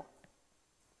example,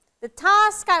 the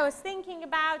task I was thinking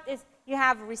about is you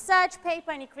have a research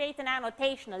paper and you create an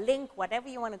annotation, a link, whatever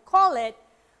you want to call it,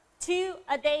 to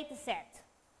a data set.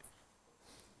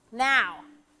 Now,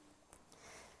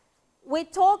 we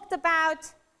talked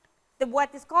about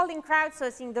what is called in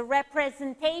crowdsourcing the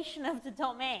representation of the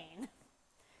domain.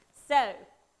 So,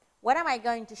 what am I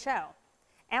going to show?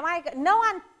 No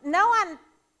one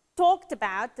talked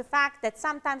about the fact that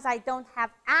sometimes I don't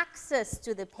have access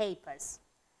to the papers.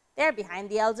 They're behind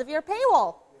the Elsevier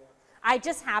paywall. Yeah. I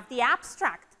just have the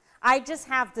abstract. I just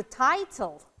have the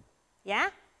title. Yeah?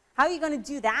 How are you going to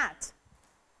do that?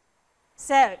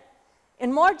 So,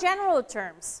 in more general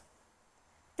terms,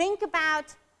 think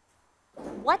about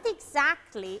what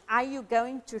exactly are you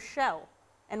going to show,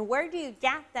 and where do you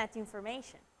get that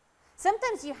information?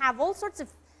 Sometimes you have all sorts of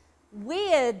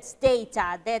weird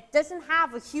data that doesn't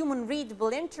have a human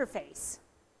readable interface.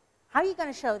 How are you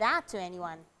going to show that to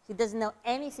anyone who doesn't know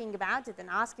anything about it and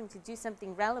ask him to do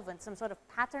something relevant, some sort of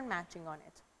pattern matching on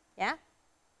it? Yeah?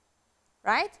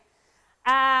 Right?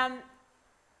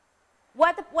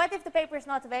 What if the paper is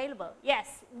not available?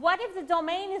 Yes. What if the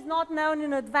domain is not known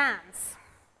in advance?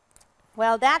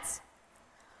 Well, that's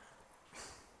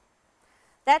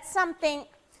something,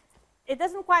 it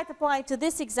doesn't quite apply to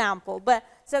this example, but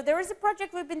so there is a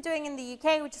project we've been doing in the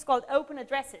UK which is called Open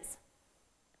Addresses.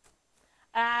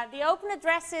 The open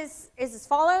addresses is as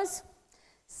follows.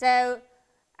 So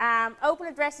open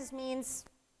addresses means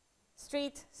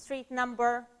street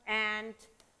number, and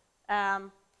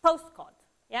postcode,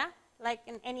 yeah? Like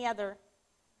in any other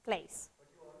place. But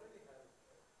you already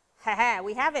have it, right?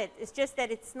 We have it. It's just that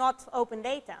it's not open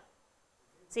data.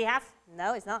 So you have,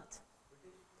 no, it's not.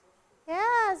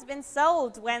 Yeah, it's been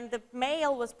sold when the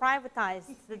mail was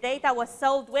privatized. The data was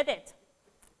sold with it.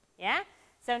 Yeah?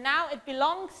 So now it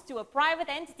belongs to a private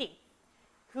entity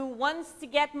who wants to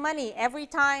get money every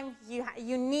time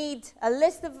you need a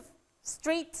list of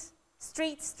street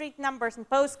numbers and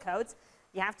postcodes.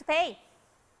 You have to pay.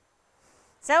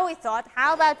 So we thought,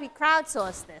 how about we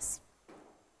crowdsource this,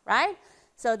 right?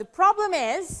 So the problem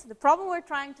we're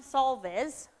trying to solve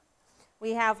is,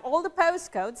 we have all the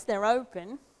postcodes, they're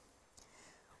open.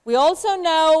 We also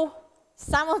know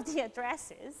some of the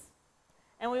addresses,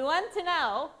 and we want to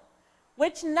know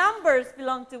which numbers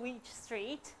belong to each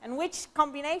street, and which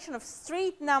combination of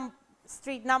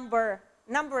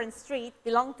number and street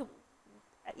belong to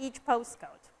each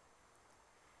postcode.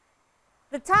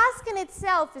 The task in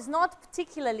itself is not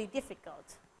particularly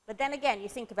difficult, but then again, you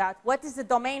think about, what is the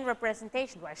domain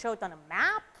representation? Do I show it on a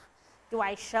map? Do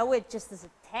I show it just as a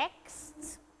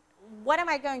text? What am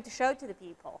I going to show to the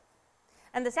people?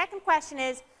 And the second question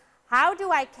is, how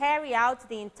do I carry out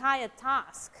the entire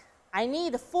task? I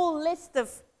need a full list of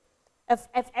of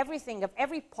everything, of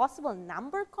every possible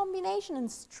number combination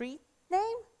and street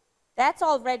name? That's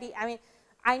already, I mean,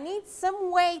 I need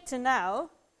some way to know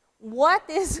what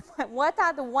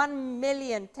are the 1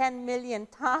 million, 10 million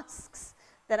tasks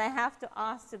that I have to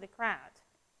ask to the crowd.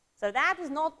 So that is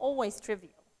not always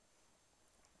trivial.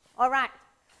 All right.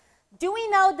 Do we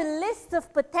know the list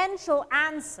of potential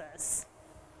answers?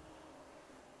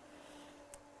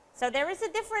 So there is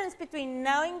a difference between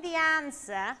knowing the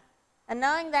answer and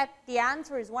knowing that the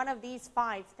answer is one of these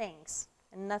 5 things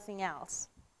and nothing else.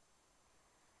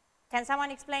 Can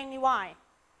someone explain me why?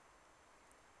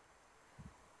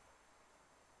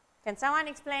 Can someone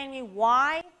explain me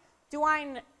why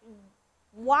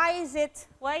does it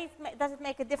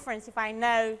make a difference if I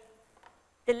know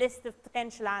the list of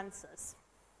potential answers?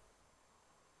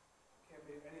 Can't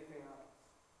be anything else.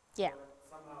 Yeah. Or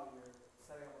somehow you're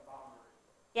setting up a boundary.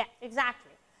 Yeah,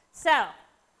 exactly. So,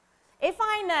 if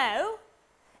I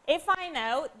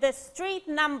know the street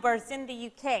numbers in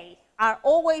the UK are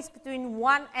always between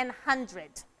 1 and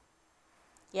 100,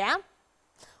 yeah?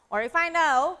 Or if I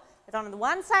know that on the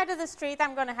one side of the street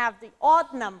I'm going to have the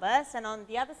odd numbers and on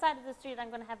the other side of the street I'm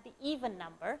going to have the even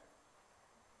number,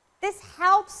 this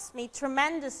helps me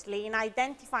tremendously in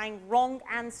identifying wrong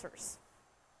answers.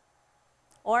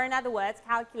 Or in other words,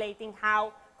 calculating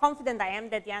how confident I am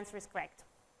that the answer is correct.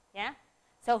 Yeah?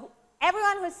 So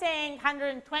everyone who's saying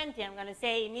 120, I'm going to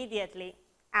say immediately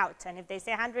out. And if they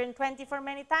say 120 for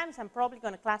many times, I'm probably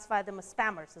going to classify them as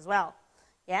spammers as well.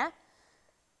 Yeah?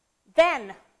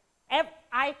 Then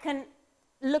I can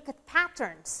look at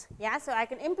patterns. Yeah? So I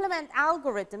can implement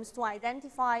algorithms to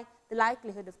identify the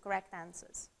likelihood of correct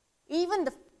answers. Even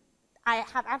I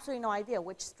have absolutely no idea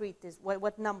which street is,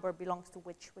 what number belongs to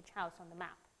which house on the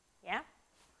map. Yeah?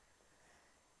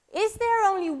 Is there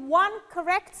only one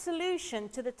correct solution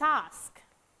to the task?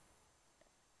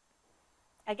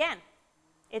 Again,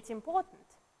 it's important.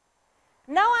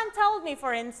 No one told me,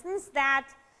 for instance, that,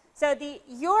 so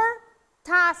your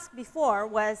task before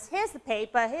was, here's the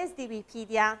paper, here's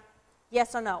DBpedia,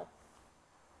 yes or no.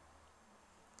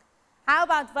 How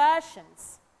about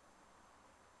versions?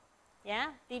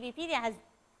 Yeah, DBpedia has,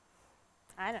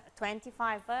 I don't know,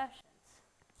 25 versions.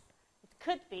 It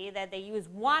could be that they use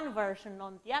one version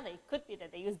on the other. It could be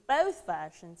that they use both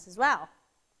versions as well.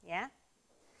 Yeah?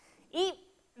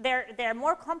 There are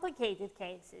more complicated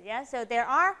cases. Yeah? So there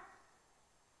are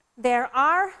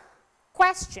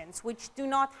questions which do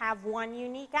not have one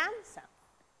unique answer.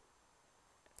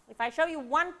 If I show you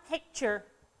one picture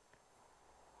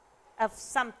of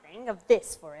something, of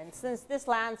this, for instance, this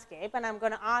landscape, and I'm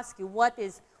going to ask you, what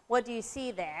do you see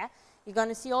there? You're going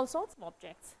to see all sorts of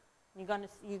objects. You're going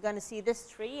to see this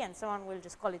tree, and someone will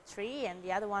just call it tree, and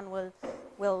the other one will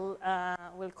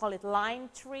call it lime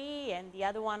tree, and the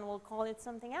other one will call it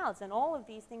something else. And all of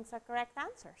these things are correct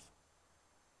answers.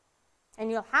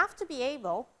 And you'll have to be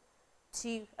able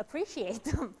to appreciate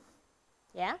them.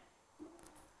 Yeah?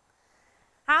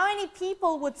 How many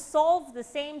people would solve the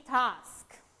same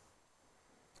task?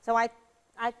 So I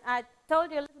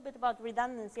told you a little bit about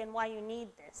redundancy and why you need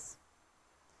this.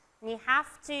 And you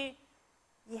have to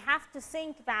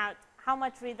think about how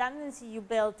much redundancy you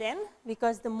build in,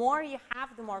 because the more you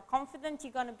have, the more confident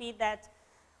you're going to be that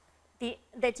you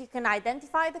can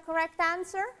identify the correct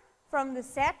answer from the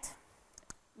set,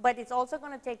 but it's also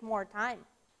going to take more time.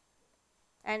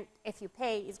 And if you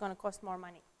pay, it's going to cost more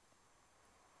money.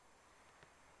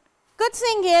 Good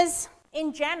thing is,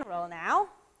 in general now,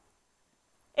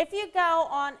 if you go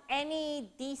on any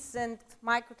decent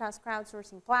microtask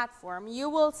crowdsourcing platform, you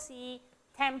will see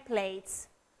templates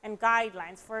and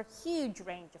guidelines for a huge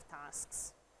range of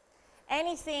tasks.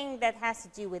 Anything that has to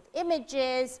do with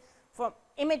images, from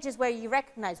images where you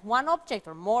recognize one object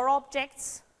or more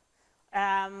objects,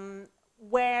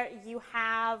 where you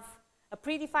have a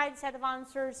predefined set of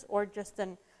answers or just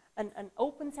an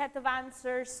open set of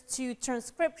answers, to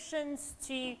transcriptions,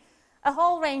 to a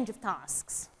whole range of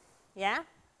tasks. Yeah?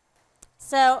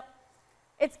 So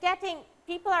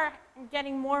people are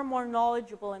getting more and more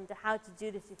knowledgeable into how to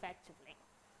do this effectively.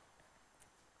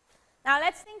 Now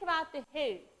let's think about the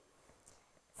who.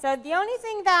 So the only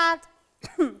thing that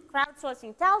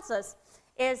crowdsourcing tells us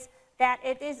is that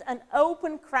it is an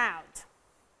open crowd.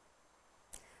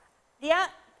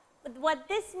 What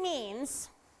this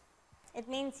means, it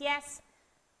means, yes,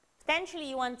 potentially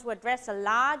you want to address a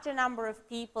larger number of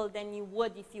people than you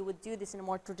would if you would do this in a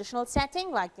more traditional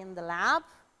setting, like in the lab.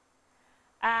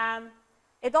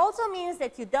 It also means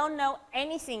that you don't know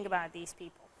anything about these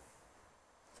people.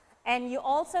 And you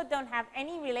also don't have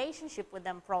any relationship with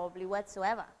them probably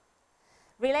whatsoever.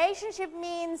 Relationship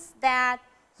means that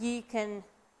you can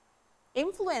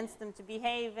influence them to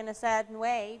behave in a certain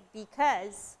way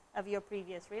because of your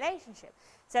previous relationship.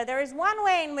 So there is one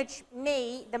way in which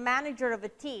me, the manager of a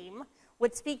team,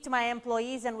 would speak to my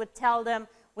employees and would tell them,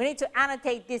 we need to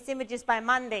annotate these images by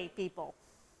Monday, people.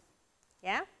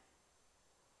 Yeah?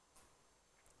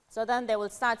 So then they will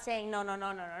start saying, no, no,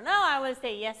 no, no, no, no. I will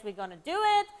say, yes, we're going to do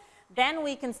it. Then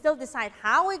we can still decide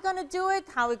how we're going to do it,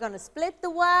 how we're going to split the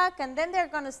work, and then they're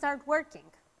going to start working.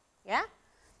 Yeah?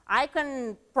 I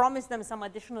can promise them some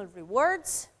additional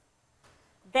rewards.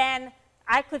 Then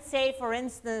I could say, for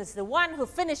instance, the one who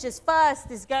finishes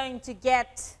first is going to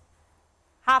get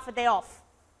half a day off.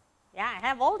 Yeah, I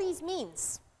have all these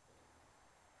means.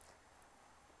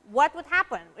 What would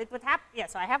happen? It would happen, yeah,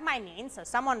 so I have my means. So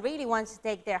someone really wants to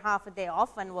take their half a day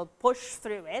off and will push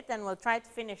through it and will try to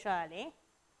finish early.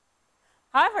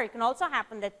 However, it can also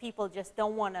happen that people just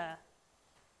don't want to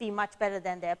be much better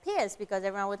than their peers because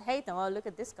everyone would hate them. Oh, look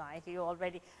at this guy. He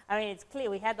already, I mean, it's clear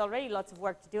we had already lots of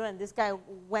work to do and this guy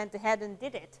went ahead and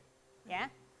did it. Yeah?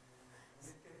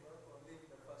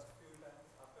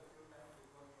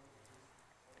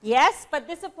 Yes, but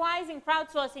this applies in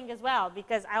crowdsourcing as well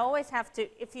because I always have to,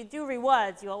 if you do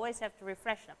rewards, you always have to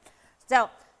refresh them.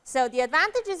 So the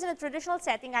advantage is in a traditional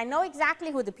setting, I know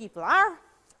exactly who the people are,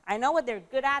 I know what they're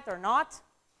good at or not,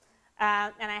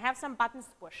 and I have some buttons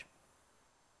to push.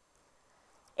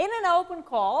 In an open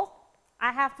call,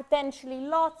 I have potentially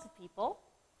lots of people.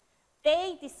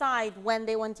 They decide when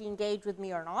they want to engage with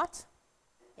me or not.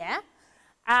 Yeah?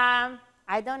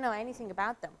 I don't know anything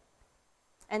about them.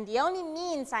 And the only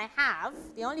means I have,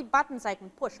 the only buttons I can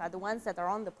push are the ones that are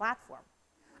on the platform.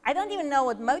 I don't even know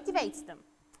what motivates them.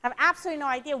 I have absolutely no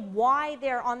idea why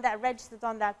they're on that, registered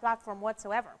on that platform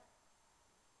whatsoever.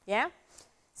 Yeah?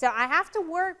 So I have to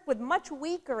work with much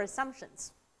weaker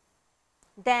assumptions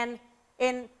than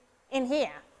in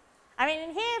here. I mean,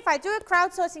 in here, if I do a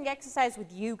crowdsourcing exercise with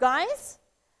you guys,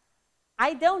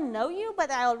 I don't know you,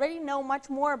 but I already know much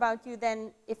more about you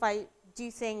than if I do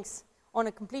things on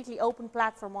a completely open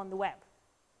platform on the web.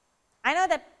 I know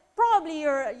that probably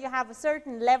you have a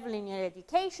certain level in your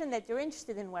education, that you're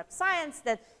interested in web science,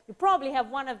 that you probably have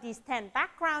one of these 10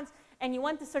 backgrounds, and you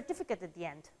want a certificate at the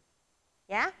end.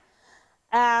 Yeah?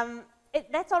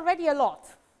 That's already a lot,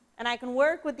 and I can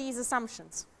work with these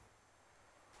assumptions.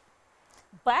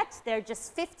 But there are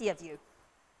just 50 of you,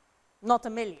 not a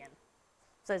million.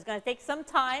 So it's going to take some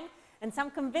time and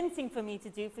some convincing for me to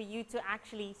do for you to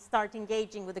actually start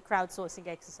engaging with the crowdsourcing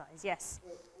exercise. Yes?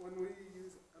 When we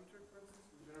use enter, for instance,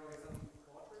 we generally send them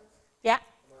quadrants. Yeah.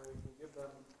 And then we can give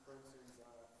them, for instance,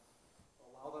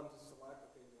 allow them to select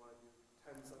if they want to do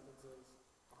 10 sentences,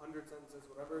 100 sentences,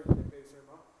 whatever, you can pay a certain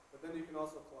amount. But then you can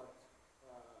also collect,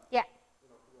 yeah.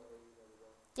 whoever you want to go.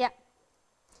 Yeah.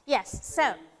 Yes,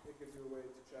 so. It gives you a way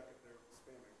to check if they're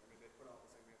spamming. I mean, they put out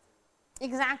the same answer.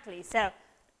 Exactly. So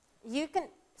you can,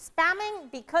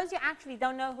 spamming, because you actually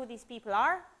don't know who these people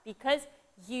are, because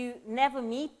you never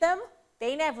meet them,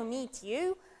 they never meet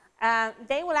you,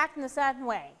 they will act in a certain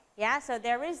way. Yeah? So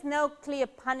there is no clear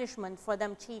punishment for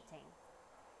them cheating.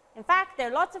 In fact, there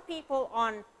are lots of people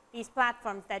on these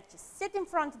platforms that just sit in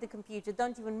front of the computer,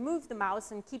 don't even move the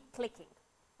mouse, and keep clicking.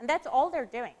 And that's all they're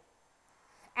doing.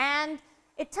 And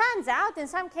it turns out, in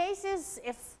some cases,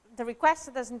 if the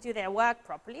requester doesn't do their work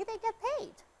properly, they get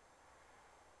paid.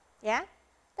 Yeah?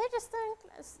 They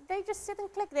just sit and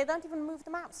click. They don't even move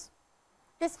the mouse.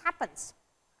 This happens.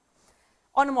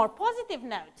 On a more positive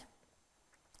note,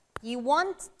 you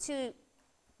want your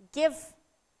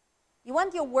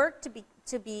work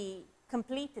to be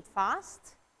completed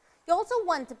fast. You also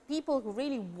want the people who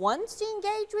really want to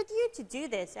engage with you to do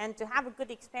this and to have a good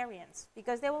experience,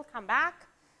 because they will come back,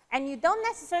 and you don't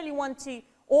necessarily want to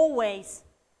always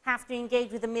have to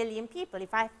engage with 1 million people.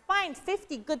 If I find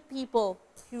 50 good people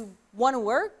who want to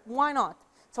work, why not?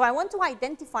 So I want to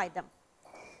identify them.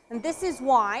 And this is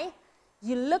why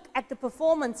you look at the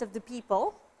performance of the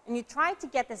people and you try to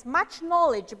get as much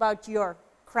knowledge about your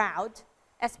crowd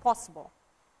as possible,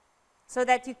 so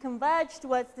that you converge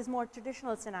towards this more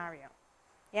traditional scenario.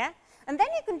 Yeah? And then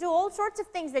you can do all sorts of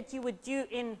things that you would do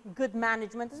in good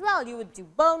management as well. You would do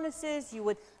bonuses, you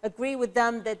would agree with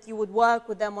them that you would work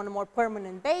with them on a more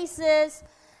permanent basis.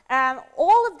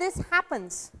 All of this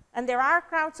happens, and there are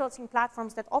crowdsourcing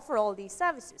platforms that offer all these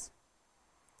services.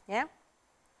 Yeah?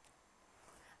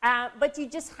 But you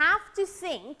just have to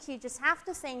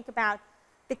think about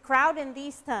the crowd in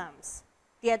these terms.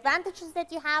 The advantages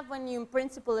that you have when you in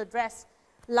principle address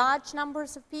large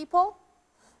numbers of people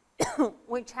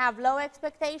which have low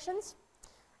expectations,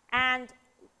 and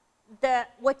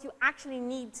what you actually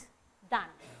need done.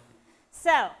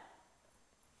 So,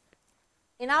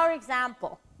 in our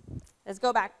example, Let's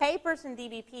go back. Papers in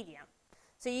DBpedia.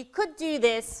 So you could do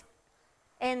this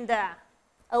in the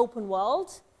open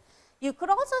world. You could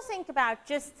also think about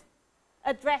just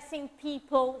addressing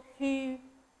people who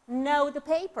know the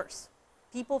papers,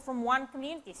 people from one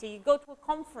community. So you go to a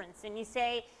conference and you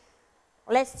say,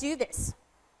 let's do this.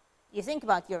 You think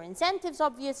about your incentives,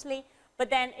 obviously, but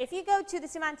then if you go to the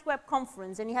Semantic Web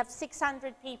conference and you have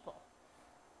 600 people,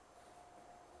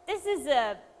 this is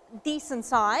a decent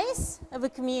size of a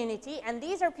community, and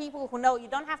these are people who know you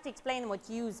don't have to explain what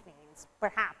use means,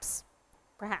 perhaps.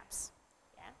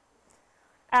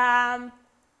 Yeah.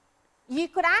 You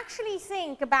could actually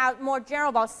think about more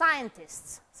general about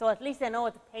scientists, so at least they know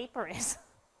what the paper is.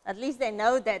 At least they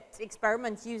know that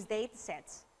experiments use data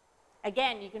sets.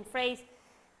 Again, you can think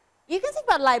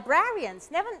about librarians.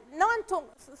 No one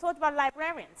thought about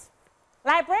librarians.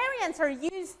 Librarians are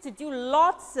used to do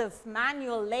lots of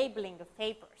manual labeling of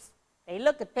papers. They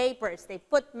look at papers, they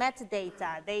put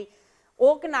metadata, they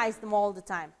organize them all the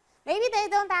time. Maybe they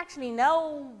don't actually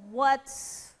know what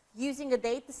using a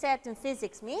data set in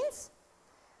physics means,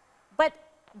 but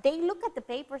they look at the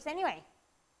papers anyway,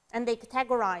 and they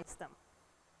categorize them.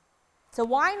 So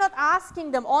why not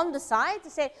asking them on the side to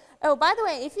say, oh, by the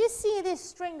way, if you see this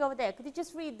string over there, could you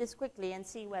just read this quickly and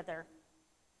see whether,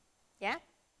 yeah?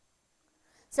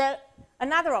 So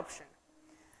another option.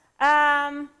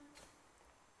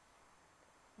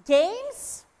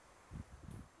 Games.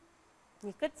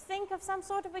 You could think of some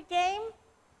sort of a game,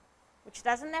 which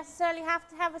doesn't necessarily have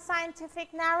to have a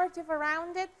scientific narrative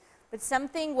around it, but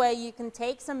something where you can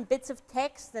take some bits of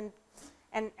text and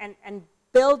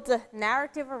build the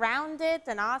narrative around it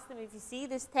and ask them if you see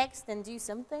this text and do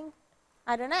something.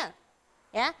 I don't know.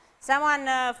 Yeah? Someone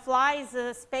flies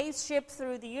a spaceship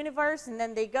through the universe and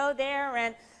then they go there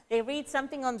and they read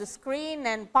something on the screen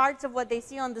and parts of what they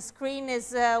see on the screen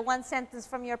is one sentence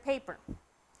from your paper.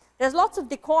 There's lots of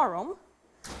decorum,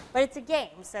 but it's a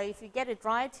game, so if you get it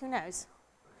right, who knows?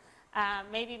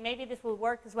 Maybe this will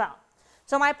work as well.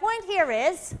 So my point here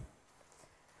is,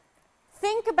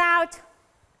 think about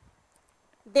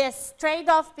this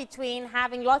trade-off between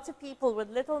having lots of people with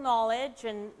little knowledge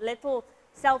and little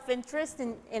self-interest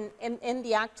in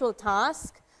the actual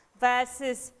task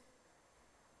versus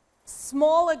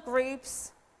smaller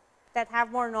groups that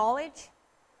have more knowledge,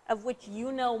 of which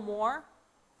you know more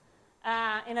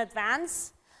in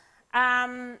advance.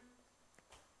 And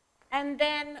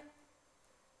then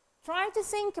try to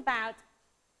think about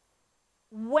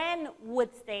when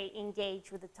would they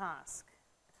engage with the task.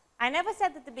 I never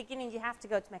said at the beginning you have to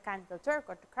go to Mechanical Turk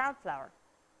or to Crowdflower.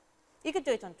 You could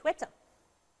do it on Twitter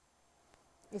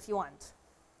if you want.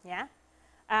 Yeah?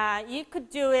 You could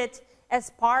do it as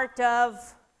part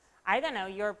of, I don't know,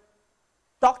 your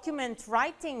document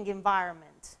writing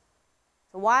environment.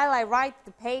 So while I write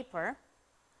the paper,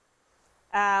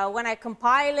 when I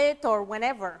compile it or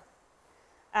whenever,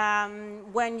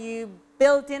 when you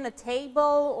build in a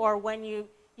table or when you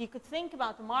could think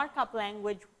about the markup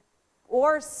language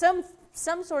or some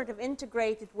sort of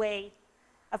integrated way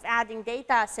of adding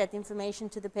data set information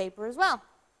to the paper as well.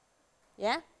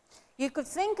 Yeah? You could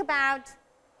think about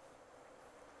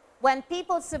when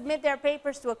people submit their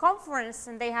papers to a conference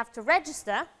and they have to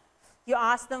register, you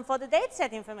ask them for the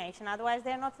dataset information, otherwise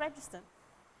they're not registered.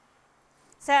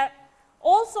 So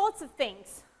all sorts of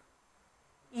things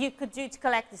you could do to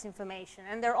collect this information,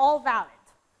 and they're all valid.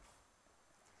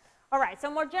 All right, so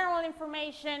more general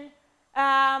information.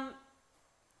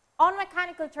 On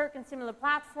Mechanical Turk and similar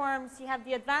platforms, you have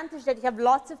the advantage that you have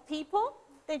lots of people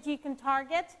that you can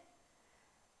target.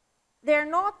 They're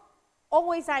not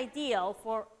always ideal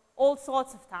for all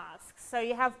sorts of tasks. So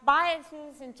you have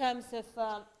biases in terms of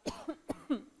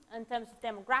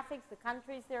demographics, the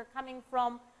countries they're coming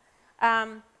from.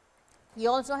 You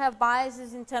also have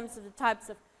biases in terms of the types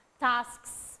of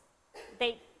tasks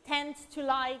they tend to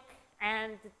like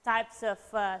and the types of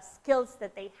skills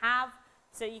that they have.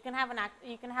 So you can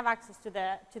have access to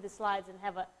the slides and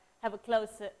have a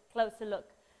closer look.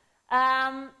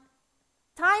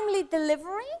 Timely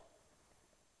delivery.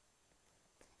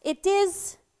 It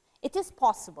is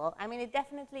possible. I mean, it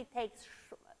definitely takes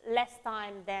less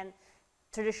time than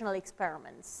traditional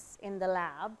experiments in the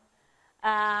lab.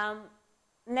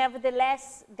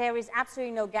 Nevertheless, there is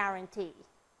absolutely no guarantee.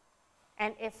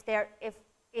 And if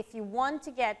you want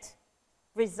to get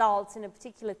results in a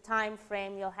particular time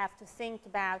frame, you'll have to think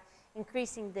about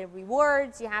increasing the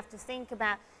rewards. You have to think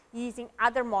about using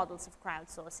other models of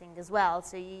crowdsourcing as well.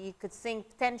 So you could think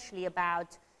potentially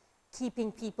about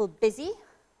keeping people busy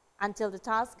until the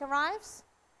task arrives,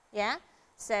 yeah?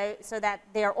 So that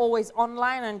they're always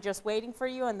online and just waiting for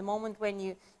you, and the moment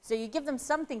when so you give them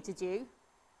something to do,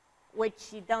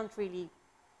 which you don't really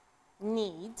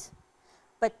need,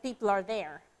 but people are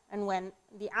there. And when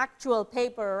the actual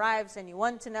paper arrives and you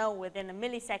want to know within a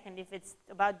millisecond if it's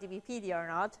about DBpedia or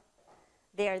not,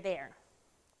 they're there.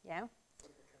 Yeah?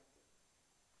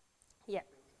 Yeah.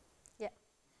 Yeah.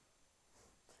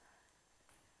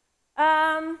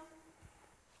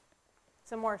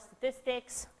 Some more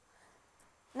statistics.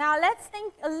 Now let's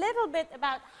think a little bit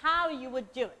about how you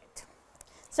would do it.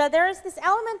 So there is this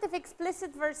element of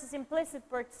explicit versus implicit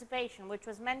participation, which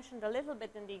was mentioned a little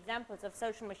bit in the examples of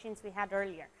social machines we had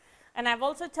earlier. And I've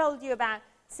also told you about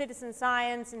citizen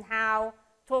science and how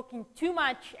talking too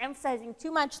much, emphasizing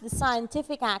too much the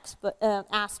scientific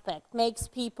aspect makes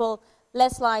people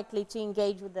less likely to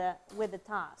engage with the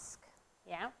task.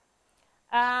 Yeah.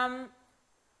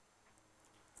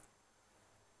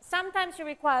 Sometimes you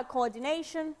require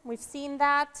coordination. We've seen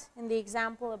that in the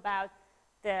example about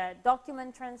the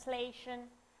document translation.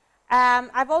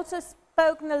 I've also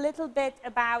spoken a little bit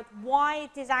about why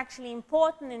it is actually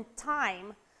important in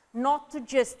time not to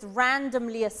just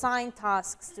randomly assign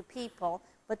tasks to people,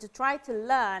 but to try to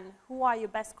learn who are your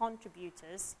best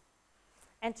contributors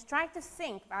and to try to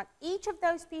think about each of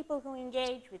those people who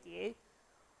engage with you,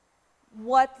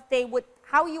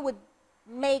 how you would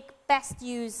make best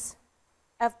use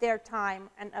of their time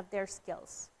and of their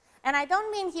skills. And I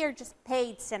don't mean here just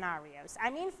paid scenarios. I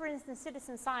mean, for instance,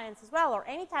 citizen science as well, or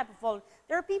any type of volunteer.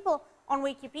 There are people on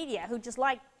Wikipedia who just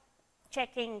like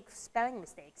checking spelling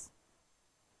mistakes.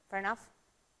 Fair enough.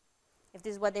 If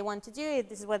this is what they want to do, if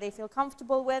this is what they feel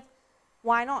comfortable with,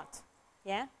 why not?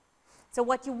 Yeah? So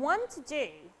what you want to do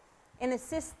in a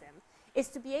system is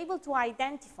to be able to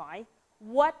identify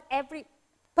what every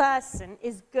person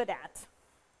is good at,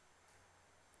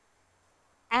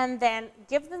 and then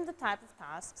give them the type of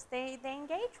tasks they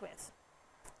engage with.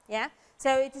 Yeah?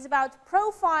 So it is about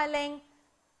profiling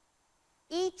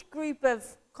each group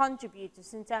of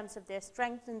contributors in terms of their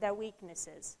strengths and their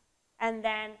weaknesses, and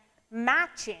then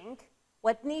matching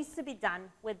what needs to be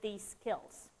done with these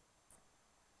skills.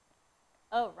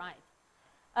 Oh, right.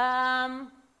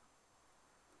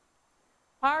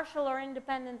 Partial or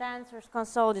independent answers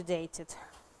consolidated.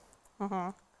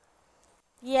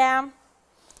 Yeah.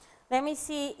 Let me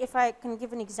see if I can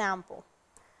give an example.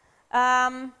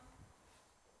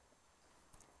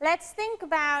 Let's think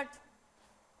about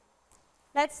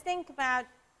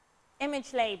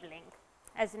image labeling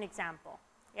as an example.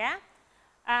 Yeah.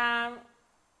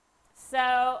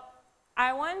 So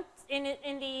I want in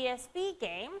the speed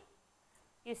game,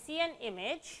 you see an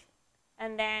image,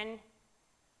 and then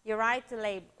you write a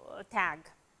label, a tag,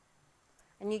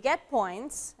 and you get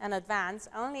points and advance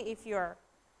only if your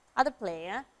other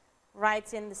player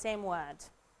writes in the same word.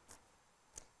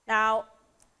 Now,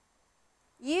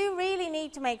 you really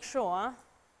need to make sure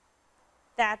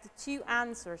that the two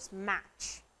answers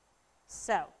match.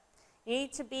 So, you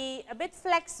need to be a bit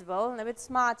flexible and a bit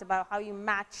smart about how you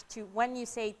match to when you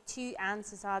say two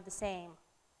answers are the same.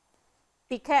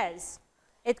 Because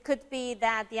it could be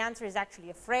that the answer is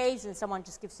actually a phrase and someone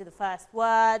just gives you the first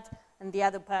word and the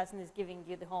other person is giving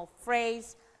you the whole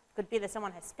phrase. It could be that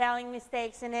someone has spelling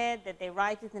mistakes in it, that they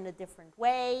write it in a different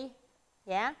way.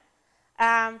 Yeah?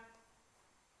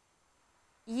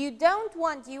 You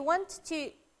want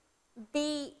to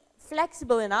be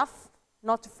flexible enough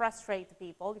not to frustrate the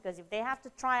people, because if they have to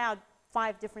try out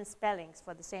 5 different spellings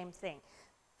for the same thing,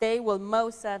 they will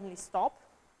most certainly stop.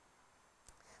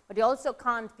 But you also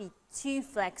can't be too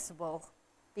flexible,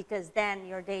 because then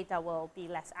your data will be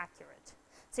less accurate.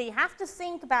 So you have to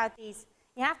think about these.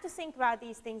 You have to think about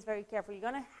these things very carefully.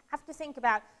 You're going to have to think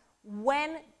about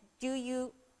when do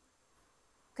you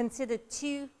consider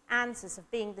 2 answers of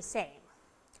being the same.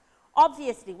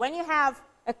 Obviously, when you have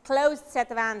a closed set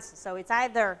of answers, so it's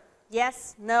either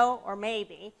yes, no, or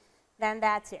maybe, then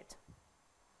that's it.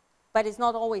 But it's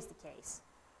not always the case.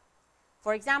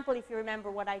 For example, if you remember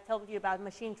what I told you about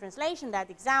machine translation, that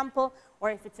example, or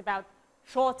if it's about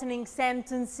shortening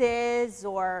sentences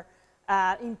or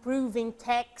improving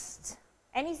text,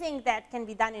 anything that can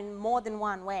be done in more than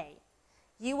one way,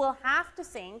 you will have to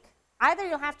think, either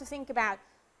you'll have to think about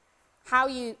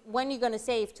when you're going to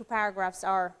say if 2 paragraphs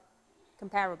are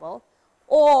comparable,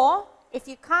 or if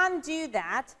you can't do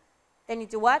that, then you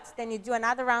do what? Then you do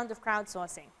another round of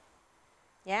crowdsourcing.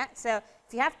 Yeah? So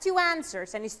if you have 2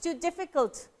 answers and it's too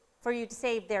difficult for you to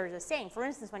say if they're the same, for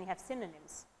instance, when you have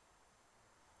synonyms,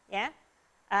 yeah?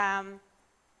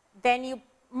 Then you're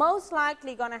most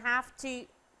likely going to have to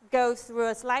go through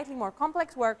a slightly more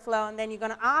complex workflow, and then you're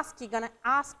going to ask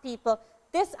people,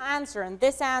 this answer and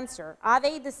this answer, are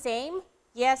they the same?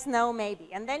 Yes, no, maybe.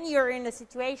 And then you're in a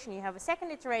situation, you have a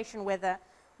second iteration with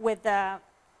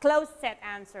closed set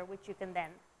answer, which you can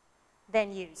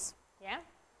then use. Yeah.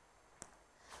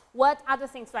 What other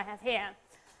things do I have here?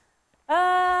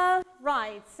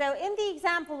 Right. So in the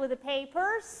example with the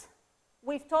papers,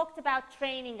 we've talked about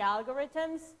training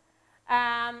algorithms.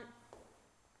 I've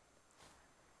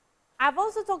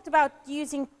also talked about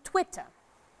using Twitter.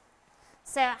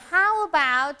 So how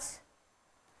about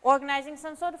organizing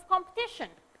some sort of competition?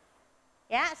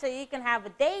 Yeah, so you can have a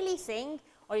daily thing,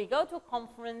 or you go to a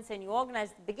conference and you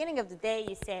organize at the beginning of the day,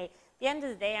 you say, at the end of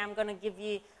the day, I'm going to give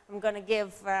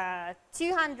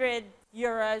 200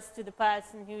 euros to the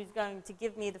person who's going to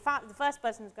give me, the first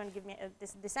person who's going to give me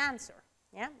this answer.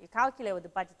 Yeah, you calculate what the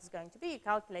budget is going to be, you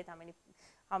calculate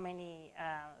how many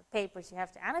papers you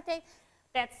have to annotate.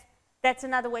 That's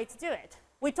another way to do it.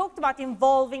 We talked about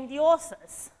involving the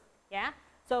authors. Yeah,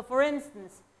 so for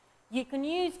instance, you can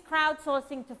use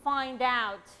crowdsourcing to find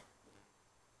out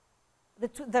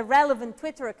the relevant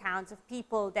Twitter accounts of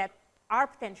people that are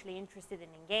potentially interested in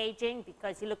engaging,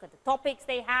 because you look at the topics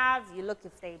they have, you look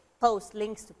if they post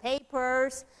links to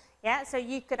papers. Yeah, so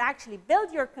you could actually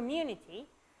build your community,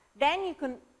 then you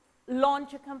can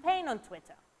launch a campaign on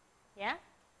Twitter. Yeah?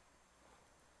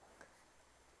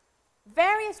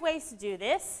 Various ways to do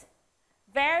this,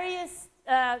 various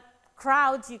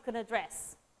crowds you can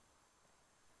address.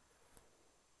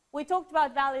 We talked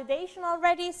about validation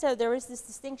already, so there is this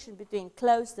distinction between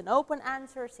closed and open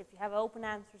answers. If you have open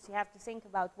answers, you have to think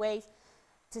about ways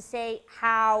to say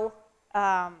how,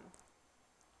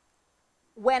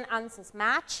 when answers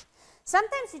match.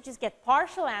 Sometimes you just get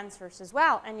partial answers as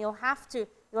well, and you'll have to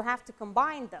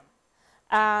combine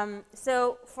them.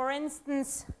 So, for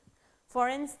instance,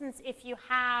 if you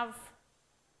have,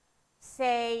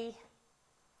 say,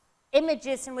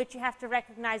 images in which you have to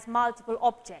recognize multiple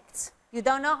objects, you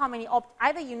don't know how many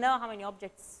either you know how many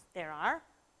objects there are,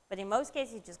 but in most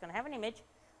cases you're just going to have an image.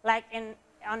 Like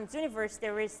on Zooniverse,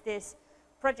 there is this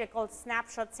project called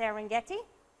Snapshot Serengeti.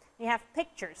 You have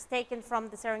pictures taken from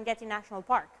the Serengeti National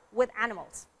Park with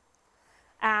animals.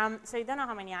 So you don't know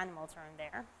how many animals are in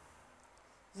there.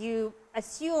 You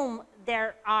assume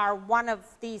there are one of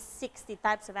these 60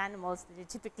 types of animals that you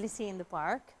typically see in the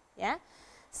park. Yeah?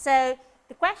 So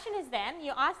the question is then,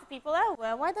 you ask the people, oh,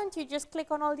 well, why don't you just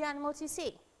click on all the animals you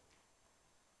see?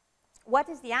 What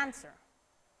is the answer?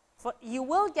 You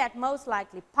will get most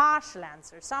likely partial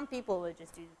answers. Some people will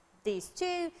just do these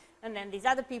two, and then these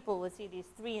other people will see these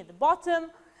three at the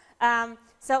bottom.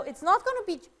 So it's not going to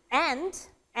be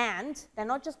and they're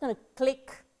not just going to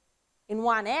click in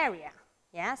one area.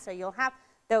 Yeah, so you'll have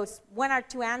those one or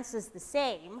two answers the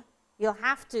same. You'll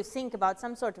have to think about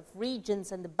some sort of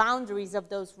regions and the boundaries of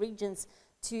those regions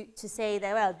to say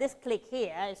that, well, this click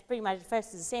here is pretty much the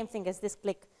same thing as this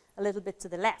click a little bit to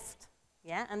the left.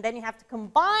 Yeah, and then you have to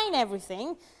combine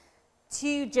everything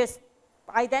to just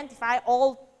identify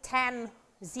all 10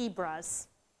 zebras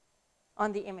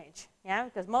on the image. Yeah,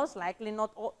 because most likely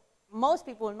most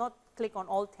people will not click on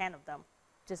all 10 of them.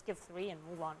 Just give 3 and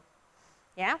move on.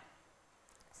 Yeah?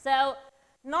 So,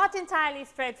 not entirely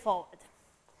straightforward.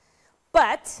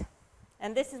 But,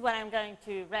 and this is what I'm going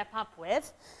to wrap up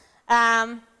with,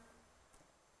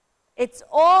 it's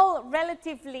all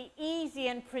relatively easy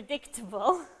and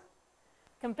predictable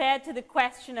compared to the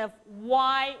question of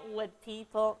why would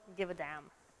people give a damn?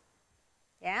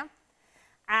 Yeah?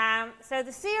 So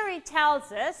the theory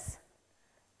tells us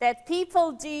that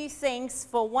people do things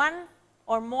for one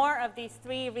or more of these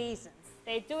 3 reasons.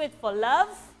 They do it for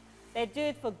love, they do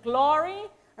it for glory,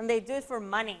 and they do it for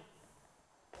money.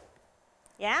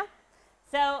 Yeah?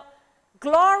 So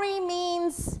glory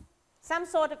means some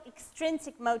sort of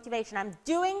extrinsic motivation. I'm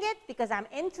doing it because I'm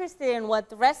interested in what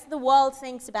the rest of the world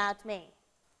thinks about me.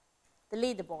 The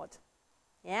leaderboard.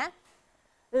 Yeah?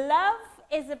 Love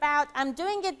is about, I'm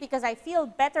doing it because I feel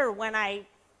better when I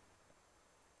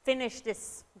finish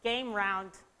this game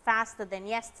round faster than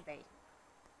yesterday.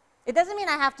 It doesn't mean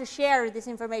I have to share this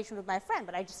information with my friend,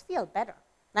 but I just feel better.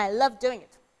 And I love doing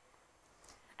it.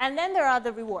 And then there are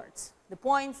the rewards. The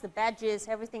points, the badges,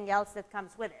 everything else that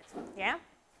comes with it. Yeah?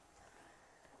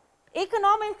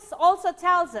 Economics also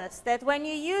tells us that when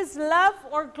you use love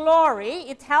or glory,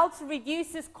 it helps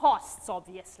reduces costs,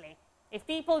 obviously. If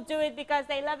people do it because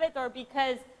they love it or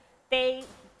because they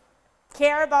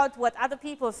care about what other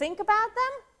people think about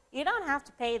them, you don't have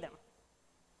to pay them.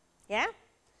 Yeah?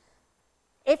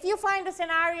 If you find a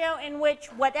scenario in which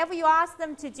whatever you ask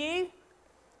them to do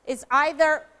is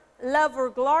either love or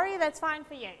glory, that's fine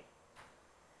for you.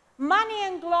 Money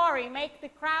and glory make the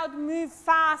crowd move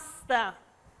faster.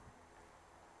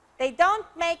 They don't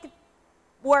make it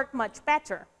work much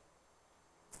better.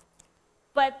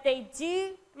 But they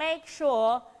do make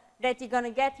sure that you're going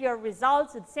to get your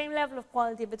results at the same level of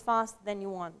quality a bit faster than you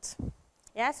want.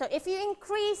 Yeah, so if you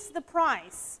increase the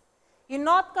price, you're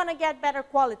not going to get better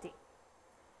quality.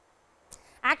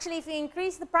 Actually, if you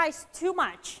increase the price too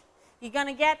much, you're going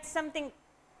to get something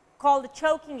called the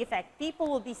choking effect. People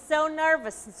will be so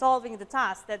nervous in solving the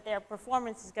task that their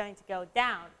performance is going to go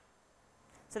down.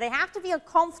 So they have to feel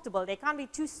comfortable. They can't be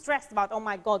too stressed about, oh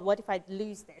my God, what if I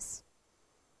lose this?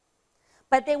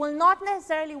 But they will not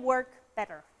necessarily work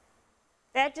better.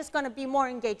 They're just going to be more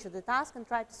engaged with the task and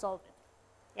try to solve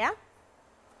it. Yeah?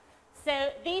 So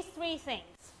these three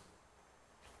things.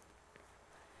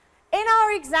 In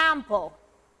our example,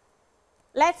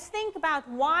 let's think about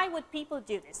why would people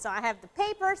do this. So I have the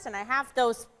papers and I have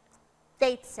those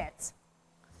data sets.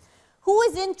 Who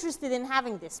is interested in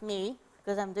having this? Me,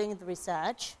 because I'm doing the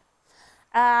research.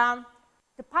 The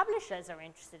publishers are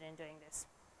interested in doing this.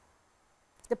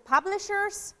 The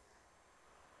publishers,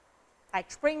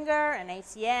 like Springer and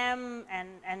ACM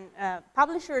and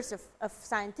publishers of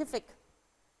scientific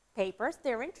papers,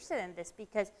 they're interested in this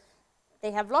because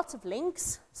they have lots of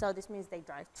links, so this means they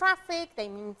drive traffic, they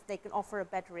mean they can offer a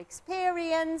better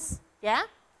experience, yeah?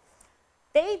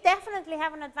 They definitely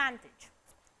have an advantage.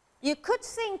 You could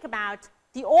think about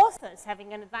the authors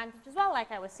having an advantage as well,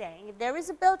 like I was saying. If there is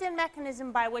a built-in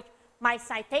mechanism by which my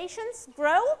citations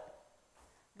grow,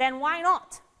 then why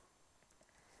not?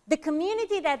 The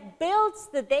community that builds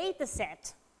the data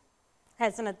set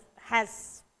has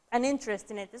an interest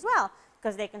in it as well,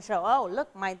 because they can show, oh,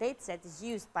 look, my data set is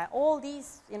used by all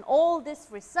these, in all this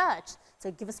research,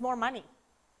 so give us more money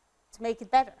to make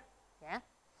it better, yeah?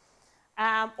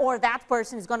 Or that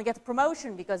person is going to get a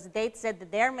promotion because the data set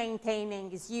that they're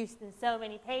maintaining is used in so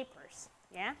many papers,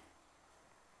 yeah?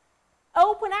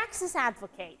 Open access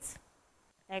advocates,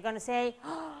 they're going to say,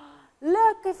 oh,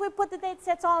 look, if we put the data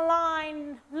sets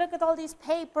online, look at all these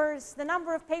papers, the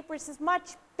number of papers is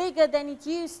much bigger than it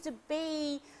used to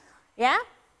be, yeah?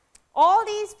 All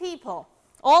these people,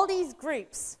 all these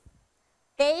groups,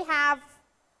 they have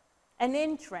an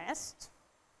interest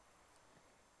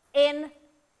in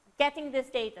getting this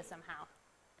data somehow.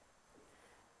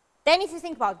 Then if you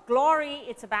think about glory,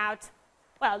 it's about,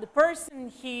 well, the person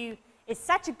who is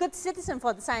such a good citizen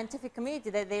for the scientific community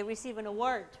that they receive an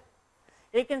award.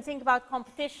 You can think about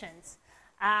competitions.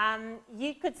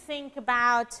 You could think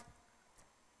about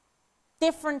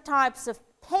different types of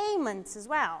payments as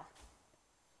well.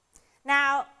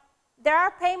 Now, there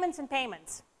are payments and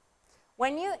payments.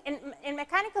 When you, in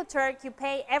Mechanical Turk, you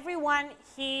pay everyone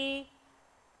who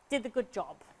did a good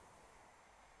job.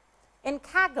 In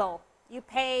Kaggle, you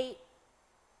pay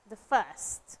the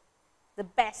first, the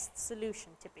best solution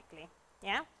typically,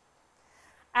 yeah?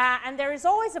 And there is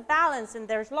always a balance, and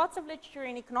there's lots of literature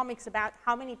in economics about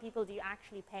how many people do you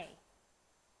actually pay.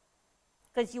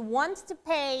 Because you want to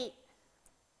pay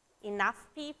enough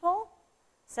people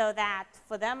so that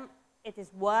for them it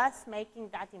is worth making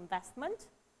that investment,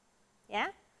 yeah?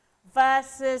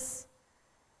 Versus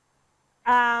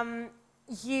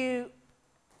you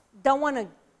don't want to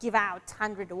give out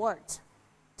 100 awards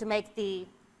to make the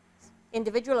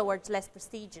individual awards less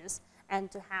prestigious and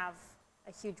to have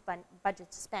a huge budget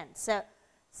to spend.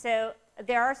 So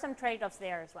there are some trade-offs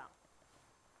there as well.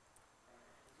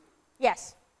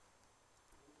 Yes?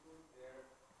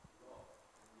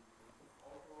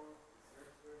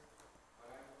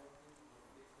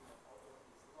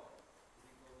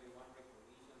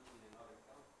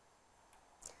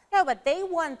 No, but they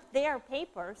want their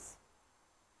papers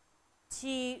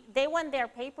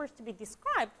to be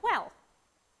described well.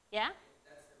 Yeah?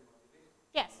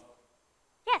 Yes.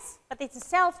 Yes, but it's a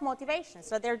self-motivation,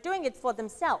 so they're doing it for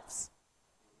themselves.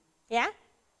 Yeah?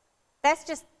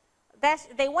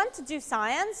 They want to do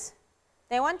science,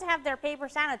 they want to have their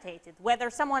papers annotated. Whether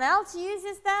someone else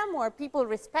uses them, or people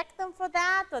respect them for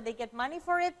that, or they get money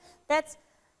for it, that's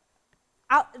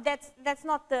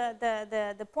not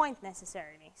the point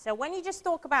necessarily. So when you just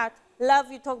talk about love,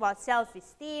 you talk about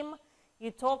self-esteem,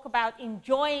 you talk about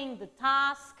enjoying the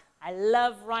task. I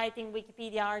love writing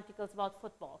Wikipedia articles about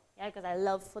football, yeah, because I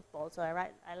love football, so I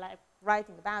like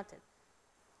writing about it.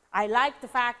 I like the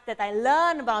fact that I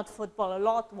learn about football a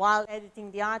lot while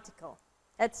editing the article.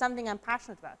 That's something I'm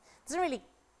passionate about. It doesn't really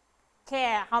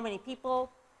care how many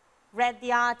people read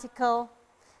the article.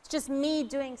 It's just me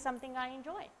doing something I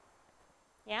enjoy.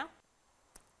 Yeah?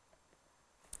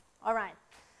 All right.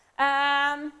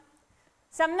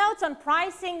 Some notes on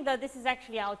pricing, though this is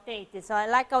actually outdated. So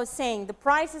like I was saying, the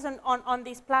prices on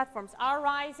these platforms are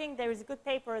rising. There is a good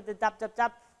paper at the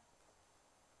DUP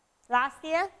last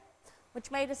year,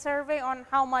 which made a survey on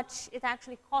how much it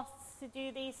actually costs to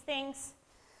do these things.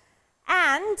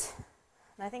 And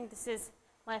I think this is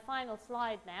my final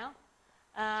slide now.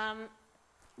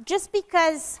 Just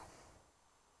because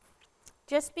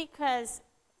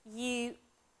you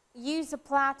use a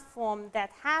platform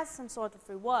that has some sort of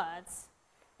rewards,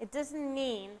 it doesn't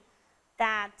mean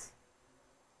that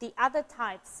the other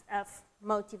types of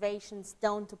motivations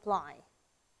don't apply.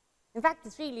 In fact,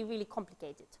 it's really, really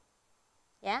complicated.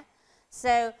 Yeah?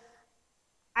 So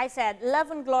I said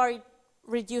love and glory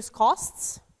reduce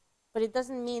costs, but it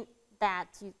doesn't mean that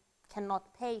you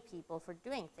cannot pay people for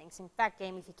doing things. In fact,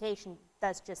 gamification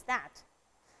does just that.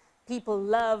 People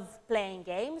love playing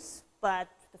games, but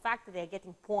the fact that they're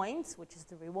getting points, which is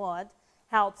the reward,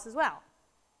 helps as well.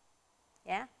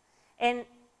 Yeah? And at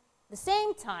the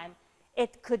same time,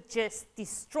 it could just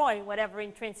destroy whatever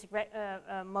intrinsic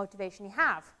motivation you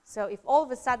have. So if all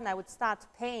of a sudden I would start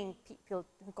paying people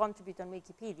who contribute on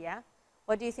Wikipedia,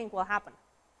 what do you think will happen?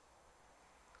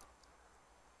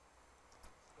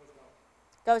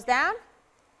 Goes down?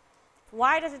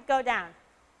 Why does it go down?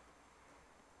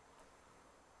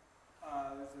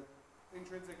 There's an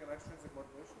intrinsic and extrinsic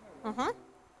motivation.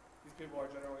 These people are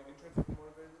generally intrinsically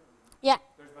motivated. Yeah.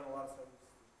 There's been a lot of studies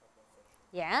about such.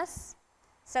 Yes.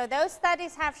 So those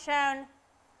studies have shown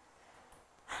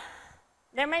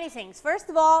there are many things. First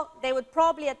of all, they would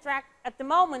probably attract, at the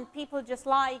moment, people just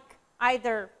like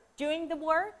either doing the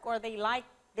work, or they like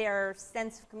their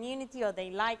sense of community, or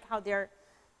they like how they're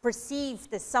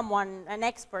perceived as someone, an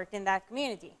expert in that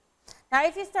community. Now,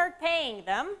 if you start paying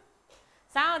them,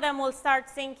 some of them will start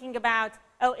thinking about,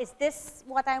 oh, is this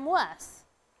what I'm worth?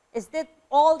 Is this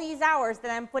all these hours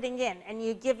that I'm putting in, and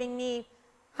you're giving me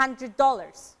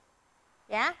 $100?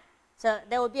 Yeah? So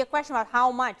there will be a question about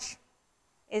how much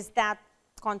is that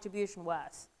contribution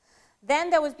worth. Then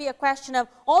there would be a question of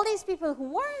all these people who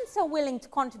weren't so willing to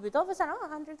contribute, all of a sudden, oh,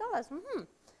 $100,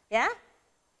 yeah?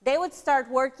 They would start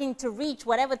working to reach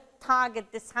whatever target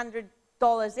this $100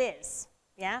 is,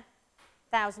 yeah?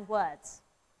 1,000 words.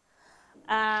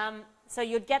 So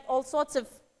you'd get all sorts of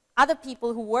other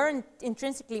people who weren't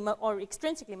intrinsically or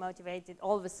extrinsically motivated,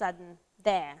 all of a sudden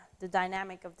there. The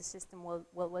dynamic of the system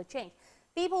will change.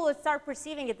 People will start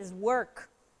perceiving it as work.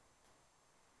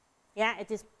 Yeah,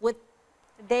 it is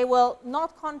they will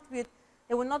not contribute,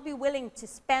 they will not be willing to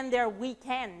spend their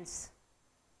weekends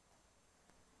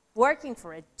working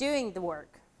for it, doing the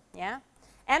work. Yeah?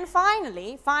 And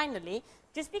finally,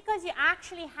 just because you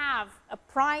actually have a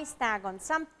price tag on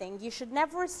something, you should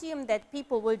never assume that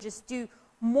people will just do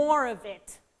more of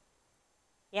it.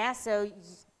 Yeah, so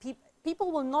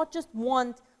people will not just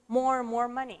want more and more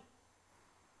money.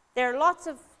 There are lots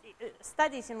of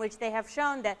studies in which they have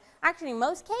shown that actually in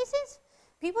most cases,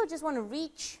 people just want to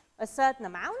reach a certain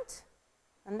amount,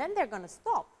 and then they're going to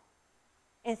stop.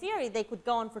 In theory, they could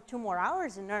go on for 2 more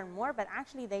hours and earn more, but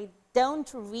actually they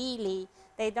don't really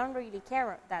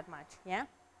care that much, yeah?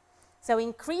 So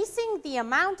increasing the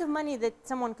amount of money that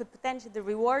someone could potentially, the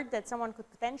reward that someone could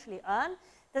potentially earn,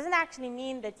 doesn't actually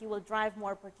mean that you will drive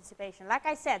more participation. Like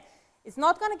I said, it's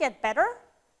not going to get better,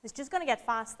 it's just going to get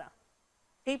faster.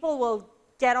 People will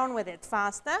get on with it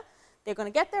faster, they're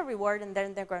going to get their reward, and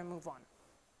then they're going to move on.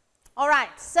 All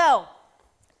right, so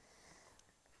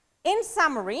in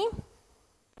summary,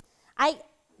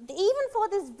 even for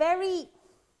this very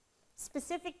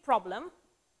specific problem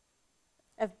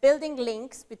of building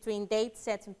links between data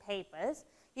sets and papers,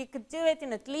 you could do it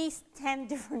in at least 10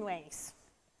 different ways.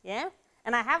 Yeah?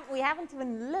 And we haven't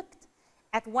even looked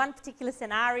at one particular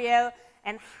scenario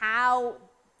and how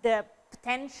the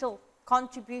potential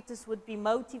contributors would be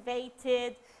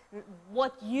motivated,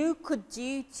 what you could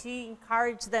do to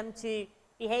encourage them to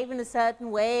behave in a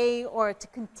certain way or to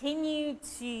continue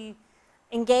to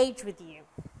engage with you.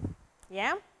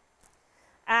 Yeah?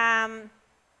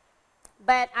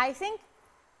 But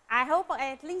I hope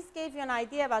I at least gave you an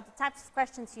idea about the types of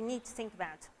questions you need to think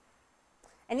about.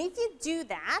 And if you do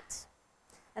that,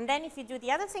 and then if you do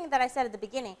the other thing that I said at the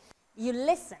beginning, you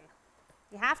listen.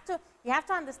 You have to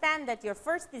understand that your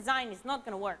first design is not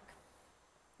going to work.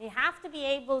 You have to be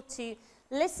able to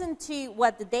listen to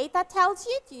what the data tells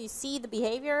you. Do you see the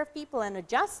behavior of people and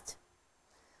adjust?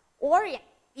 Or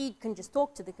you can just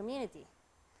talk to the community.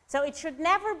 So it should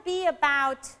never be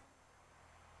about,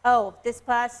 oh, this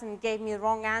person gave me the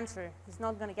wrong answer, he's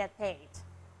not going to get paid.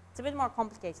 It's a bit more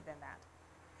complicated than that.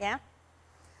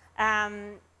 Yeah?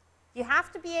 You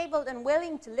have to be able and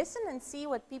willing to listen and see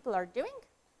what people are doing,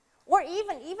 or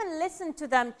even listen to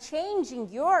them changing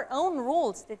your own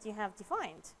rules that you have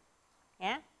defined.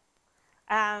 Yeah?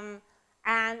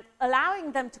 And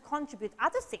allowing them to contribute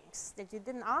other things that you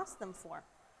didn't ask them for.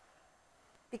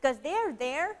 Because they're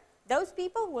there, those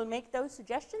people who will make those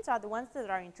suggestions are the ones that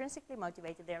are intrinsically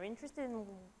motivated. They're interested in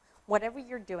whatever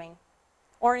you're doing.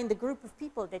 or in the group of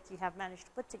people that you have managed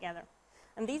to put together.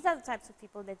 And these are the types of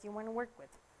people that you want to work with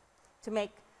to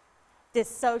make this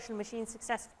social machine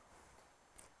successful.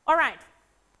 All right.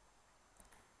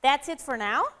 That's it for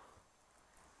now.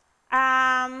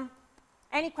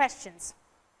 Any questions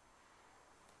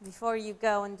before you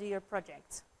go and do your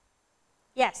project?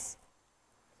 Yes?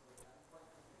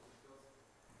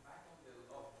 I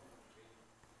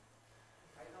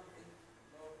don't think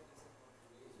love is a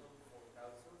motivation for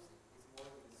crowdsourcing. It's more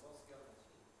of a social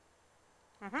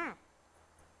machine.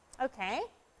 Okay.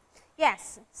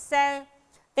 Yes. So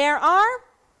there are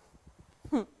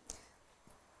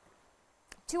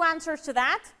two answers to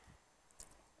that.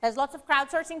 There's lots of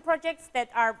crowdsourcing projects that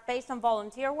are based on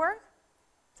volunteer work.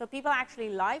 So people actually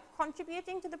like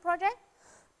contributing to the project.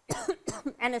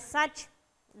 And as such,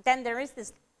 then there is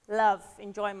this love,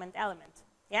 enjoyment element.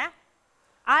 Yeah?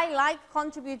 I like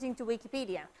contributing to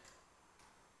Wikipedia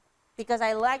because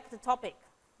I like the topic.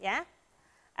 Yeah?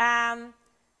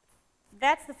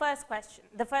 That's the first question,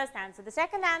 the first answer. The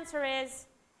second answer is,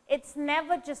 it's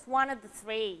never just one of the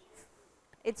three.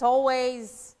 It's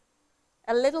always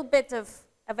a little bit of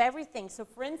everything. So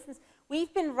for instance,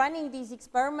 we've been running these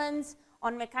experiments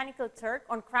on Mechanical Turk,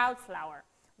 on Crowdflower,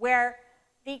 where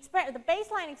the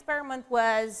baseline experiment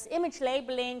was image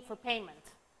labeling for payment.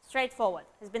 Straightforward.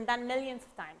 Has been done millions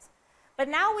of times. But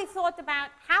now we thought about,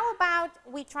 how about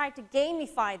we try to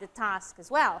gamify the task as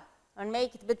well and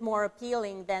make it a bit more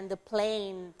appealing than the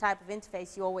plain type of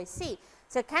interface you always see.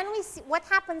 So can we see what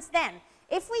happens then?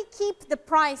 If we keep the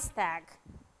price tag,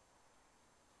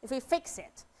 if we fix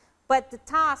it, but the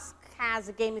task has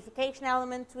a gamification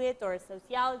element to it or a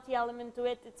sociality element to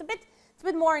it, it's a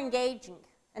bit more engaging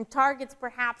and targets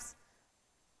perhaps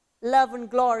love and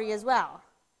glory as well.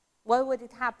 What would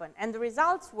it happen? And the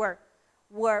results were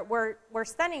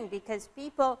stunning because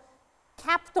people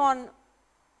kept on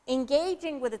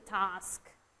engaging with the task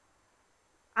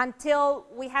until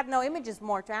we had no images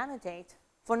more to annotate.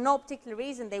 For no particular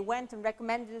reason, they went and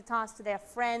recommended the task to their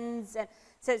friends. And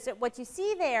so what you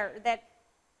see there, that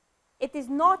it is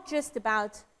not just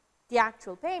about the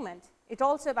actual payment. It's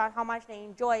also about how much they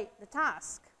enjoy the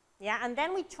task. Yeah? And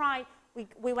then we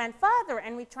went further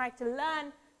and we tried to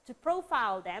learn to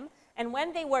profile them. And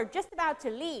when they were just about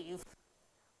to leave,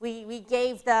 we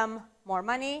gave them more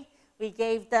money. We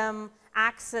gave them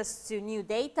access to new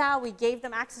data. We gave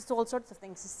them access to all sorts of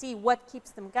things to see what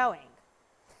keeps them going.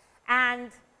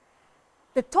 And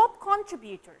the top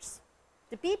contributors,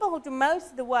 the people who do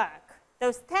most of the work,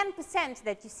 those 10%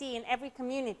 that you see in every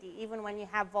community, even when you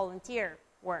have volunteer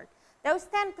work, those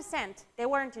 10%, they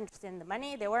weren't interested in the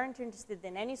money. They weren't interested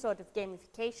in any sort of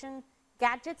gamification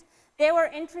gadgets. They were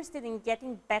interested in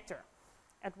getting better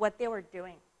at what they were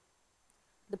doing.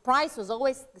 The price was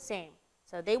always the same.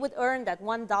 So they would earn that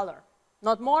 $1.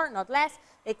 Not more, not less.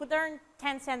 They could earn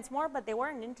 10 cents more, but they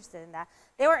weren't interested in that.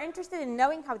 They were interested in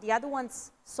knowing how the other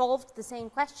ones solved the same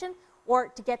question or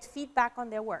to get feedback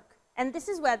on their work. And this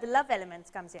is where the love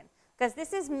element comes in, because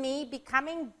this is me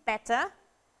becoming better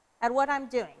at what I'm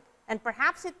doing. And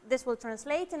perhaps this will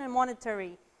translate in a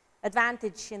monetary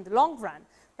advantage in the long run,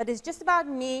 but it's just about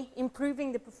me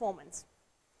improving the performance.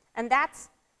 And that's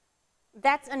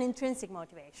an intrinsic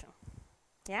motivation.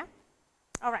 Yeah?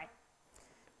 All right.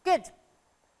 Good.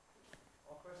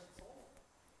 All questions solved.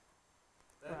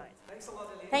 Then Right. Thanks a lot,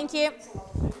 Elena. Thank you. Thanks a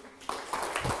lot, Jim.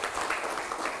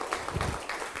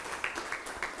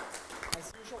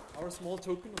 As usual, our small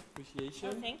token of appreciation.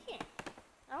 Oh, thank you.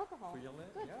 Alcohol. Really?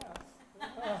 Good.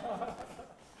 Yeah.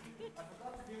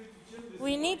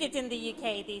 We need it in the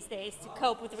UK these days to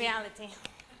cope with reality.